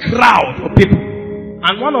there's a crowd of people.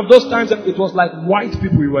 And one of those times it was like white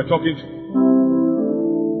people you were talking to.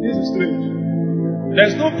 This is strange.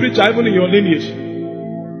 There's no preacher even in your lineage.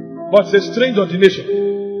 But it's a strange ordination.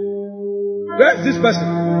 Where is this person?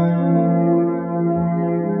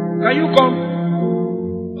 Can you come?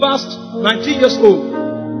 Fast, 19 years old.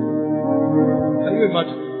 Can you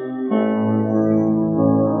imagine?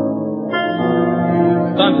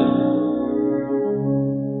 Standing.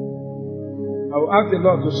 I will ask the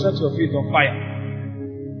Lord to set your feet on fire.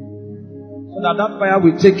 So that fire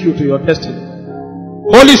will take you to your destiny.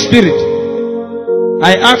 Holy Spirit,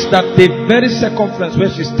 I ask that the very circumference where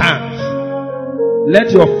she stands,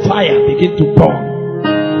 let your fire begin to burn.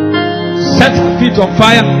 Set her feet on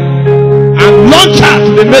fire and launch her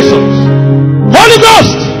to the nations. Holy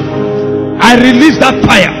Ghost, I release that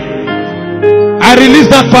fire. I release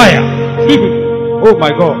that fire. Oh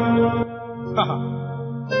my God.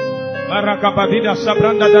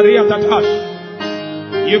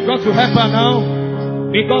 You've got to help her now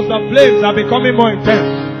because the flames are becoming more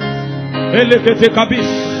intense. Elekete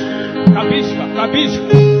kabish, kabish, kabish,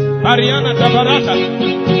 Ariana Tabarata.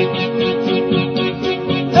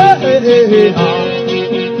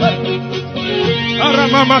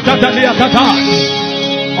 Aramama Katalia Tata.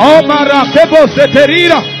 Omara Kebo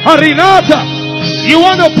Seterira Harinata. You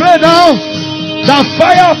want to pray now? The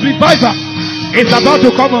fire of revival is about to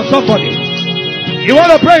come on somebody. You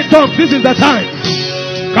want to pray in tongues? This is the time.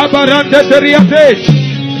 Kabarante Teriatesh.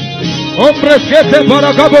 Ombreskete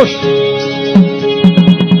Baragabosh.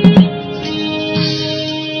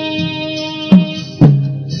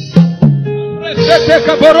 Ombreskete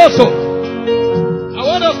Kaboroso. I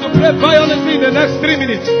want us to pray violently in the next 3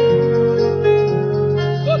 minutes.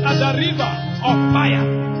 So that the river of fire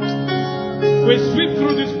will sweep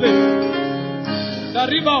through this place. The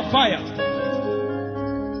river of fire.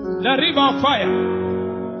 The river of fire.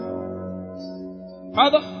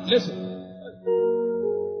 Father, listen.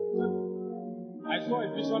 I saw a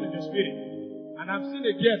vision in the spirit. And I'm seeing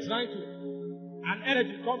a girl trying to. An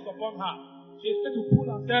energy comes upon her. She's trying to pull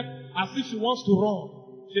herself as if she wants to run.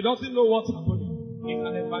 She doesn't know what's happening. It's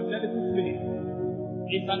an evangelical flame.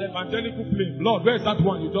 It's an evangelical flame. Lord, where is that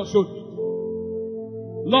one you just showed me?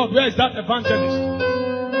 Lord, where is that evangelist?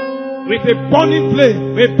 With a burning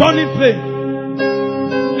flame. A burning flame.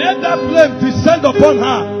 Let that flame descend upon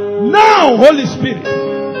her. Now, Holy Spirit.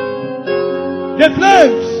 The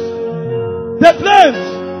flames. The flames.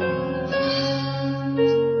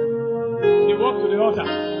 She walked to the altar.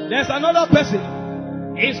 There's another person.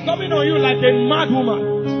 He's coming on you like a mad woman.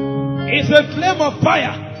 It's a flame of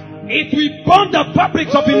fire. It will burn the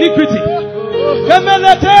fabrics of iniquity.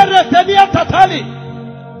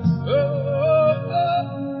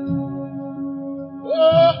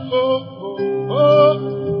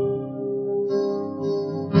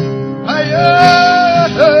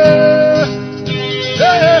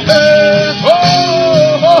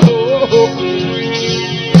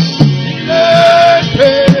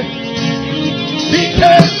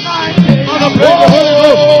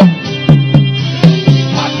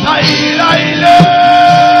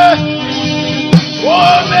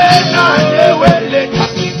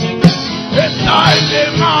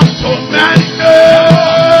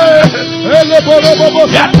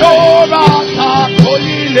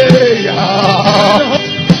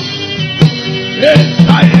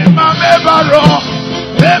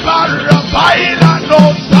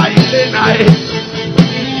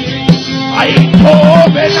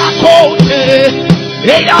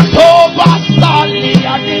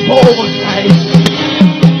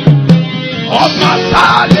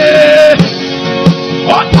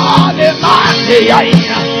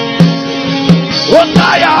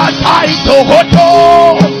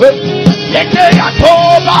 Eke ya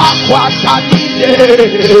toba kwa tanide.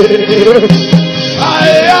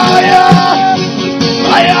 Ay ay ay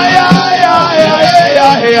ay ay ay ay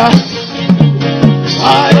ay ay.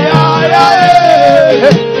 Ay ay ay.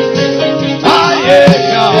 Ay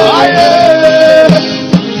ay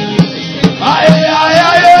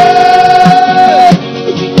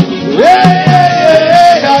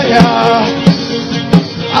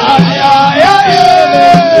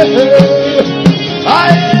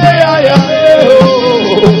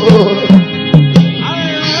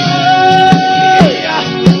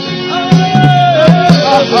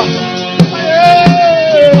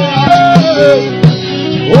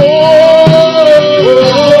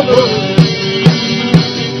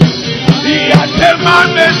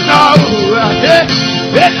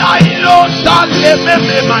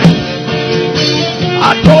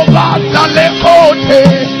Atoba Salekote,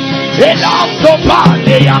 Elasopa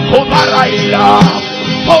de Yakobaraila.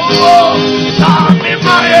 Oh, Sami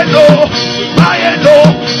Maelo,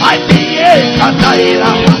 I be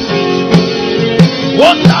Kataila.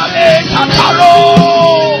 Wotale Kataro,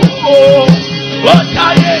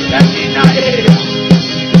 Wotaye Katinae,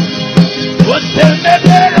 Wotembe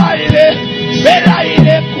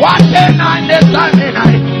Beraile, Quatena and the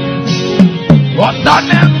Sanenai. What an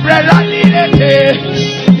umbrella lilete,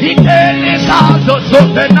 itele kazo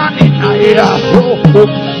sopenani naya.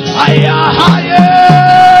 Aya aya,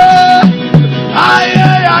 aya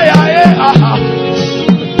aya aya,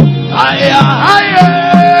 aya aya.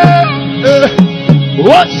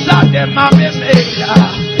 What's that the mame meya?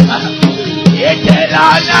 Itela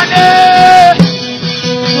nane.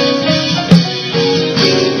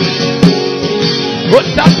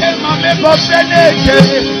 What's that the mame bofeneke?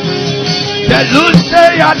 The Luce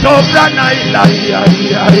ya dobra na ila ya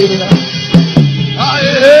ya ya.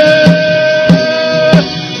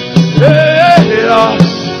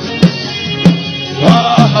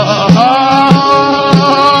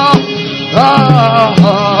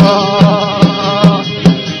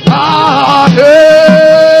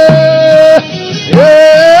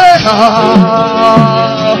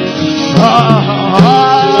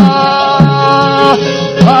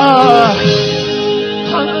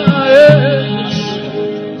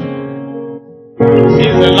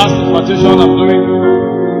 Impartation I'm doing.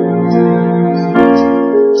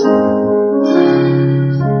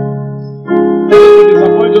 To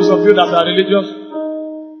disappoint those of you that are religious.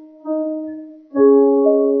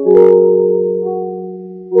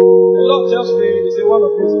 The Lord tells me, He said, one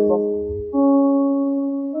of you is a prophet.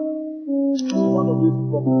 One of you is a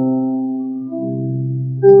prophet.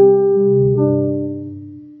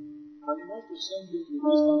 And He wants to send you to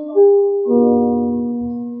this land.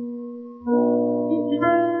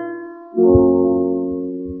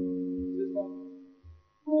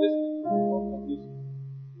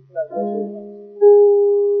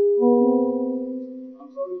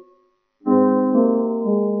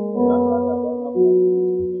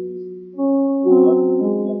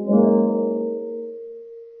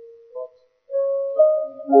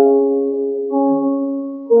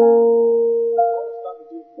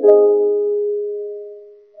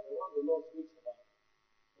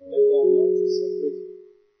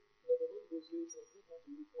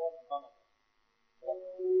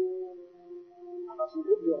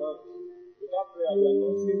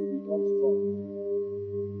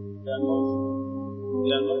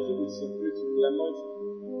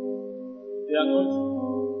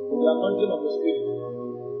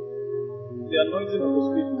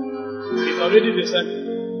 Already descended.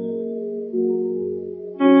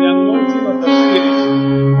 The anointing of the Spirit.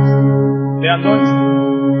 The anointing.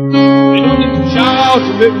 We don't need to shout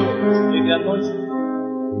to make noise. In the anointing,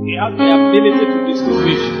 He has the ability to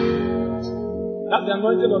distinguish. That's the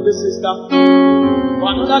anointing of this sister.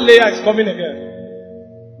 But another layer is coming again.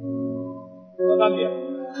 Another layer.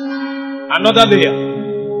 Another layer.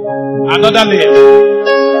 Another layer.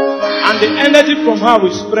 And the energy from her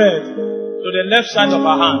will spread to the left side of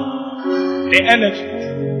her hand. The energy,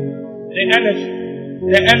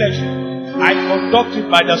 I conduct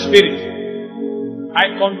it by the Spirit.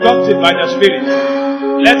 I conduct it by the Spirit.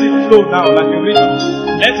 Let it flow now like a river.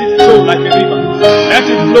 Let it flow like a river. Let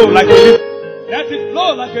it flow like a river. Let it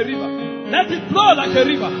flow like a river. Let it flow like a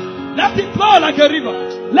river. Let it flow like a river.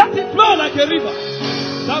 Let it flow like a river.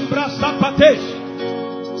 Sambra Sapatesh.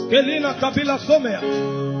 Kelina Kabila Somea.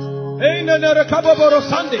 Eina Nerekaboboro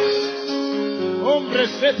Sunday. Ombre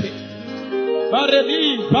Seti.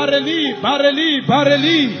 Barely.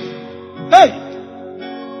 Hey!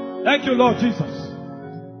 Thank you, Lord Jesus.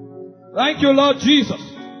 Thank you, Lord Jesus.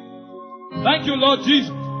 Thank you, Lord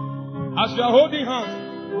Jesus. As you are holding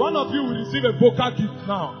hands, one of you will receive a vocal gift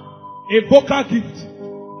now. a vocal gift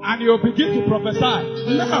and you begin to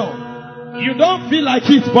prophesy. Now, you don't feel like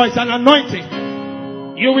it, but it's an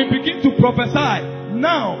anointing. You will begin to prophesy.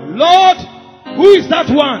 Now, Lord, who is that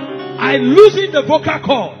one? I loosen the vocal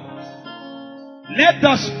cord. Let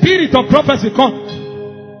the spirit of prophecy come.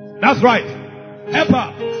 That's right.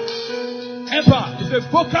 Epa. Epa is a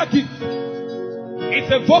vocal gift.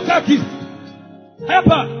 It's a vocal gift.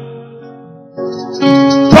 Epa.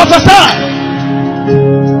 Prophesy.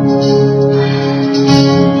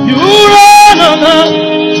 You run on.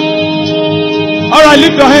 Alright,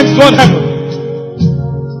 lift your hands toward heaven.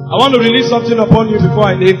 I want to release something upon you before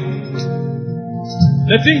I leave.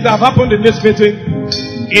 The things that have happened in this meeting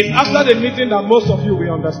is after the meeting that most of you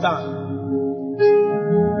will understand.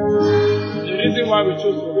 The reason why we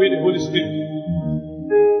chose to obey the Holy Spirit.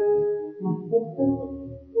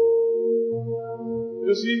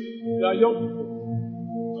 You see, you are young people.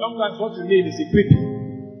 Sometimes what you need is equipping.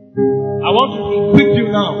 I want to equip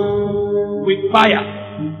you now with fire.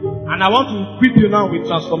 And I want to equip you now with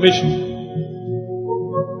transformation.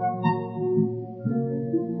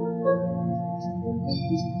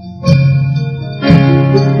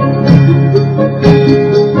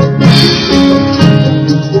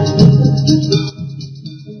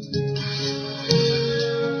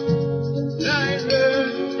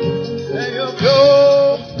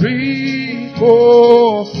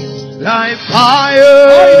 Like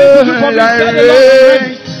fire, like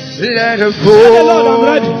rain, let it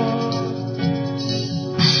fall.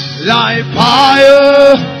 Like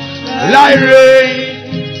fire, like rain,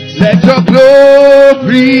 let your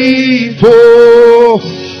glory fall.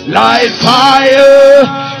 Like fire,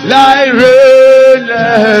 like rain,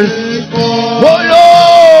 let it fall. Oh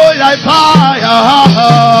Lord, like fire,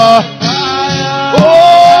 oh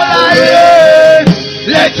like rain,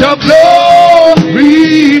 let your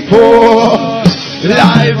glory fall.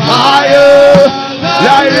 Like fire,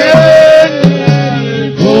 like rain,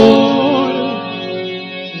 fall.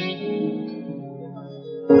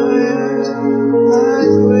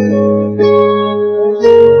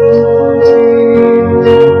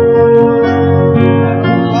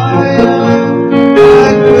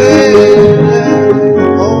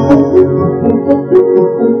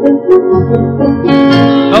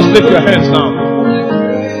 Let's lift your hands now.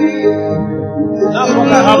 That's what I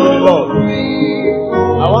have with the Lord.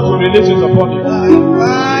 I want to release it upon you.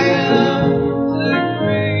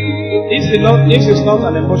 This is not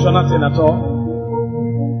an emotional thing at all.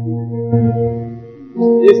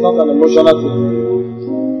 This is not an emotional thing.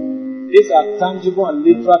 These are tangible and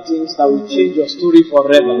literal things that will change your story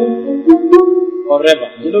forever. Forever.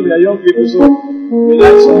 You know, we are young people, so we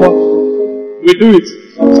like so much. We do it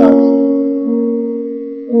sometimes.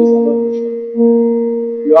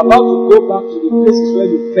 You are about to go back to the places where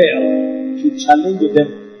you fell to challenge the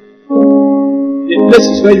devil. The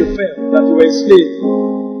places where you fell, that you were enslaved.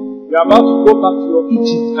 You are about to go back to your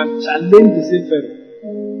Egypt and challenge the same Pharaoh.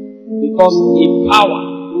 Because a power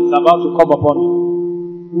is about to come upon you.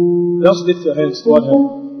 Just lift your hands toward heaven.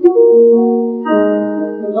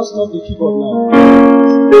 Just stop the keyboard now.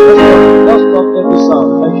 Just stop every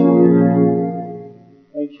sound. Thank you.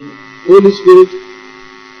 Thank you. Holy Spirit,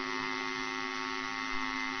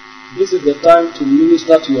 this is the time to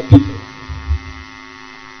minister to your people.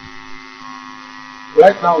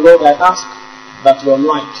 Right now, Lord, I ask that your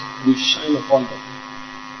light will shine upon them.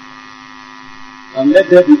 And let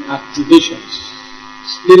there be activations,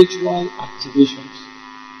 spiritual activations.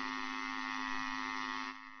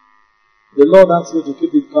 The Lord asks me to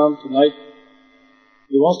keep it calm tonight.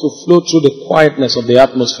 He wants to flow through the quietness of the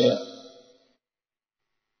atmosphere.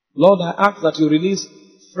 Lord, I ask that you release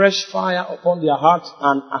fresh fire upon their hearts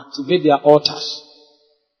and activate their altars.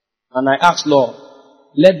 And I ask, Lord,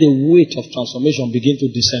 let the weight of transformation begin to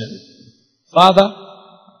descend. Father,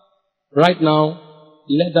 right now,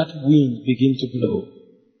 let that wind begin to blow.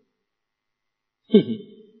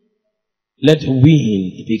 Let the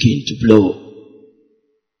wind begin to blow.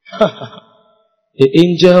 The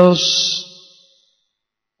angels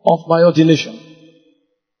of my ordination,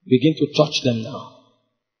 begin to touch them now.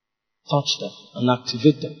 Touch them and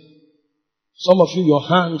activate them. Some of you, your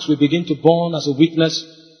hands will begin to burn as a witness.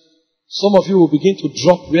 Some of you will begin to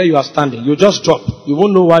drop where you are standing. You just drop. You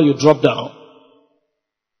won't know why you drop down.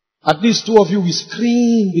 At least two of you will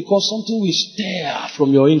scream because something will stir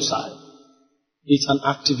from your inside. It's an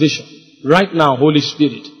activation. Right now, Holy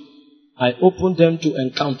Spirit, I open them to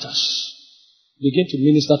encounters. Begin to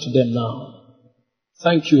minister to them now.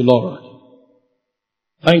 Thank you, Lord.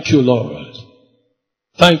 Thank you, Lord.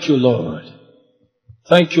 Thank you, Lord.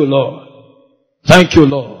 Thank you, Lord. Thank you,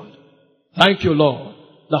 Lord. Thank you, Lord.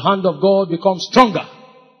 The hand of God becomes stronger.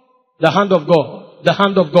 The hand of God. The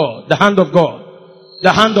hand of God. The hand of God.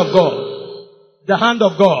 The hand of God. The hand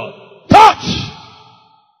of God. Touch!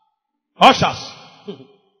 Ushers.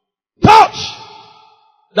 Touch!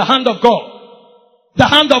 The hand of God. The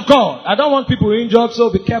hand of God. I don't want people injured,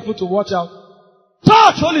 so be careful to watch out.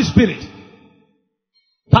 Touch, Holy Spirit.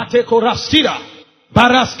 Patekoraskira.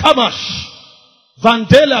 Baraskamash.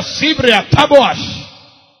 Vandela Sibria Taboash.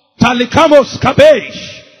 Talikamos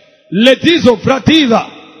Kabeish. Ledizo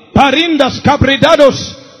Vradiva. Parindas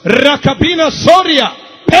Cabridados. Rakabina Soria.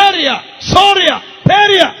 Peria. Soria.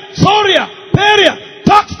 Peria. Soria. Peria.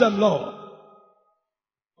 Touch them, Lord.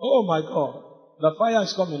 Oh my God. The fire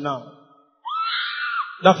is coming now.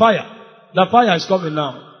 The fire. The fire is coming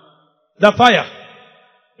now. The fire.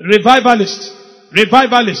 Revivalist.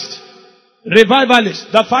 Revivalist.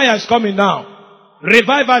 Revivalist. The fire is coming now.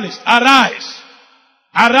 Revivalist. Arise.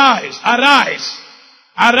 Arise. Arise.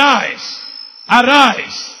 Arise.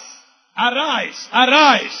 Arise. Arise.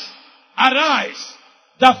 Arise. Arise.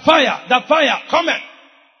 The fire. The fire coming.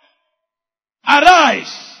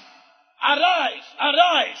 Arise. Arise.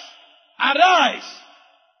 Arise. Arise.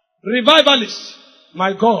 Revivalist.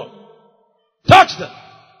 My God. Touch them.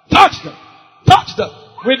 Touch them. Touch them.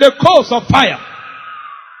 With the coals of fire.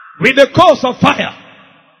 With the coals of fire.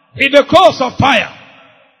 With the coals of fire.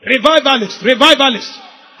 Revivalist. Revivalist.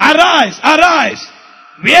 Arise. Arise.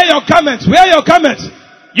 Wear your garments. Wear your garments.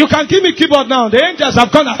 You can give me keyboard now. The angels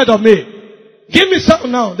have gone ahead of me. Give me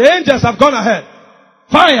sound now. The angels have gone ahead.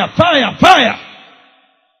 Fire. Fire. Fire.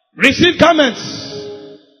 Receive garments.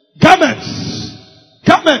 Garments.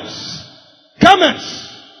 Garments. Garments.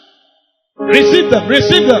 Receive them.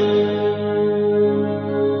 Receive them.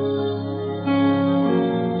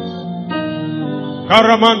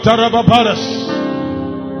 Karamantarabaparas.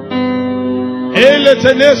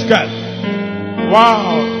 Eleteneska.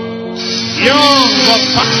 Wow.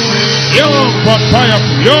 Young but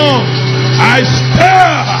powerful. Young. I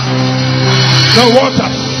stir the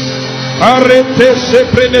waters. Arete se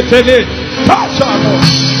prenetene. Touch our Lord.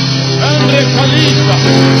 Andre Kalisa.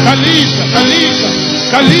 Kalisa. Kalisa.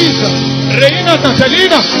 Kalisa. Reina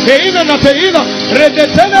Natelina. Reina Natelina.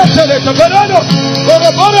 Redetena Seleta Barano.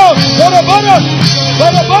 Boroboros. Boroboros.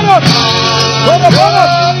 Boroboros.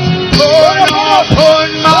 Boroboros.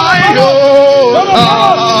 On my own.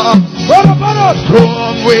 Boroboros.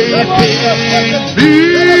 From within me.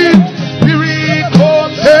 Spirit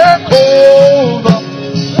come take over.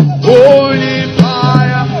 Holy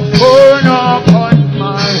fire burn upon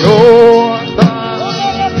my altar.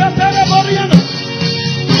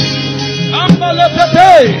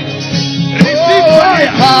 Receive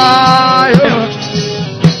fire.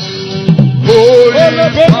 Holy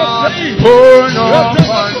fire burn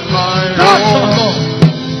upon my altar.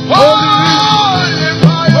 Holy fire. Holy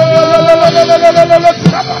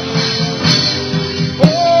fire.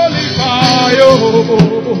 Holy fire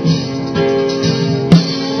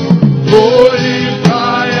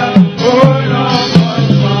burn upon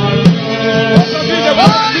my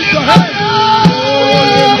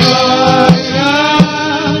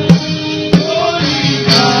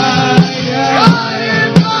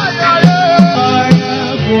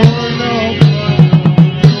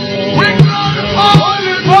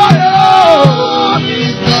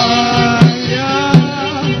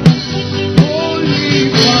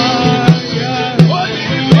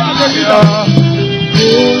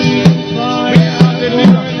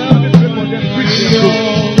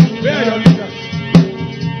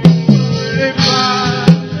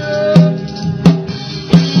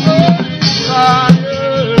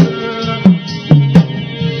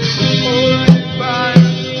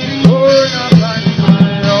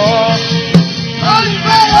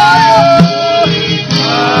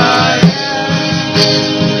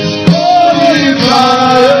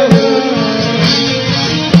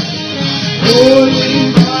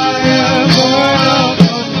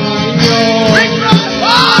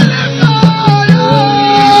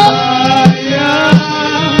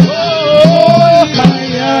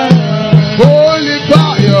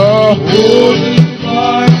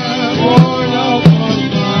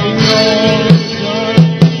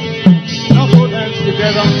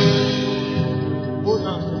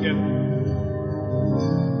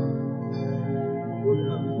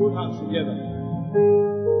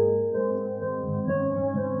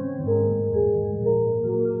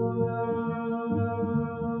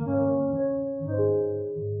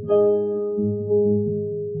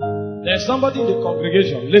There's somebody in the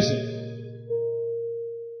congregation. Listen.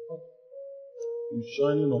 It's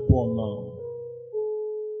shining upon now.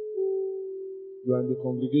 You are in the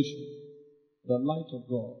congregation. The light of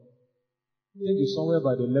God I think it's somewhere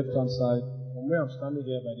by the left-hand side. From where I'm standing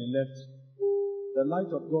here by the left, the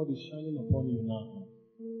light of God is shining upon you now.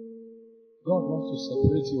 God wants to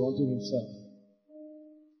separate you unto Himself.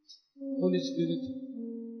 Holy Spirit,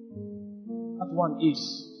 that one is.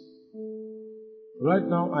 Right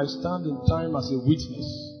now, I stand in time as a witness.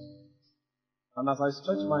 And as I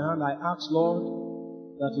stretch my hand, I ask,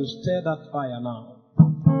 Lord, that you stir that fire now.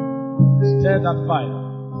 Stir that fire.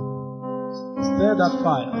 Stir that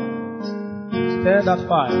fire. Stir that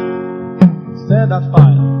fire. Stir that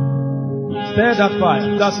fire. Stir that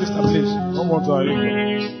fire. That sister, please. Come on to our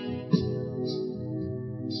area.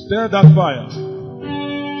 Stir that fire.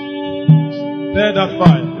 Stir that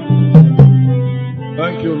fire.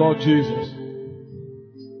 Thank you, Lord Jesus.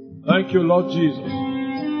 Thank you, Lord Jesus.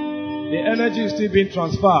 The energy is still being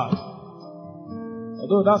transferred.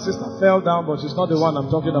 Although that sister fell down, but she's not the one I'm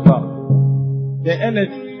talking about. The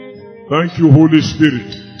energy. Thank you, Holy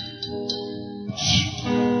Spirit.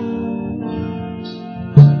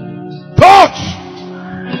 Touch!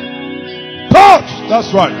 Touch!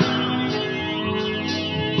 That's right.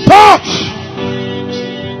 Touch!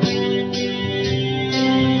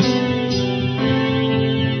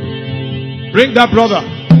 Bring that brother.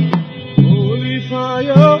 Holy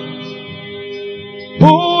fire.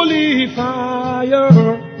 Holy fire.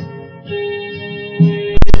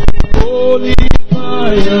 Holy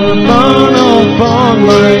fire. Burn upon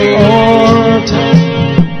my altar.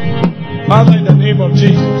 Father, in the name of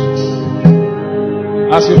Jesus,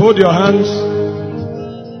 as you hold your hands,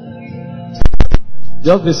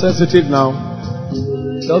 just be sensitive now.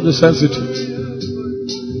 Just be sensitive.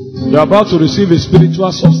 You're about to receive a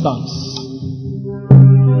spiritual substance.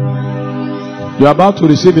 You're about to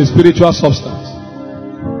receive a spiritual substance.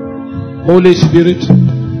 Holy Spirit,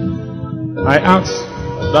 I ask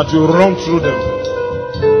that you run through them.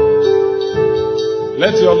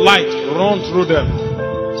 Let your light run through them.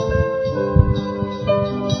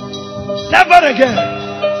 Never again.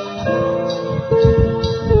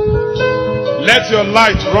 Let your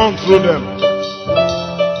light run through them.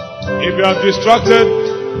 If you are distracted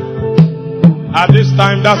at this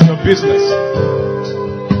time, that's your business.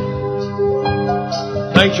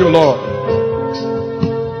 Thank you, Lord.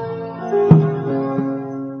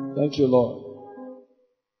 Thank you, Lord.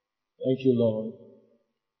 Thank you, Lord.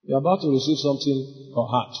 You're about to receive something for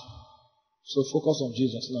heart. So focus on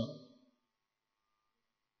Jesus now.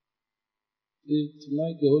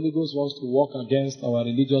 Tonight the Holy Ghost wants to walk against our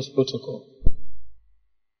religious protocol.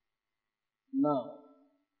 Now,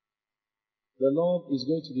 the Lord is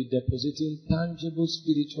going to be depositing tangible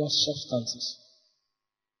spiritual substances.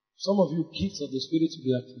 Some of you, gifts of the Spirit will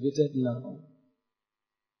be activated now.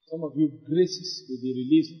 Some of you, graces will be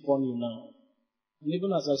released upon you now. And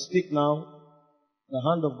even as I speak now, the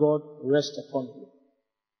hand of God rests upon you.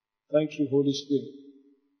 Thank you, Holy Spirit.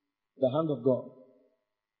 The hand of God.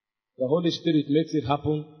 The Holy Spirit makes it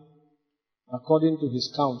happen according to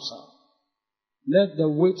His counsel. Let the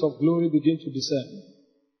weight of glory begin to descend.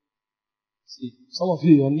 See, some of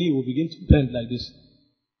you, your knee will begin to bend like this.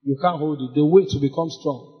 You can't hold it. The weight will become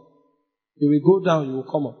strong. You will go down, you will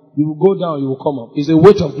come up. You will go down, you will come up. It's a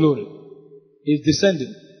weight of glory. It's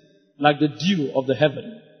descending like the dew of the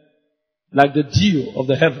heaven. Like the dew of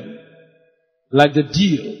the heaven. Like the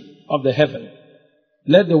dew of the heaven.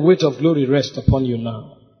 Let the weight of glory rest upon you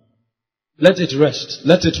now. Let it rest.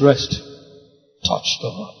 Let it rest. Touch,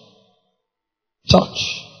 God. Touch.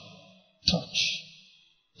 Touch.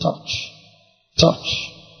 Touch.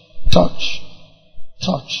 Touch. Touch.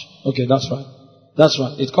 Touch. Okay, that's right. That's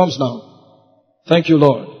right. It comes now. Thank you,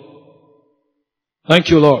 Lord. Thank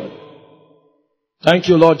you, Lord. Thank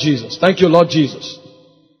you, Lord Jesus. Thank you, Lord Jesus.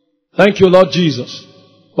 Thank you, Lord Jesus.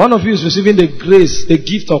 One of you is receiving the grace, the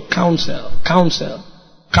gift of counsel. Counsel.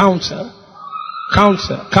 Counsel.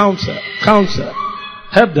 Counsel. Counsel. Counsel.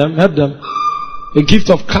 Help them. Help them. The gift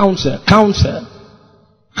of counsel. Counsel.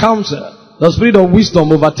 Counsel. The spirit of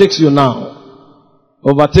wisdom overtakes you now.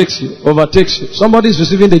 Overtakes you. Overtakes you. Somebody is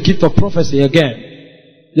receiving the gift of prophecy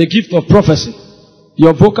again. The gift of prophecy.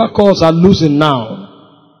 Your vocal cords are losing now.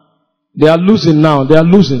 They are losing now. They are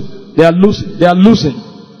losing. They are losing. They are losing.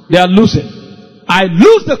 They are losing. I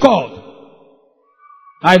lose the cord.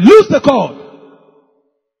 I lose the cord.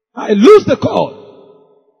 I lose the cord.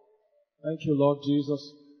 Thank you, Lord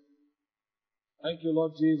Jesus. Thank you,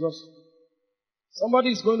 Lord Jesus.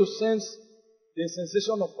 Somebody is going to sense the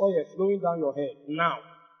sensation of oil flowing down your head now.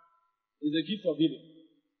 It's the gift of healing.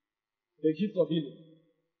 The gift of healing.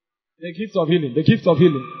 The gift of healing. The gift of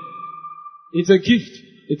healing. It's a gift.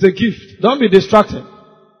 It's a gift. Don't be distracted.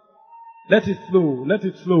 Let it flow. Let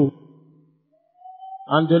it flow.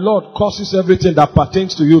 And the Lord causes everything that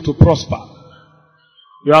pertains to you to prosper.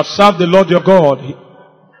 You have served the Lord your God.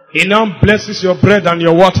 He now blesses your bread and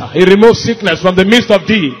your water. He removes sickness from the midst of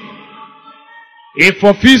thee. He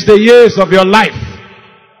fulfills the years of your life.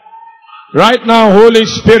 Right now, Holy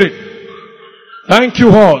Spirit, thank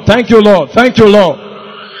you all. Thank you, Lord. Thank you, Lord.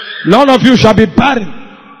 None of you shall be barren.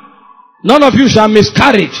 None of you shall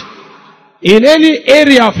miscarriage in any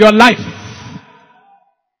area of your life.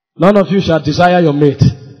 None of you shall desire your mate.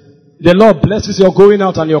 The Lord blesses your going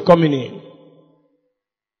out and your coming in.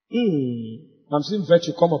 I'm seeing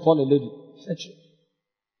virtue come upon a lady. Virtue.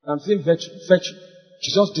 I'm seeing virtue. Virtue.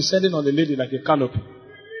 She's just descending on the lady like a canopy.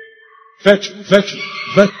 Virtue. Virtue.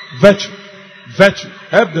 Virtue. Virtue.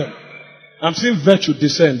 Help them. I'm seeing virtue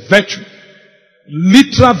descend. Virtue.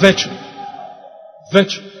 Literal virtue.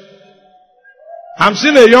 Virtue. I'm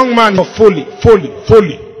seeing a young man of folly.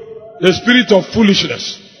 The spirit of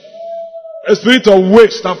foolishness. A spirit of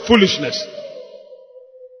waste and foolishness.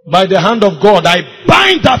 By the hand of God, I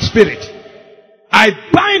bind that spirit. I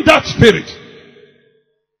bind that spirit.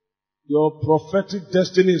 Your prophetic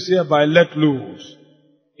destiny is hereby let loose.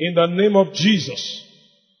 In the name of Jesus.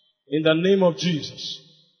 In the name of Jesus.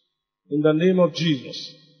 In the name of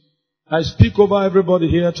Jesus. I speak over everybody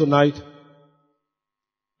here tonight.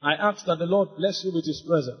 I ask that the Lord bless you with His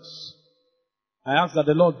presence. I ask that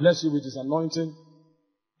the Lord bless you with His anointing.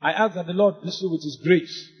 I ask that the Lord bless you with His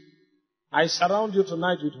grace. I surround you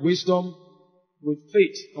tonight with wisdom, with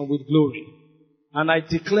faith, and with glory. And I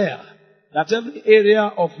declare that every area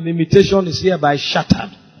of limitation is hereby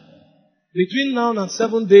shattered. Between now and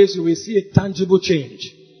 7 days, you will see a tangible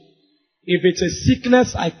change. If it's a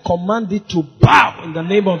sickness, I command it to bow in the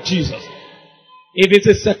name of Jesus. If it's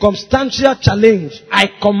a circumstantial challenge, I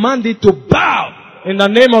command it to bow in the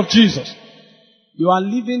name of Jesus. You are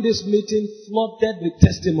leaving this meeting flooded with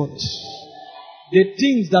testimonies. The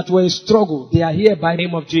things that were a struggle, they are here by the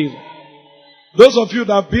name of Jesus. Those of you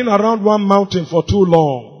that have been around one mountain for too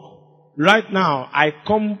long, right now, I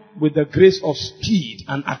come with the grace of speed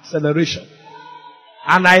and acceleration.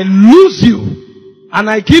 And I lose you. And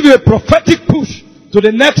I give you a prophetic push to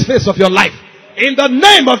the next phase of your life. In the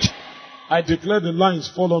name of Jesus. I declare the lines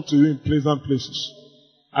fall unto you in pleasant places.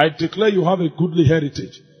 I declare you have a goodly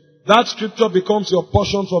heritage. That scripture becomes your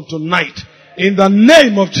portion from tonight. In the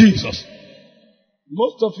name of Jesus.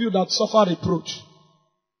 Most of you that suffer reproach,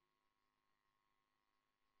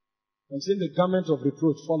 I'm seeing the garment of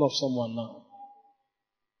reproach fall off someone now.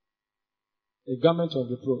 A garment of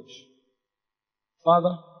reproach.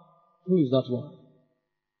 Father, who is that one?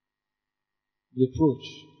 Reproach.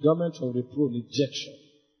 Garment of reproach, rejection.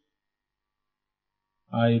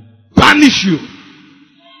 I banish you.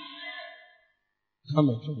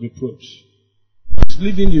 Garment of reproach. It's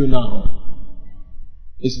leaving you now.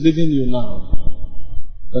 It's leaving you now.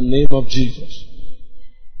 In the name of Jesus.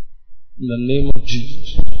 In the name of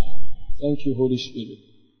Jesus. Thank you, Holy Spirit.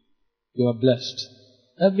 You are blessed.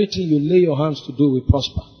 Everything you lay your hands to do will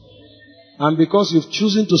prosper. And because you've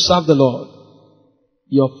chosen to serve the Lord,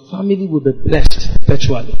 your family will be blessed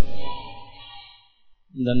perpetually.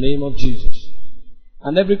 In the name of Jesus.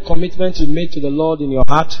 And every commitment you made to the Lord in your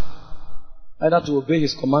heart, either to obey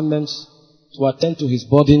His commandments, to attend to His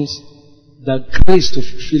burdens, the grace to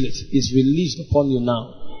fulfill it is released upon you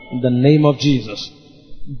now. In the name of Jesus.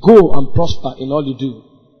 Go and prosper in all you do.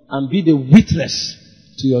 And be the witness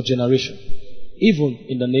to your generation. Even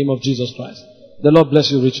in the name of Jesus Christ. The Lord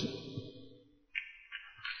bless you richly.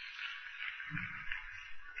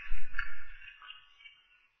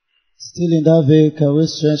 Still in that vein, can we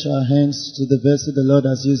stretch our hands to the vessel the Lord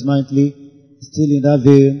has used mightily? Still in that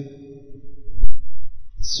vein,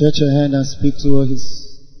 stretch your hand and speak towards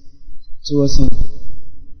Him.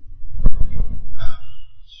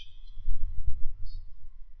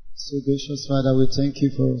 So gracious Father, we thank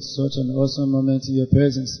you for such an awesome moment in your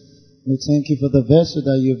presence. We thank you for the vessel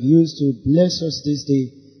that you have used to bless us this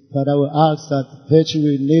day. Father, we ask that virtue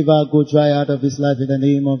will never go dry out of his life in the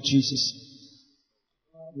name of Jesus.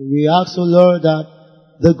 We ask, O Lord, that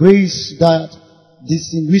the grace that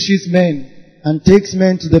distinguishes men and takes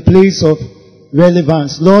men to the place of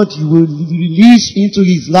relevance, Lord, you will release into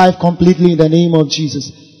his life completely in the name of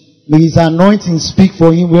Jesus. May his anointing speak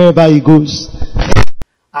for him wherever he goes.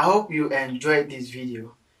 I hope you enjoyed this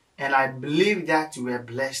video, and I believe that you were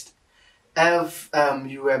blessed. If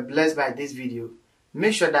you were blessed by this video,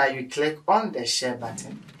 make sure that you click on the share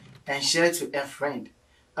button and share it to a friend.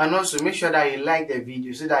 And also make sure that you like the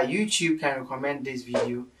video so that YouTube can recommend this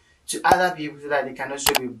video to other people so that they can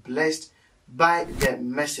also be blessed by the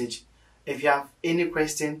message. If you have any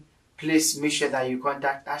question, please make sure that you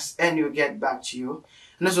contact us and we'll get back to you.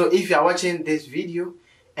 And also, if you are watching this video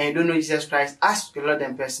and you don't know Jesus Christ as your Lord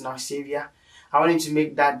and personal Savior, I want you to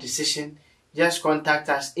make that decision. Just contact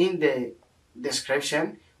us in the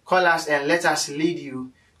description. Call us and let us lead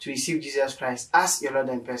you to receive Jesus Christ as your Lord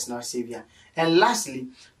and personal Savior. And lastly,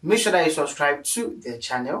 make sure that you subscribe to the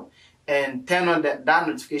channel and turn on that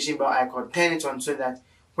notification bell icon. Turn it on so that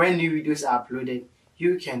when new videos are uploaded,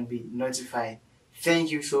 you can be notified.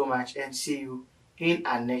 Thank you so much, and see you in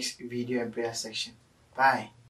our next video and prayer section. Bye.